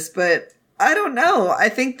for this, but I don't know. I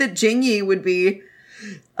think that Jingyi would be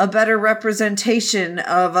a better representation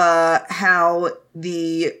of how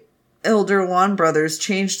the elder Lan brothers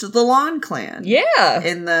changed the Lan clan. Yeah.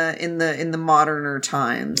 In the moderner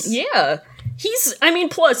times. Yeah.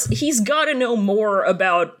 Plus, he's gotta know more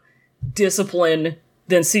about discipline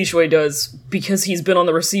than Sishui does because he's been on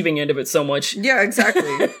the receiving end of it so much. Yeah,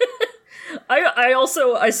 exactly.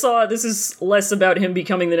 I saw, this is less about him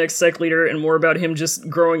becoming the next sect leader and more about him just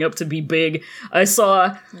growing up to be big. I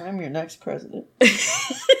saw... I'm your next president.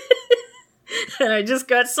 And I just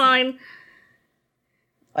got signed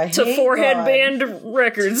to Forehead Band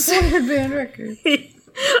Records. Forehead Band Records.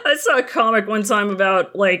 I saw a comic one time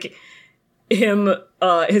about, like, him,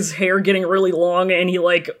 his hair getting really long, and he,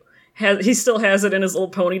 like, he still has it in his little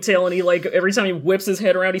ponytail, and he, like, every time he whips his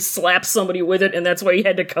head around, he slaps somebody with it, and that's why he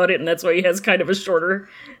had to cut it, and that's why he has kind of a shorter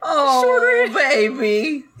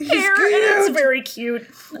baby. He's hair, cute. and it's very cute.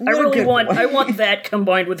 I want that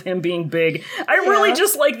combined with him being big. I really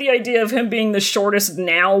just like the idea of him being the shortest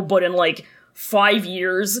now, but in, like, 5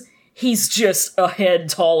 years, he's just a head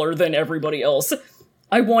taller than everybody else.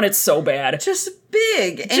 I want it so bad. Just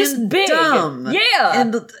big. Just and big. Dumb.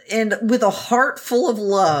 Yeah. And with a heart full of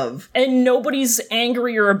love. And nobody's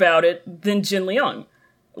angrier about it than Jin Liang.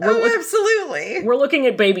 Absolutely. We're looking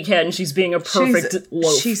at Baby Cat, and she's being a perfect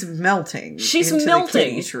loaf. She's melting. She's into melting. The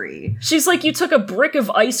kitty tree. She's like, you took a brick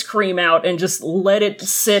of ice cream out and just let it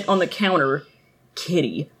sit on the counter.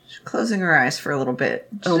 Kitty. Closing her eyes for a little bit.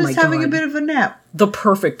 Just having a bit of a nap. The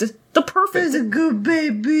perfect. There's a good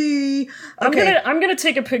baby. Okay. I'm gonna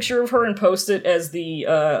take a picture of her and post it as the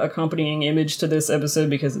accompanying image to this episode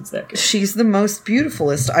because it's that good. She's the most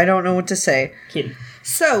beautifulest. I don't know what to say. Kitty.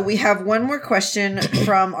 So we have one more question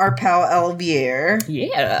from our pal Elvier.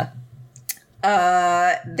 Yeah.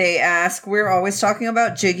 They ask, we're always talking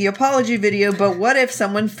about Jiggy apology video, but what if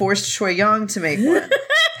someone forced Shui Yang to make one?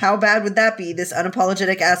 How bad would that be? This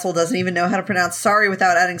unapologetic asshole doesn't even know how to pronounce sorry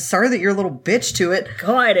without adding sorry that you're a little bitch to it.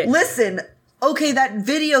 God. Listen, okay, that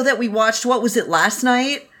video that we watched, what was it, last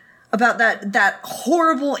night? About that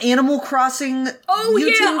horrible Animal Crossing YouTuber?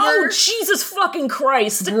 Oh, Jesus fucking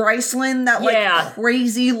Christ. Brycelyn, that,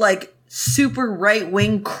 crazy, super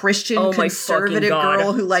right-wing Christian conservative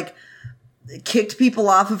girl who, kicked people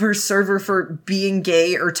off of her server for being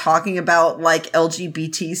gay or talking about,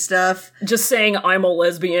 LGBT stuff. Just saying, I'm a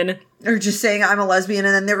lesbian. Or just saying, I'm a lesbian,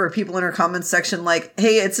 and then there were people in her comments section like,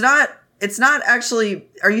 hey, it's not actually,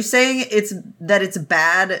 are you saying it's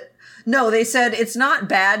bad? No, they said it's not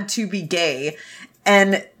bad to be gay.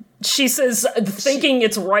 And she says, thinking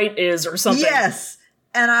it's right is, or something. Yes.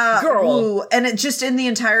 And, girl. And it just in the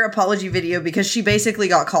entire apology video, because she basically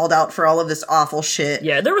got called out for all of this awful shit.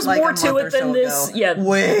 Yeah, there was more to it than this. Ago. Yeah.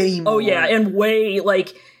 Way more. Oh, yeah, and way,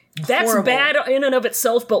 that's horrible. Bad in and of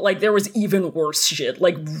itself, but, there was even worse shit.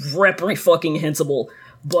 Repre-fucking-hensible.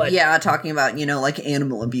 But yeah, talking about,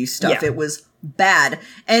 animal abuse stuff. Yeah. It was bad.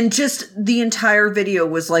 And just the entire video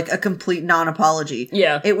was a complete non-apology.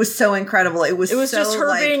 Yeah. It was so incredible. It was so, just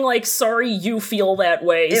her being sorry you feel that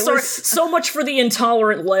way. So much for the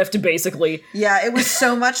intolerant left, basically. Yeah, it was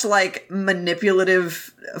so much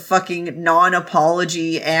manipulative fucking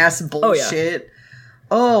non-apology ass bullshit.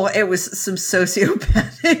 Oh, it was some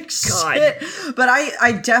sociopathic shit. But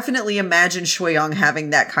I definitely imagine Shui Yang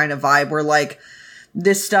having that kind of vibe where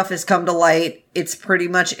this stuff has come to light. It's pretty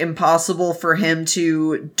much impossible for him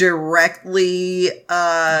to directly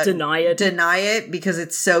deny it because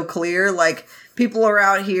it's so clear. People are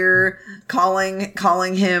out here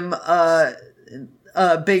calling him a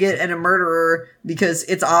bigot and a murderer because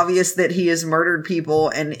it's obvious that he has murdered people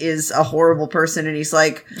and is a horrible person. And he's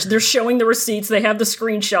they're showing the receipts. They have the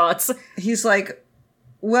screenshots. He's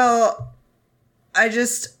well, I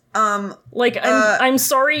just... I'm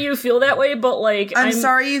sorry you feel that way, but I'm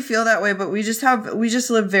sorry you feel that way, but we just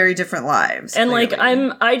live very different lives. And clearly.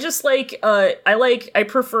 I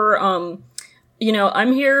prefer, I'm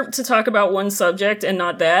here to talk about one subject and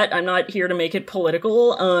not that. I'm not here to make it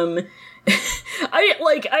political. I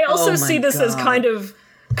also see this as kind of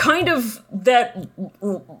kind of that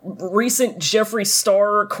recent Jeffree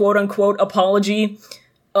Star quote-unquote apology.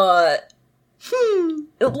 Like,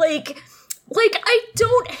 I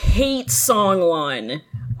don't hate Songwon,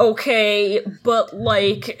 okay, but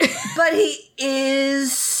like... But he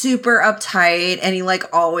is super uptight, and he, like,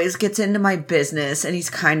 always gets into my business, and he's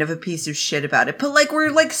kind of a piece of shit about it. But, like, we're,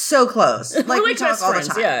 like, so close. Like, we talk best all friends,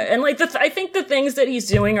 the time. yeah. And, like, I think the things that he's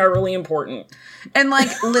doing are really important. And, like,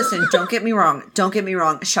 listen, don't get me wrong.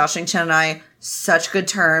 Xiaoxing Chen and I, such good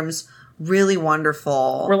terms, really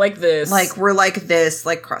wonderful. We're like this. Like,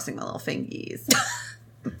 crossing my little fingies.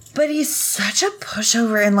 But he's such a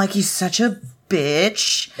pushover, and, like, he's such a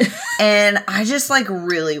bitch. And I just, like,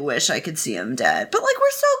 really wish I could see him dead. But, like,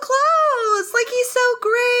 we're so close. Like, he's so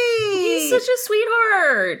great. He's such a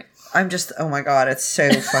sweetheart. I'm just, oh my god, it's so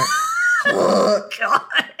fun. Oh, God.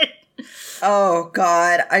 Oh,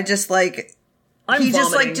 God. I just, like... I'm he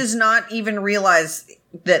just, vomiting. like, does not even realize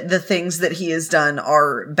that the things that he has done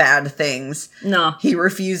are bad things. No. He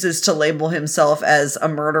refuses to label himself as a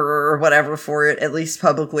murderer or whatever for it, at least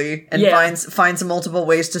publicly, and finds multiple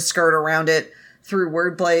ways to skirt around it through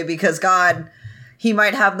wordplay because, God, he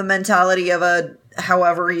might have the mentality of a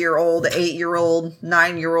however-year-old, 8-year-old,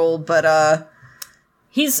 9-year-old, but,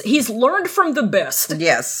 He's learned from the best.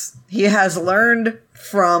 yes, he has learned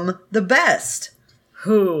from the best.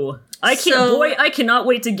 Who? I cannot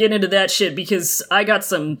wait to get into that shit because I got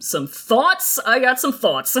some thoughts.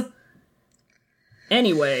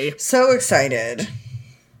 Anyway. So excited.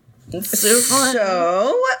 It's so fun.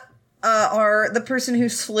 So, the person who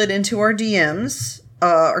slid into our DMs,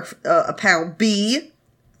 a pal B,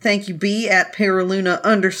 thank you B, at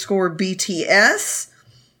Paraluna_BTS,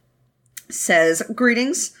 says,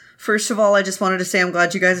 greetings. First of all, I just wanted to say I'm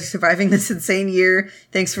glad you guys are surviving this insane year.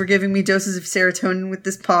 Thanks for giving me doses of serotonin with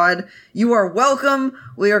this pod. You are welcome.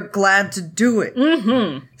 We are glad to do it.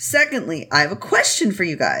 Mm-hmm. Secondly, I have a question for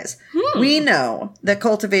you guys. We know that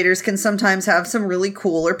cultivators can sometimes have some really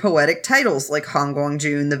cool or poetic titles, like Han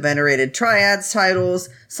Guangjun, the Venerated Triads titles,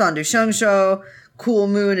 Sandu Shengshou, Cool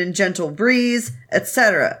Moon and Gentle Breeze,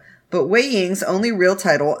 etc. But Wei Ying's only real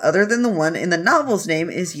title, other than the one in the novel's name,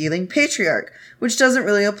 is Yiling Patriarch, which doesn't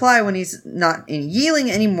really apply when he's not in Yiling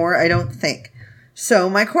anymore, I don't think. So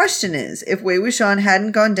my question is, if Wei Wuxian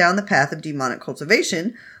hadn't gone down the path of demonic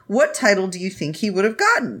cultivation, what title do you think he would have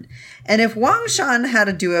gotten? And if Wang Shan had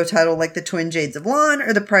a duo title like the Twin Jades of Lan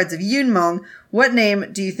or the Prides of Yunmeng, what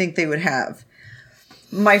name do you think they would have?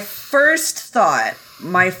 My first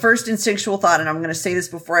instinctual thought, and I'm going to say this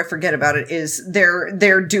before I forget about it, is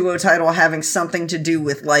their duo title having something to do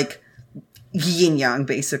with, like, yin yang,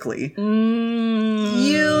 basically.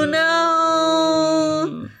 You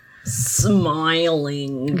know?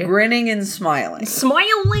 Smiling. Grinning and smiling.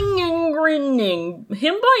 Smiling and grinning.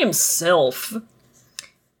 Him by himself.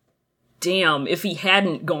 Damn, if he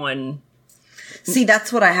hadn't gone... See,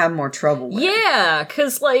 that's what I have more trouble with. Yeah,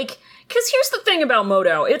 because here's the thing about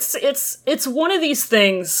Modao. It's one of these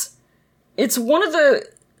things. It's one of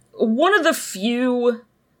the few.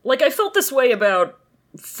 Like, I felt this way about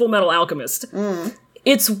Full Metal Alchemist.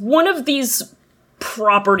 It's one of these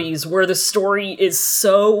properties where the story is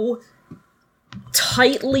so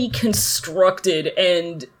tightly constructed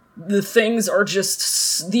and the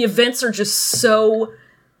events are just so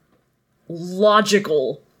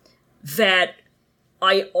logical that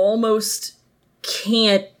I almost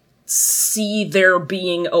can't see there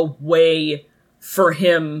being a way for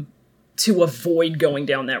him to avoid going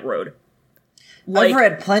down that road. Like, I've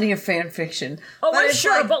read plenty of fan fiction. Oh, I'm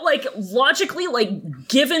sure, but, like, logically, like,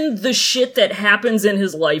 given the shit that happens in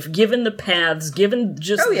his life, given the paths, given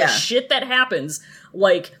just the shit that happens,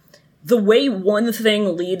 like, the way one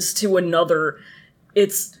thing leads to another,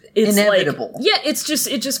 it's inevitable. Like, yeah, it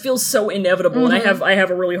just feels so inevitable, and I have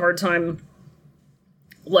a really hard time,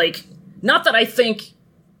 like, not that I think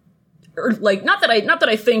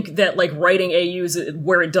that, like, writing AUs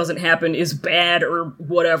where it doesn't happen is bad or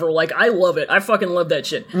whatever. Like, I love it. I fucking love that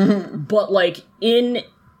shit. But, like, in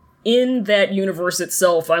that universe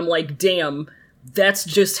itself, I'm like, damn, that's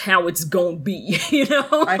just how it's gonna be, you know?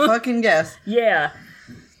 I fucking guess. Yeah.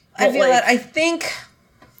 I feel that, I think...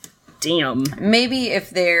 Damn. Maybe if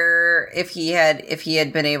he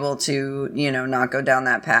had been able to, you know, not go down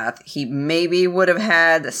that path, he maybe would have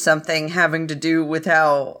had something having to do with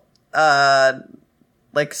how...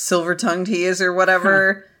 like silver-tongued he is or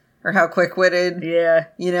whatever, or how quick-witted. Yeah.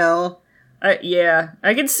 You know?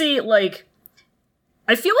 I can see, like,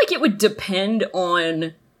 I feel like it would depend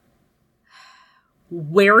on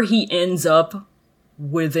where he ends up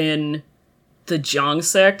within the Jiang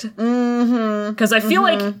sect. Because I feel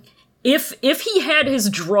like if he had his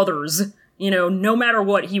druthers, no matter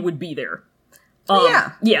what, he would be there.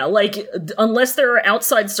 Yeah, like, unless there are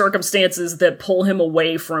outside circumstances that pull him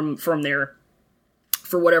away from there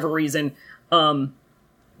for whatever reason,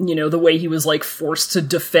 the way he was, like, forced to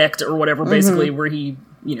defect or whatever, basically, where he,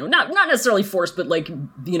 not necessarily forced, but, like,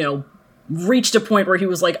 reached a point where he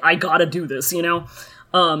was like, I gotta do this,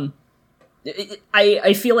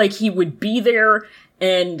 I feel like he would be there,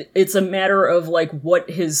 and it's a matter of, like, what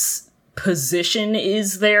his position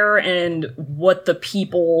is there and what the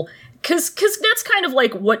people... Because that's kind of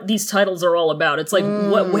like what these titles are all about. It's like,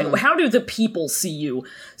 how do the people see you?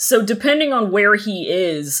 So depending on where he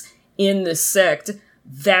is in the sect,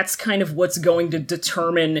 that's kind of what's going to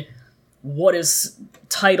determine what his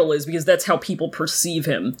title is, because that's how people perceive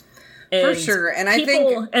him. And for sure, and I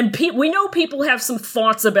think... we know people have some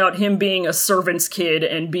thoughts about him being a servant's kid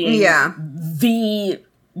and being the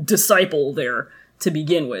disciple there to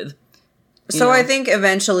begin with. So I think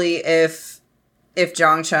eventually if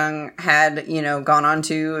Zhang Cheng had, gone on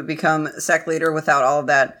to become sect leader without all of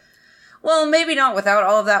that, well, maybe not without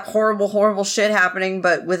all of that horrible, horrible shit happening,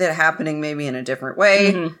 but with it happening maybe in a different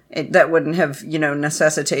way, that wouldn't have,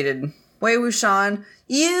 necessitated Wei Wuxian,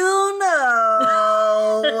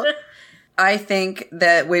 I think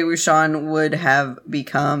that Wei Wuxian would have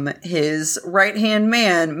become his right-hand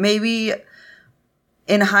man, maybe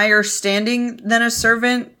in higher standing than a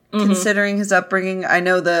servant, considering his upbringing. I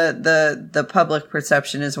know the public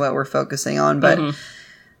perception is what we're focusing on, but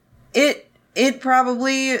it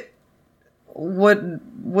probably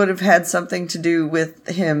would have had something to do with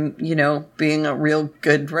him, being a real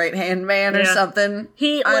good right-hand man or something.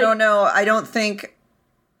 I don't know. I don't think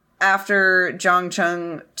after Zhang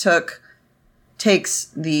Cheng takes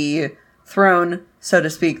the throne, so to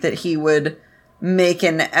speak, that he would make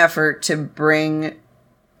an effort to bring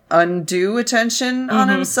undue attention on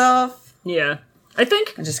himself. Yeah. I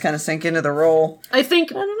think... And just kind of sink into the role. I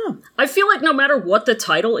don't know. I feel like no matter what the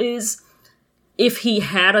title is, if he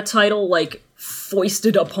had a title, like,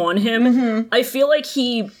 foisted upon him, I feel like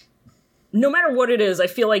no matter what it is, I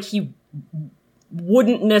feel like he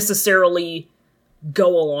wouldn't necessarily go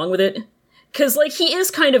along with it. Because, like, he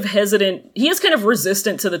is kind of hesitant, he is kind of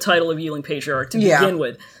resistant to the title of Yiling Patriarch to begin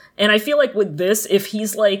with. And I feel like with this, if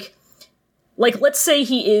he's like, let's say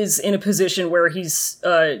he is in a position where he's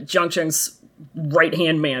Zhang Cheng's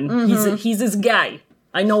right-hand man. He's his guy.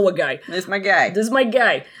 I know a guy. This is my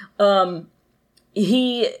guy. I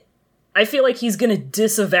feel like he's gonna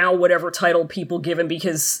disavow whatever title people give him,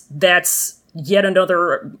 because that's yet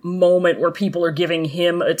another moment where people are giving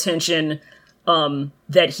him attention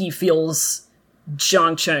that he feels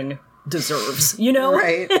Zhang Cheng deserves,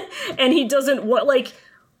 Right. And he doesn't want,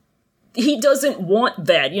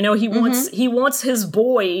 that, he wants his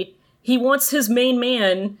boy, he wants his main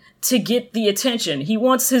man to get the attention. He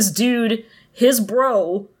wants his dude, his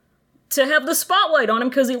bro, to have the spotlight on him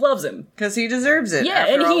because he loves him. Because he deserves it. Yeah,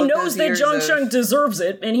 and he knows that Zhang Cheng deserves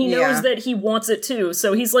it, and he knows that he wants it too,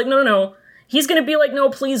 so he's like, no. He's gonna be like, no,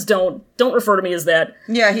 please don't refer to me as that.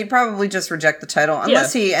 Yeah, he'd probably just reject the title,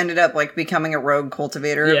 unless he ended up, like, becoming a rogue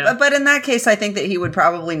cultivator. Yeah. But in that case, I think that he would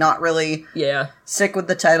probably not really stick with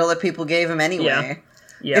the title that people gave him anyway.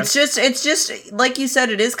 Yeah. It's just, like you said,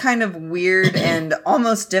 it is kind of weird and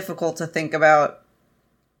almost difficult to think about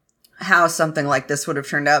how something like this would have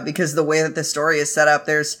turned out, because the way that the story is set up,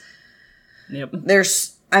 there's,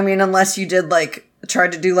 I mean, unless you did, like,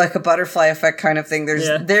 tried to do like a butterfly effect kind of thing,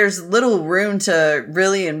 there's little room to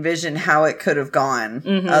really envision how it could have gone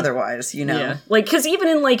otherwise, like, because even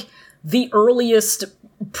in like the earliest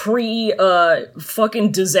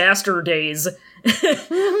fucking disaster days,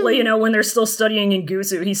 like, when they're still studying in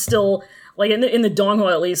Gusu, he's still like in the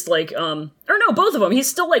Donghua, at least, like or no, both of them, he's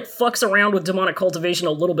still like fucks around with demonic cultivation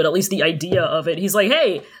a little bit, at least the idea of it. He's like,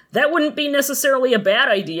 hey, that wouldn't be necessarily a bad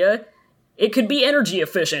idea, it could be energy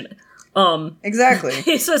efficient. Exactly.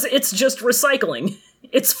 He says it's just recycling.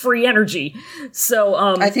 It's free energy. So,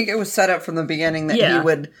 I think it was set up from the beginning that he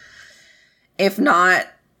would, if not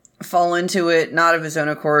fall into it, not of his own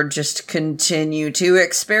accord, just continue to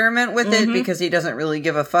experiment with it, because he doesn't really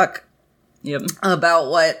give a fuck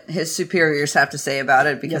about what his superiors have to say about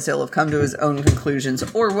it, because he'll have come to his own conclusions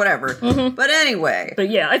or whatever. But anyway. But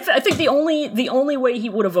yeah, I think the only way he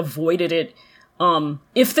would have avoided it,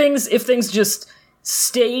 if things just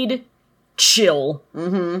stayed chill,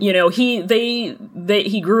 he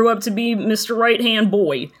grew up to be Mr. Right-Hand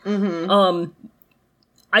Boy.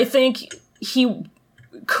 I think he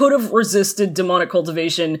could have resisted demonic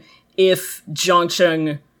cultivation if Zhang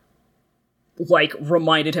Cheng, like,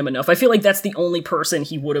 reminded him enough. I feel like that's the only person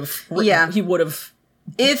he would have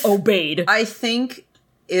obeyed. I think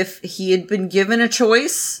if he had been given a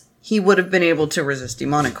choice he would have been able to resist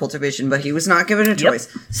demonic cultivation, but he was not given a choice.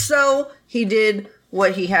 So he did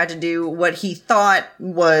what he had to do, what he thought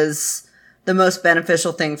was the most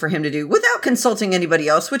beneficial thing for him to do without consulting anybody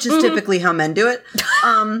else, which is typically how men do it.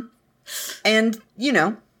 And,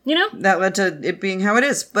 that led to it being how it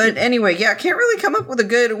is. But anyway, I can't really come up with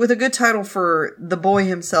a good title for the boy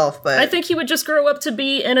himself, but I think he would just grow up to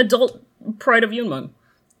be an adult Pride of Yunmeng.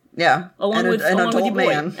 Yeah. Along with your boy.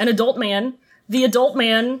 An adult man. The adult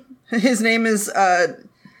man. His name is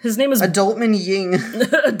Adultman Ying.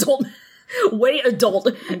 Adult way adult.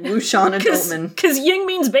 Wushan Adultman. Because Ying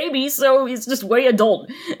means baby, so he's just way adult.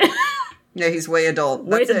 Yeah, he's way adult.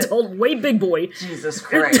 Way adult, way big boy. Jesus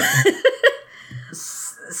Christ.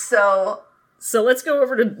 So let's go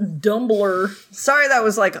over to Dumbler. Sorry, that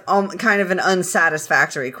was like kind of an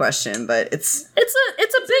unsatisfactory question, but it's a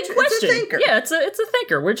big question. It's a thinker. Yeah, it's a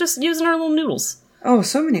thinker. We're just using our little noodles. Oh,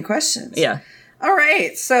 so many questions. Yeah. All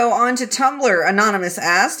right, so on to Tumblr. Anonymous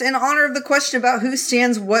asked, in honor of the question about who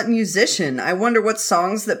stands what musician, I wonder what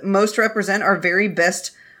songs that most represent our very best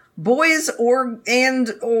boys or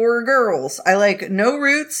girls. I like No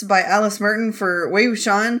Roots by Alice Merton for Wei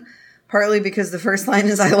Wuxian, partly because the first line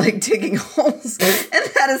is I like digging holes, and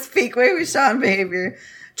that is peak Wei Wuxian behavior.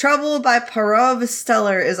 Trouble by Parov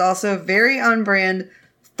Stellar is also very on-brand.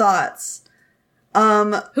 Thoughts.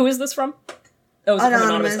 Who is this from? Oh, is it from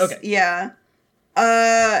Anonymous. Okay. Yeah.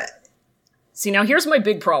 See, now here's my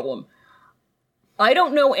big problem. I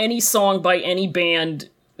don't know any song by any band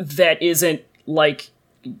that isn't, like,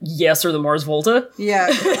 Yes or the Mars Volta. Yeah.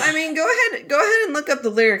 I mean, go ahead and look up the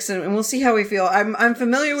lyrics and we'll see how we feel. I'm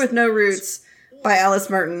familiar with No Roots by Alice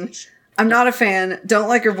Merton. I'm not a fan, don't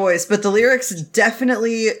like her voice, but the lyrics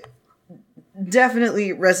definitely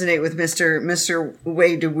resonate with Mr.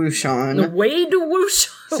 Wei de Wuxian. Wei de Wuxian.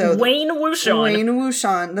 So Wayne Wuxian. Wayne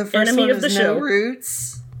Wuxian. The first Enemy one of the is show. No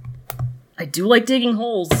Roots. I do like digging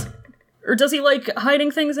holes. Or does he like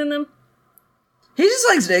hiding things in them? He just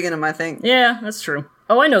likes digging them, I think. Yeah, that's true.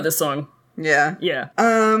 Oh, I know this song. Yeah. Yeah.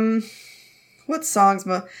 What songs?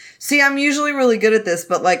 See, I'm usually really good at this,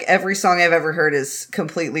 but like every song I've ever heard has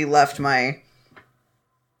completely left my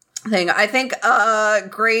thing. I think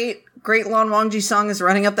great Lon Wangji song is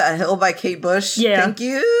Running Up That Hill by Kate Bush. Yeah. Thank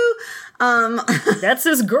you. That's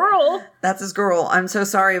his girl. That's his girl. I'm so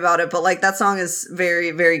sorry about it, but like that song is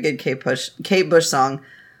very, very good Kate Bush song.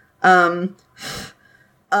 The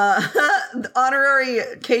honorary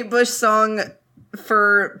Kate Bush song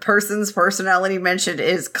for person's personality mentioned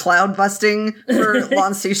is Cloud Busting for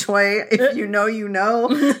Lan Shui. If you know, you know.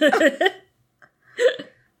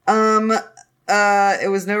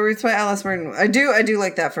 It was No Roots by Alice Merton. I do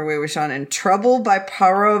like that for Wei Wuxian. And Trouble by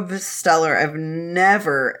Parov Stellar. I've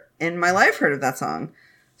never in my life heard of that song.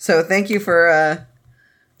 So thank you for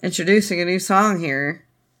introducing a new song here.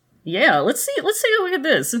 Yeah, let's see how we get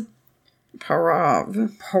this.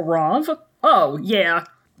 Parov? Oh, yeah.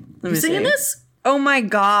 Let You singing this? Oh my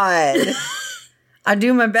god. I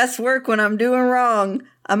do my best work when I'm doing wrong.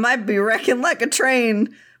 I might be wrecking like a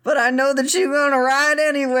train, but I know that you're gonna ride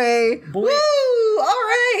anyway. Boy. Woo!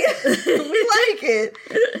 Alright. We like it.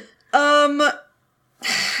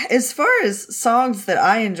 As far as songs that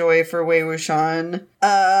I enjoy for Wei Wuxian,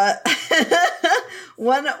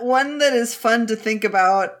 one that is fun to think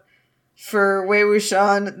about for Wei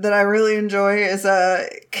Wuxian that I really enjoy is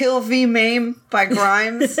Kill V Maim by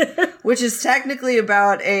Grimes, which is technically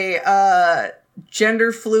about a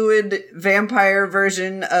gender fluid vampire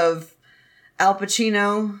version of Al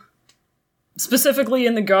Pacino. Specifically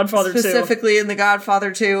in The Godfather 2. Specifically in The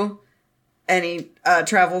Godfather 2. And he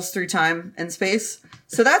travels through time and space.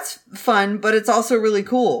 So that's fun, but it's also really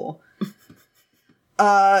cool.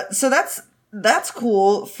 So that's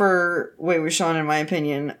cool for Wei Wuxian, in my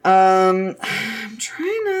opinion. I'm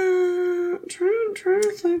trying to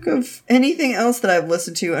think of anything else that I've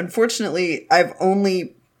listened to. Unfortunately, I've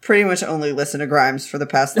pretty much only listened to Grimes for the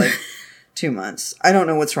past 2 months. I don't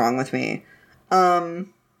know what's wrong with me. I've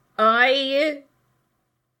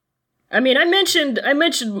mentioned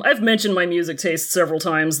my music taste several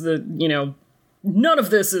times. None of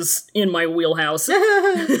this is in my wheelhouse.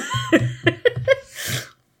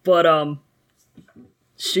 But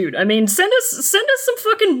shoot, I mean, send us some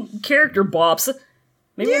fucking character bops.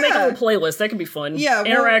 Maybe we'll make a little playlist. That could be fun. Yeah,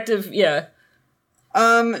 interactive. Yeah.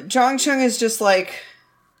 Zhang Chung is just like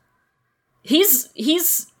he's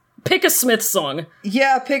pick a Smith song.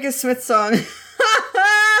 Yeah, pick a Smith song.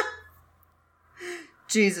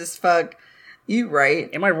 Jesus fuck. You right.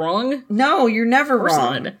 Am I wrong? No, you're never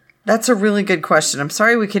wrong. Not. That's a really good question. I'm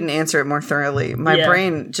sorry we couldn't answer it more thoroughly. My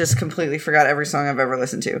brain just completely forgot every song I've ever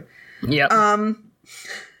listened to. Yeah.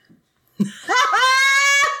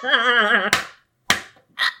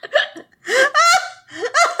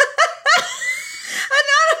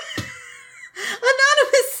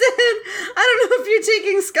 Anonymous said, I don't know if you're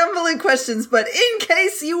taking Scumballing questions, but in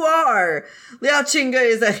case you are, Liao Chinga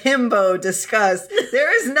is a himbo. Discuss.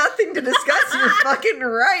 There is nothing to discuss. You're fucking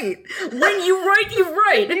right. When you write, you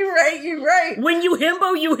write. You're right. When you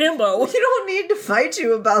himbo, you himbo. We don't need to fight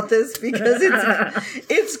you about this because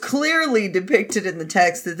it's clearly depicted in the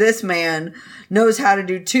text that this man knows how to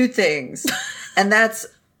do two things. And that's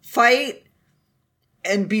fight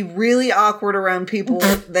and be really awkward around people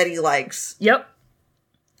that he likes. Yep.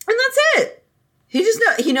 And that's it.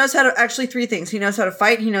 He knows how to, actually three things. He knows how to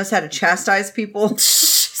fight, he knows how to chastise people,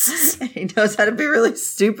 and he knows how to be really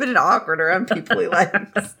stupid and awkward around people he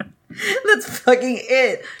likes. That's fucking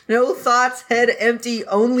it. No thoughts, head empty,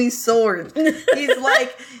 only sword. He's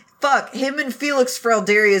like, fuck, him and Felix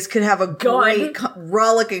Fraldarius could have a great,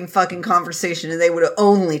 rollicking fucking conversation and they would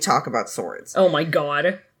only talk about swords. Oh my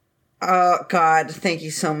god. Oh, God, thank you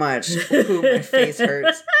so much. Ooh, my face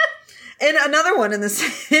hurts. And another one in the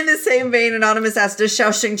same vein, Anonymous asked, does Xiao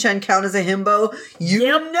Xingchen count as a himbo?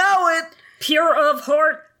 You know it. Pure of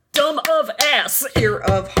heart, dumb of ass. Pure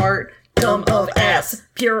of heart, dumb of ass.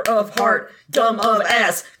 Pure of heart, dumb of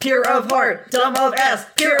ass. Pure of heart, dumb of ass.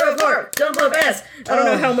 Pure of heart, dumb of ass. I don't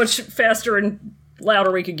know how much faster and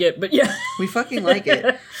louder we could get, but yeah. We fucking like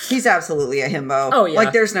it. He's absolutely a himbo. Oh, yeah.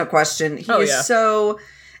 Like, there's no question. He is so...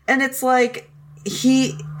 And it's like,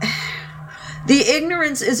 the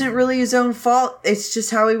ignorance isn't really his own fault. It's just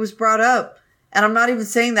how he was brought up. And I'm not even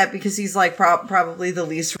saying that because he's like probably the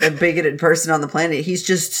least bigoted person on the planet. He's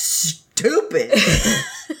just stupid.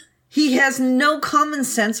 He has no common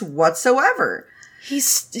sense whatsoever.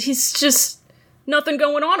 He's just nothing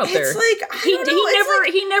going on up there. It's like,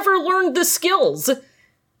 he never learned the skills.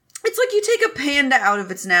 It's like you take a panda out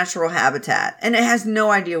of its natural habitat and it has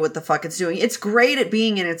no idea what the fuck it's doing. It's great at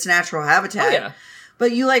being in its natural habitat. Oh, yeah.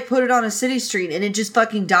 But you like put it on a city street and it just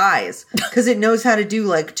fucking dies because it knows how to do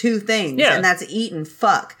like two things. Yeah. And that's eat and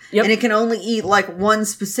fuck. Yep. And it can only eat like one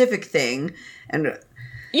specific thing. And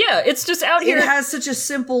yeah, it's just out here. It has such a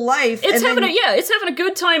simple life. It's having a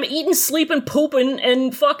good time eating, sleeping, pooping,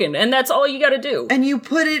 and fucking, and that's all you gotta do. And you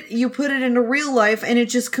put it into real life and it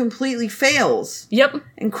just completely fails. Yep.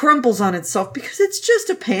 And crumples on itself because it's just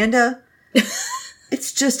a panda.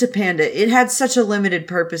 It's just a panda. It had such a limited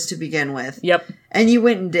purpose to begin with. Yep. And you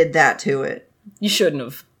went and did that to it. You shouldn't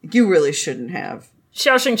have. You really shouldn't have.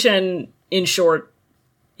 Xiao Xingchen, in short,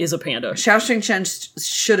 is a panda. Xiao Xingchen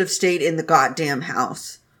should have stayed in the goddamn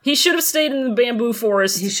house. He should have stayed in the bamboo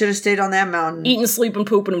forest. He should have stayed on that mountain. Eating, sleeping,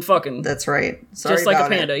 pooping, and fucking. That's right. Sorry just like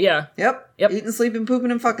about a panda, it. yeah. Yep. Eating, sleeping, pooping,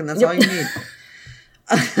 and fucking. That's all you need.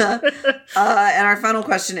 And our final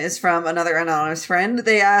question is from another anonymous friend.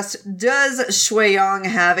 They asked, does Shui Yong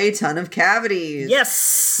have a ton of cavities?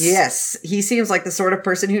 Yes. Yes. He seems like the sort of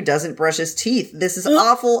person who doesn't brush his teeth. This is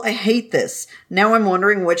awful. I hate this. Now I'm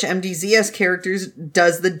wondering which MDZS characters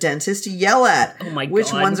does the dentist yell at? Oh my god.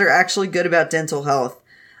 Which ones are actually good about dental health?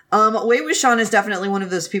 Wei Wuxian is definitely one of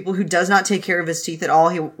those people who does not take care of his teeth at all.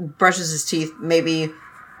 He brushes his teeth maybe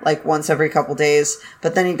like once every couple days,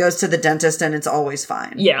 but then he goes to the dentist and it's always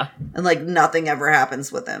fine. Yeah. And like nothing ever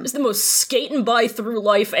happens with him. He's the most skating by through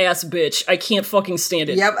life ass bitch. I can't fucking stand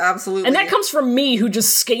it. Yep, absolutely. And that comes from me who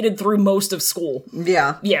just skated through most of school.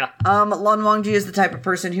 Yeah. Yeah. Lan Wangji is the type of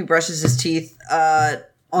person who brushes his teeth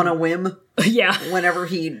on a whim. Yeah. Whenever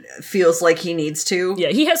he feels like he needs to. Yeah,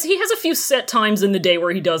 he has a few set times in the day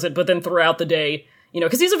where he does it, but then throughout the day, you know,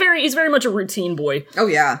 because he's very much a routine boy. Oh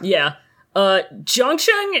yeah. Yeah.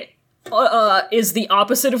 Zhangsheng is the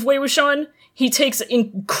opposite of Wei Wuxian. He takes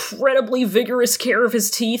incredibly vigorous care of his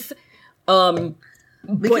teeth.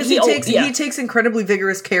 Because he takes incredibly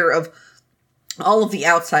vigorous care of all of the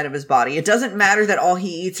outside of his body. It doesn't matter that all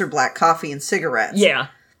he eats are black coffee and cigarettes. Yeah.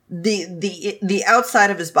 The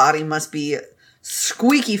outside of his body must be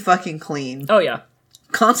squeaky fucking clean. Oh yeah.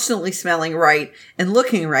 Constantly smelling right and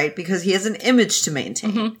looking right because he has an image to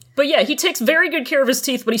maintain. Mm-hmm. But yeah, he takes very good care of his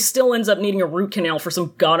teeth, but he still ends up needing a root canal for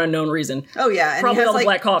some god unknown reason. Oh yeah, and probably he has, all the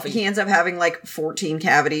black coffee. He ends up having like 14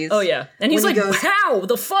 cavities. Oh yeah, and he's like, how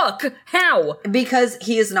the fuck? How? Because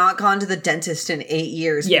he has not gone to the dentist in 8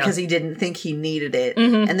 years because he didn't think he needed it.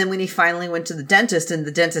 Mm-hmm. And then when he finally went to the dentist and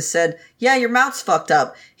the dentist said, "Yeah, your mouth's fucked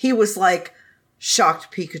up," he was like,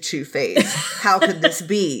 shocked Pikachu face. How could this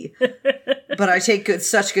be? But I take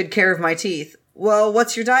such good care of my teeth. Well,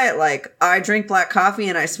 what's your diet like? I drink black coffee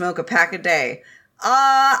and I smoke a pack a day.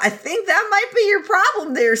 I think that might be your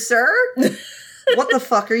problem there, sir. What the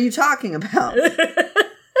fuck are you talking about?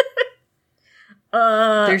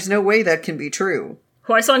 There's no way that can be true.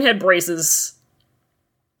 Huaisong had braces.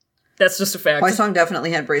 That's just a fact. Hwai-Song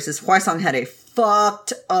definitely had braces. Hwai-Song had a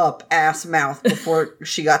fucked up ass mouth before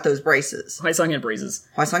she got those braces. Hwai-Song had braces.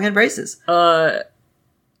 Hwai-Song had braces. Shueyong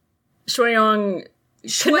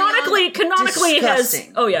canonically disgusting. has...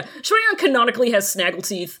 Oh, yeah. Shueyong canonically has snaggle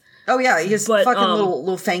teeth. Oh, yeah, he has fucking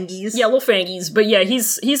little fangies. Yeah, little fangies. But yeah,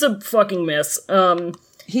 he's a fucking mess.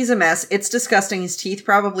 He's a mess. It's disgusting. His teeth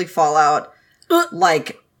probably fall out.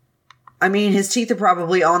 His teeth are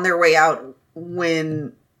probably on their way out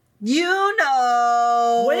when... You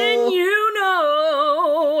know. When you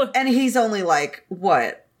know. And he's only like,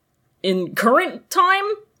 what? In current time?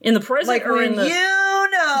 In the present? Like or when in the... you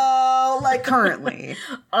know. Like currently.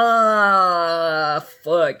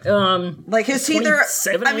 Fuck. Like his teeth are...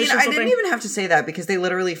 I didn't even have to say that because they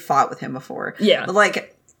literally fought with him before. Yeah. But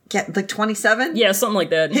like 27? Yeah, something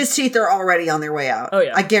like that. His teeth are already on their way out. Oh,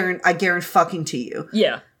 yeah. I guarantee fucking to you.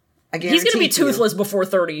 Yeah. He's gonna be toothless before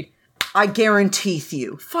 30. I guarantee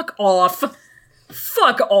you. Fuck off.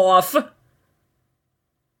 Fuck off.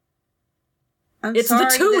 It's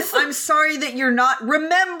the tooth. I'm sorry that you're not...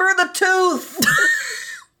 Remember the tooth!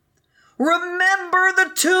 Remember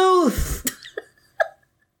the tooth!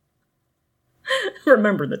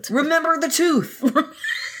 Remember the tooth. Remember the tooth!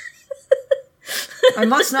 I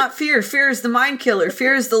must not fear. Fear is the mind killer.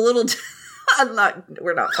 Fear is the little...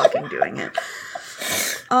 We're not fucking doing it.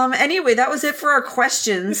 Anyway, that was it for our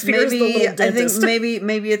questions. I think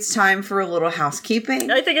maybe it's time for a little housekeeping.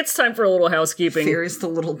 I think it's time for a little housekeeping. Fear is the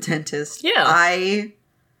little dentist. Yeah.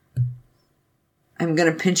 I'm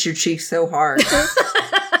gonna pinch your cheek so hard.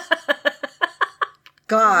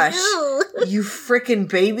 Gosh. You frickin'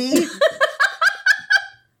 baby.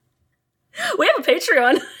 We have a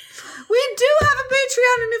Patreon. We do have a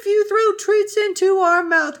Patreon, and if you throw treats into our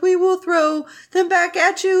mouth, we will throw them back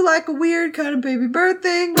at you like a weird kind of baby bird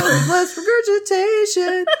thing, but with less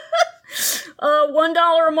regurgitation.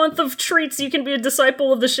 $1 a month of treats. You can be a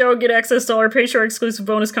disciple of the show, get access to all our Patreon exclusive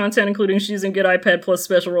bonus content, including Shoes and Get iPad plus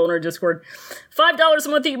special role in our Discord. $5 a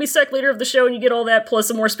month, you can be sec leader of the show, and you get all that plus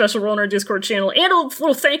a more special role in our Discord channel, and a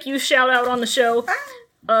little thank you shout out on the show.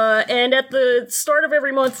 And at the start of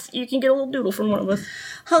every month, you can get a little doodle from one of us.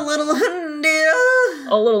 A little noodle.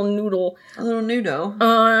 A little noodle. A little noodle.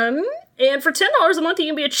 And for $10 a month, you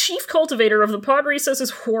can be a chief cultivator of the Pod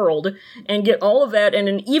Recesses world and get all of that and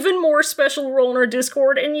an even more special role in our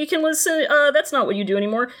Discord. And you can listen. That's not what you do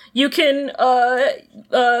anymore. You can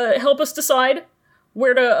help us decide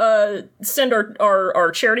where to send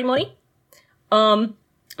our charity money.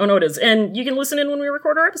 Oh, no, it is. And you can listen in when we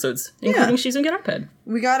record our episodes, including Shoes and Get iPad.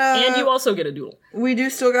 And you also get a doodle. We do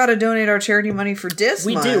still gotta donate our charity money for this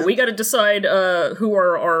month. We do. We gotta decide who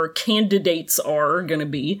our candidates are gonna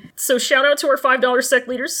be. So shout out to our $5 sec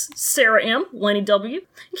leaders, Sarah M., Lenny W.,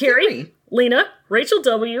 Carrie, Lena, Rachel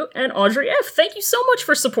W., and Audrey F. Thank you so much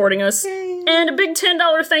for supporting us. Yay. And a big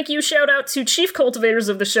 $10 thank you shout out to chief cultivators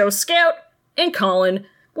of the show, Scout and Colin.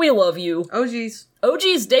 We love you. OGs,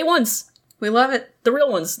 day ones. We love it. The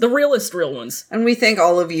real ones. The realest real ones. And we thank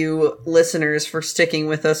all of you listeners for sticking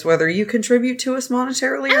with us, whether you contribute to us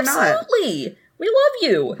monetarily or not. Absolutely. We love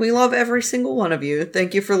you. We love every single one of you.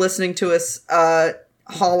 Thank you for listening to us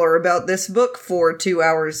holler about this book for 2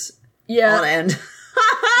 hours on end.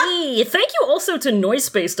 Thank you also to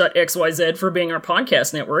Noisepace.xyz for being our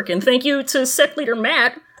podcast network, and thank you to Sec Leader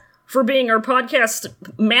Matt for being our podcast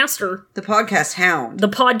master. The podcast hound. The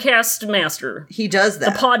podcast master. He does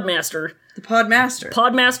that. The podmaster. The podmaster.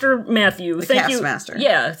 Podmaster Matthew. The castmaster.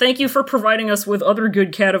 Yeah, thank you for providing us with other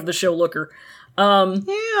good cat of the show looker. Go on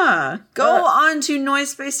to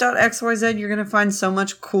Noisepace.xyz. You're going to find so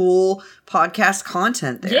much cool podcast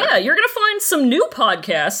content there. Yeah, you're going to find some new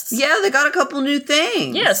podcasts. Yeah, they got a couple new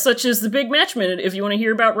things. Yeah, such as The Big Match Minute if you want to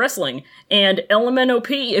hear about wrestling, and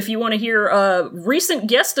LMNOP if you want to hear a recent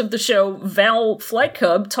guest of the show, Val Flight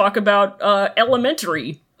Cub, talk about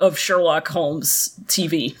Elementary of Sherlock Holmes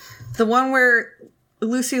TV. The one where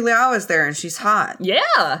Lucy Liao is there and she's hot.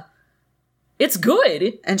 Yeah. It's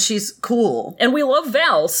good. And she's cool. And we love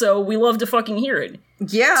Val, so we love to fucking hear it.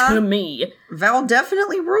 Yeah. To me. Val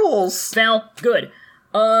definitely rules. Val, good.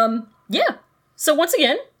 Yeah. So once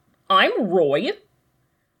again, I'm Roy.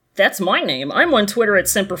 That's my name. I'm on Twitter at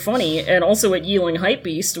SemperFunny, and also at Yeeling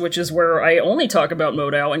Hypebeast, which is where I only talk about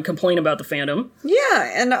Modao and complain about the fandom.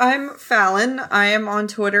 Yeah, and I'm Fallon. I am on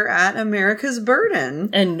Twitter at America's Burden.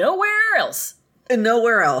 And nowhere else. And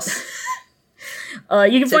nowhere else.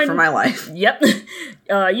 You can find it for my life. Yep.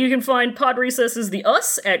 You can find Pod Recesses the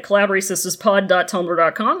Us at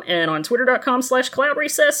cloudrecessespod.tumblr.com and on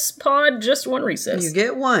twitter.com/cloudrecesspod, just one recess. You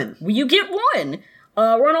get one. You get one.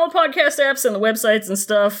 We're on all the podcast apps and the websites and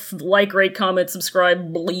stuff. Like, rate, comment,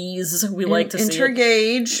 subscribe, please. We like to see it.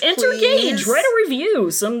 Intergage. Write a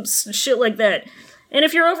review. Some shit like that. And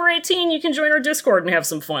if you're over 18, you can join our Discord and have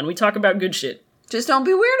some fun. We talk about good shit. Just don't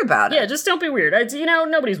be weird about it. Yeah, just don't be weird.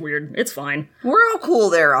 Nobody's weird. It's fine. We're all cool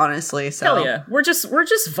there, honestly. So. Hell yeah. We're just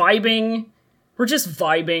vibing. We're just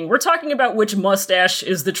vibing. We're talking about which mustache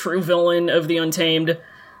is the true villain of the Untamed.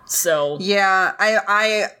 So yeah,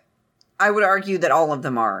 I would argue that all of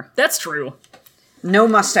them are. That's true. No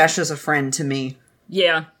mustache is a friend to me.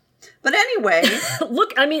 Yeah. But anyway,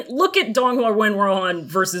 look at Donghua Wenrohan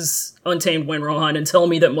versus Untamed Wenrohan and tell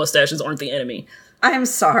me that mustaches aren't the enemy. I am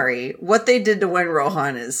sorry. What they did to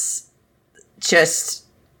Wenrohan is it's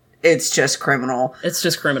just criminal. It's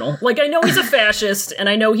just criminal. Like, I know he's a fascist, and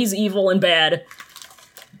I know he's evil and bad,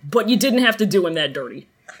 but you didn't have to do him that dirty.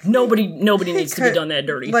 Nobody needs to be done that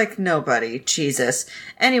dirty. Like, nobody. Jesus.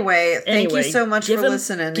 Anyway, thank you so much for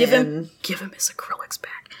listening. Give him his acrylics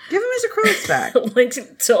back. Give him his acrylics back. Links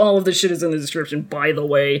to all of the shit is in the description, by the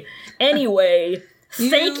way. Anyway,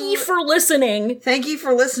 thank you for listening. Thank you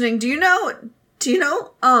for listening. Do you know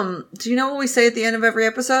what we say at the end of every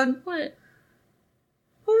episode? What?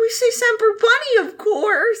 Well, we say Semper Bunny, of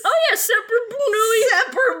course. Oh yeah, Semper Bunny.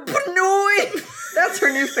 Semper Bunny. That's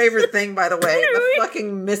her new favorite thing, by the way. The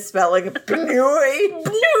fucking misspelling of Bunny.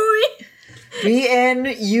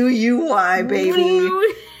 B-N-U-U-Y, baby.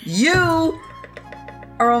 You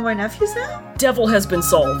are all my nephews now? Devil has been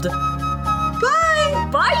solved. Bye.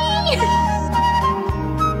 Bye.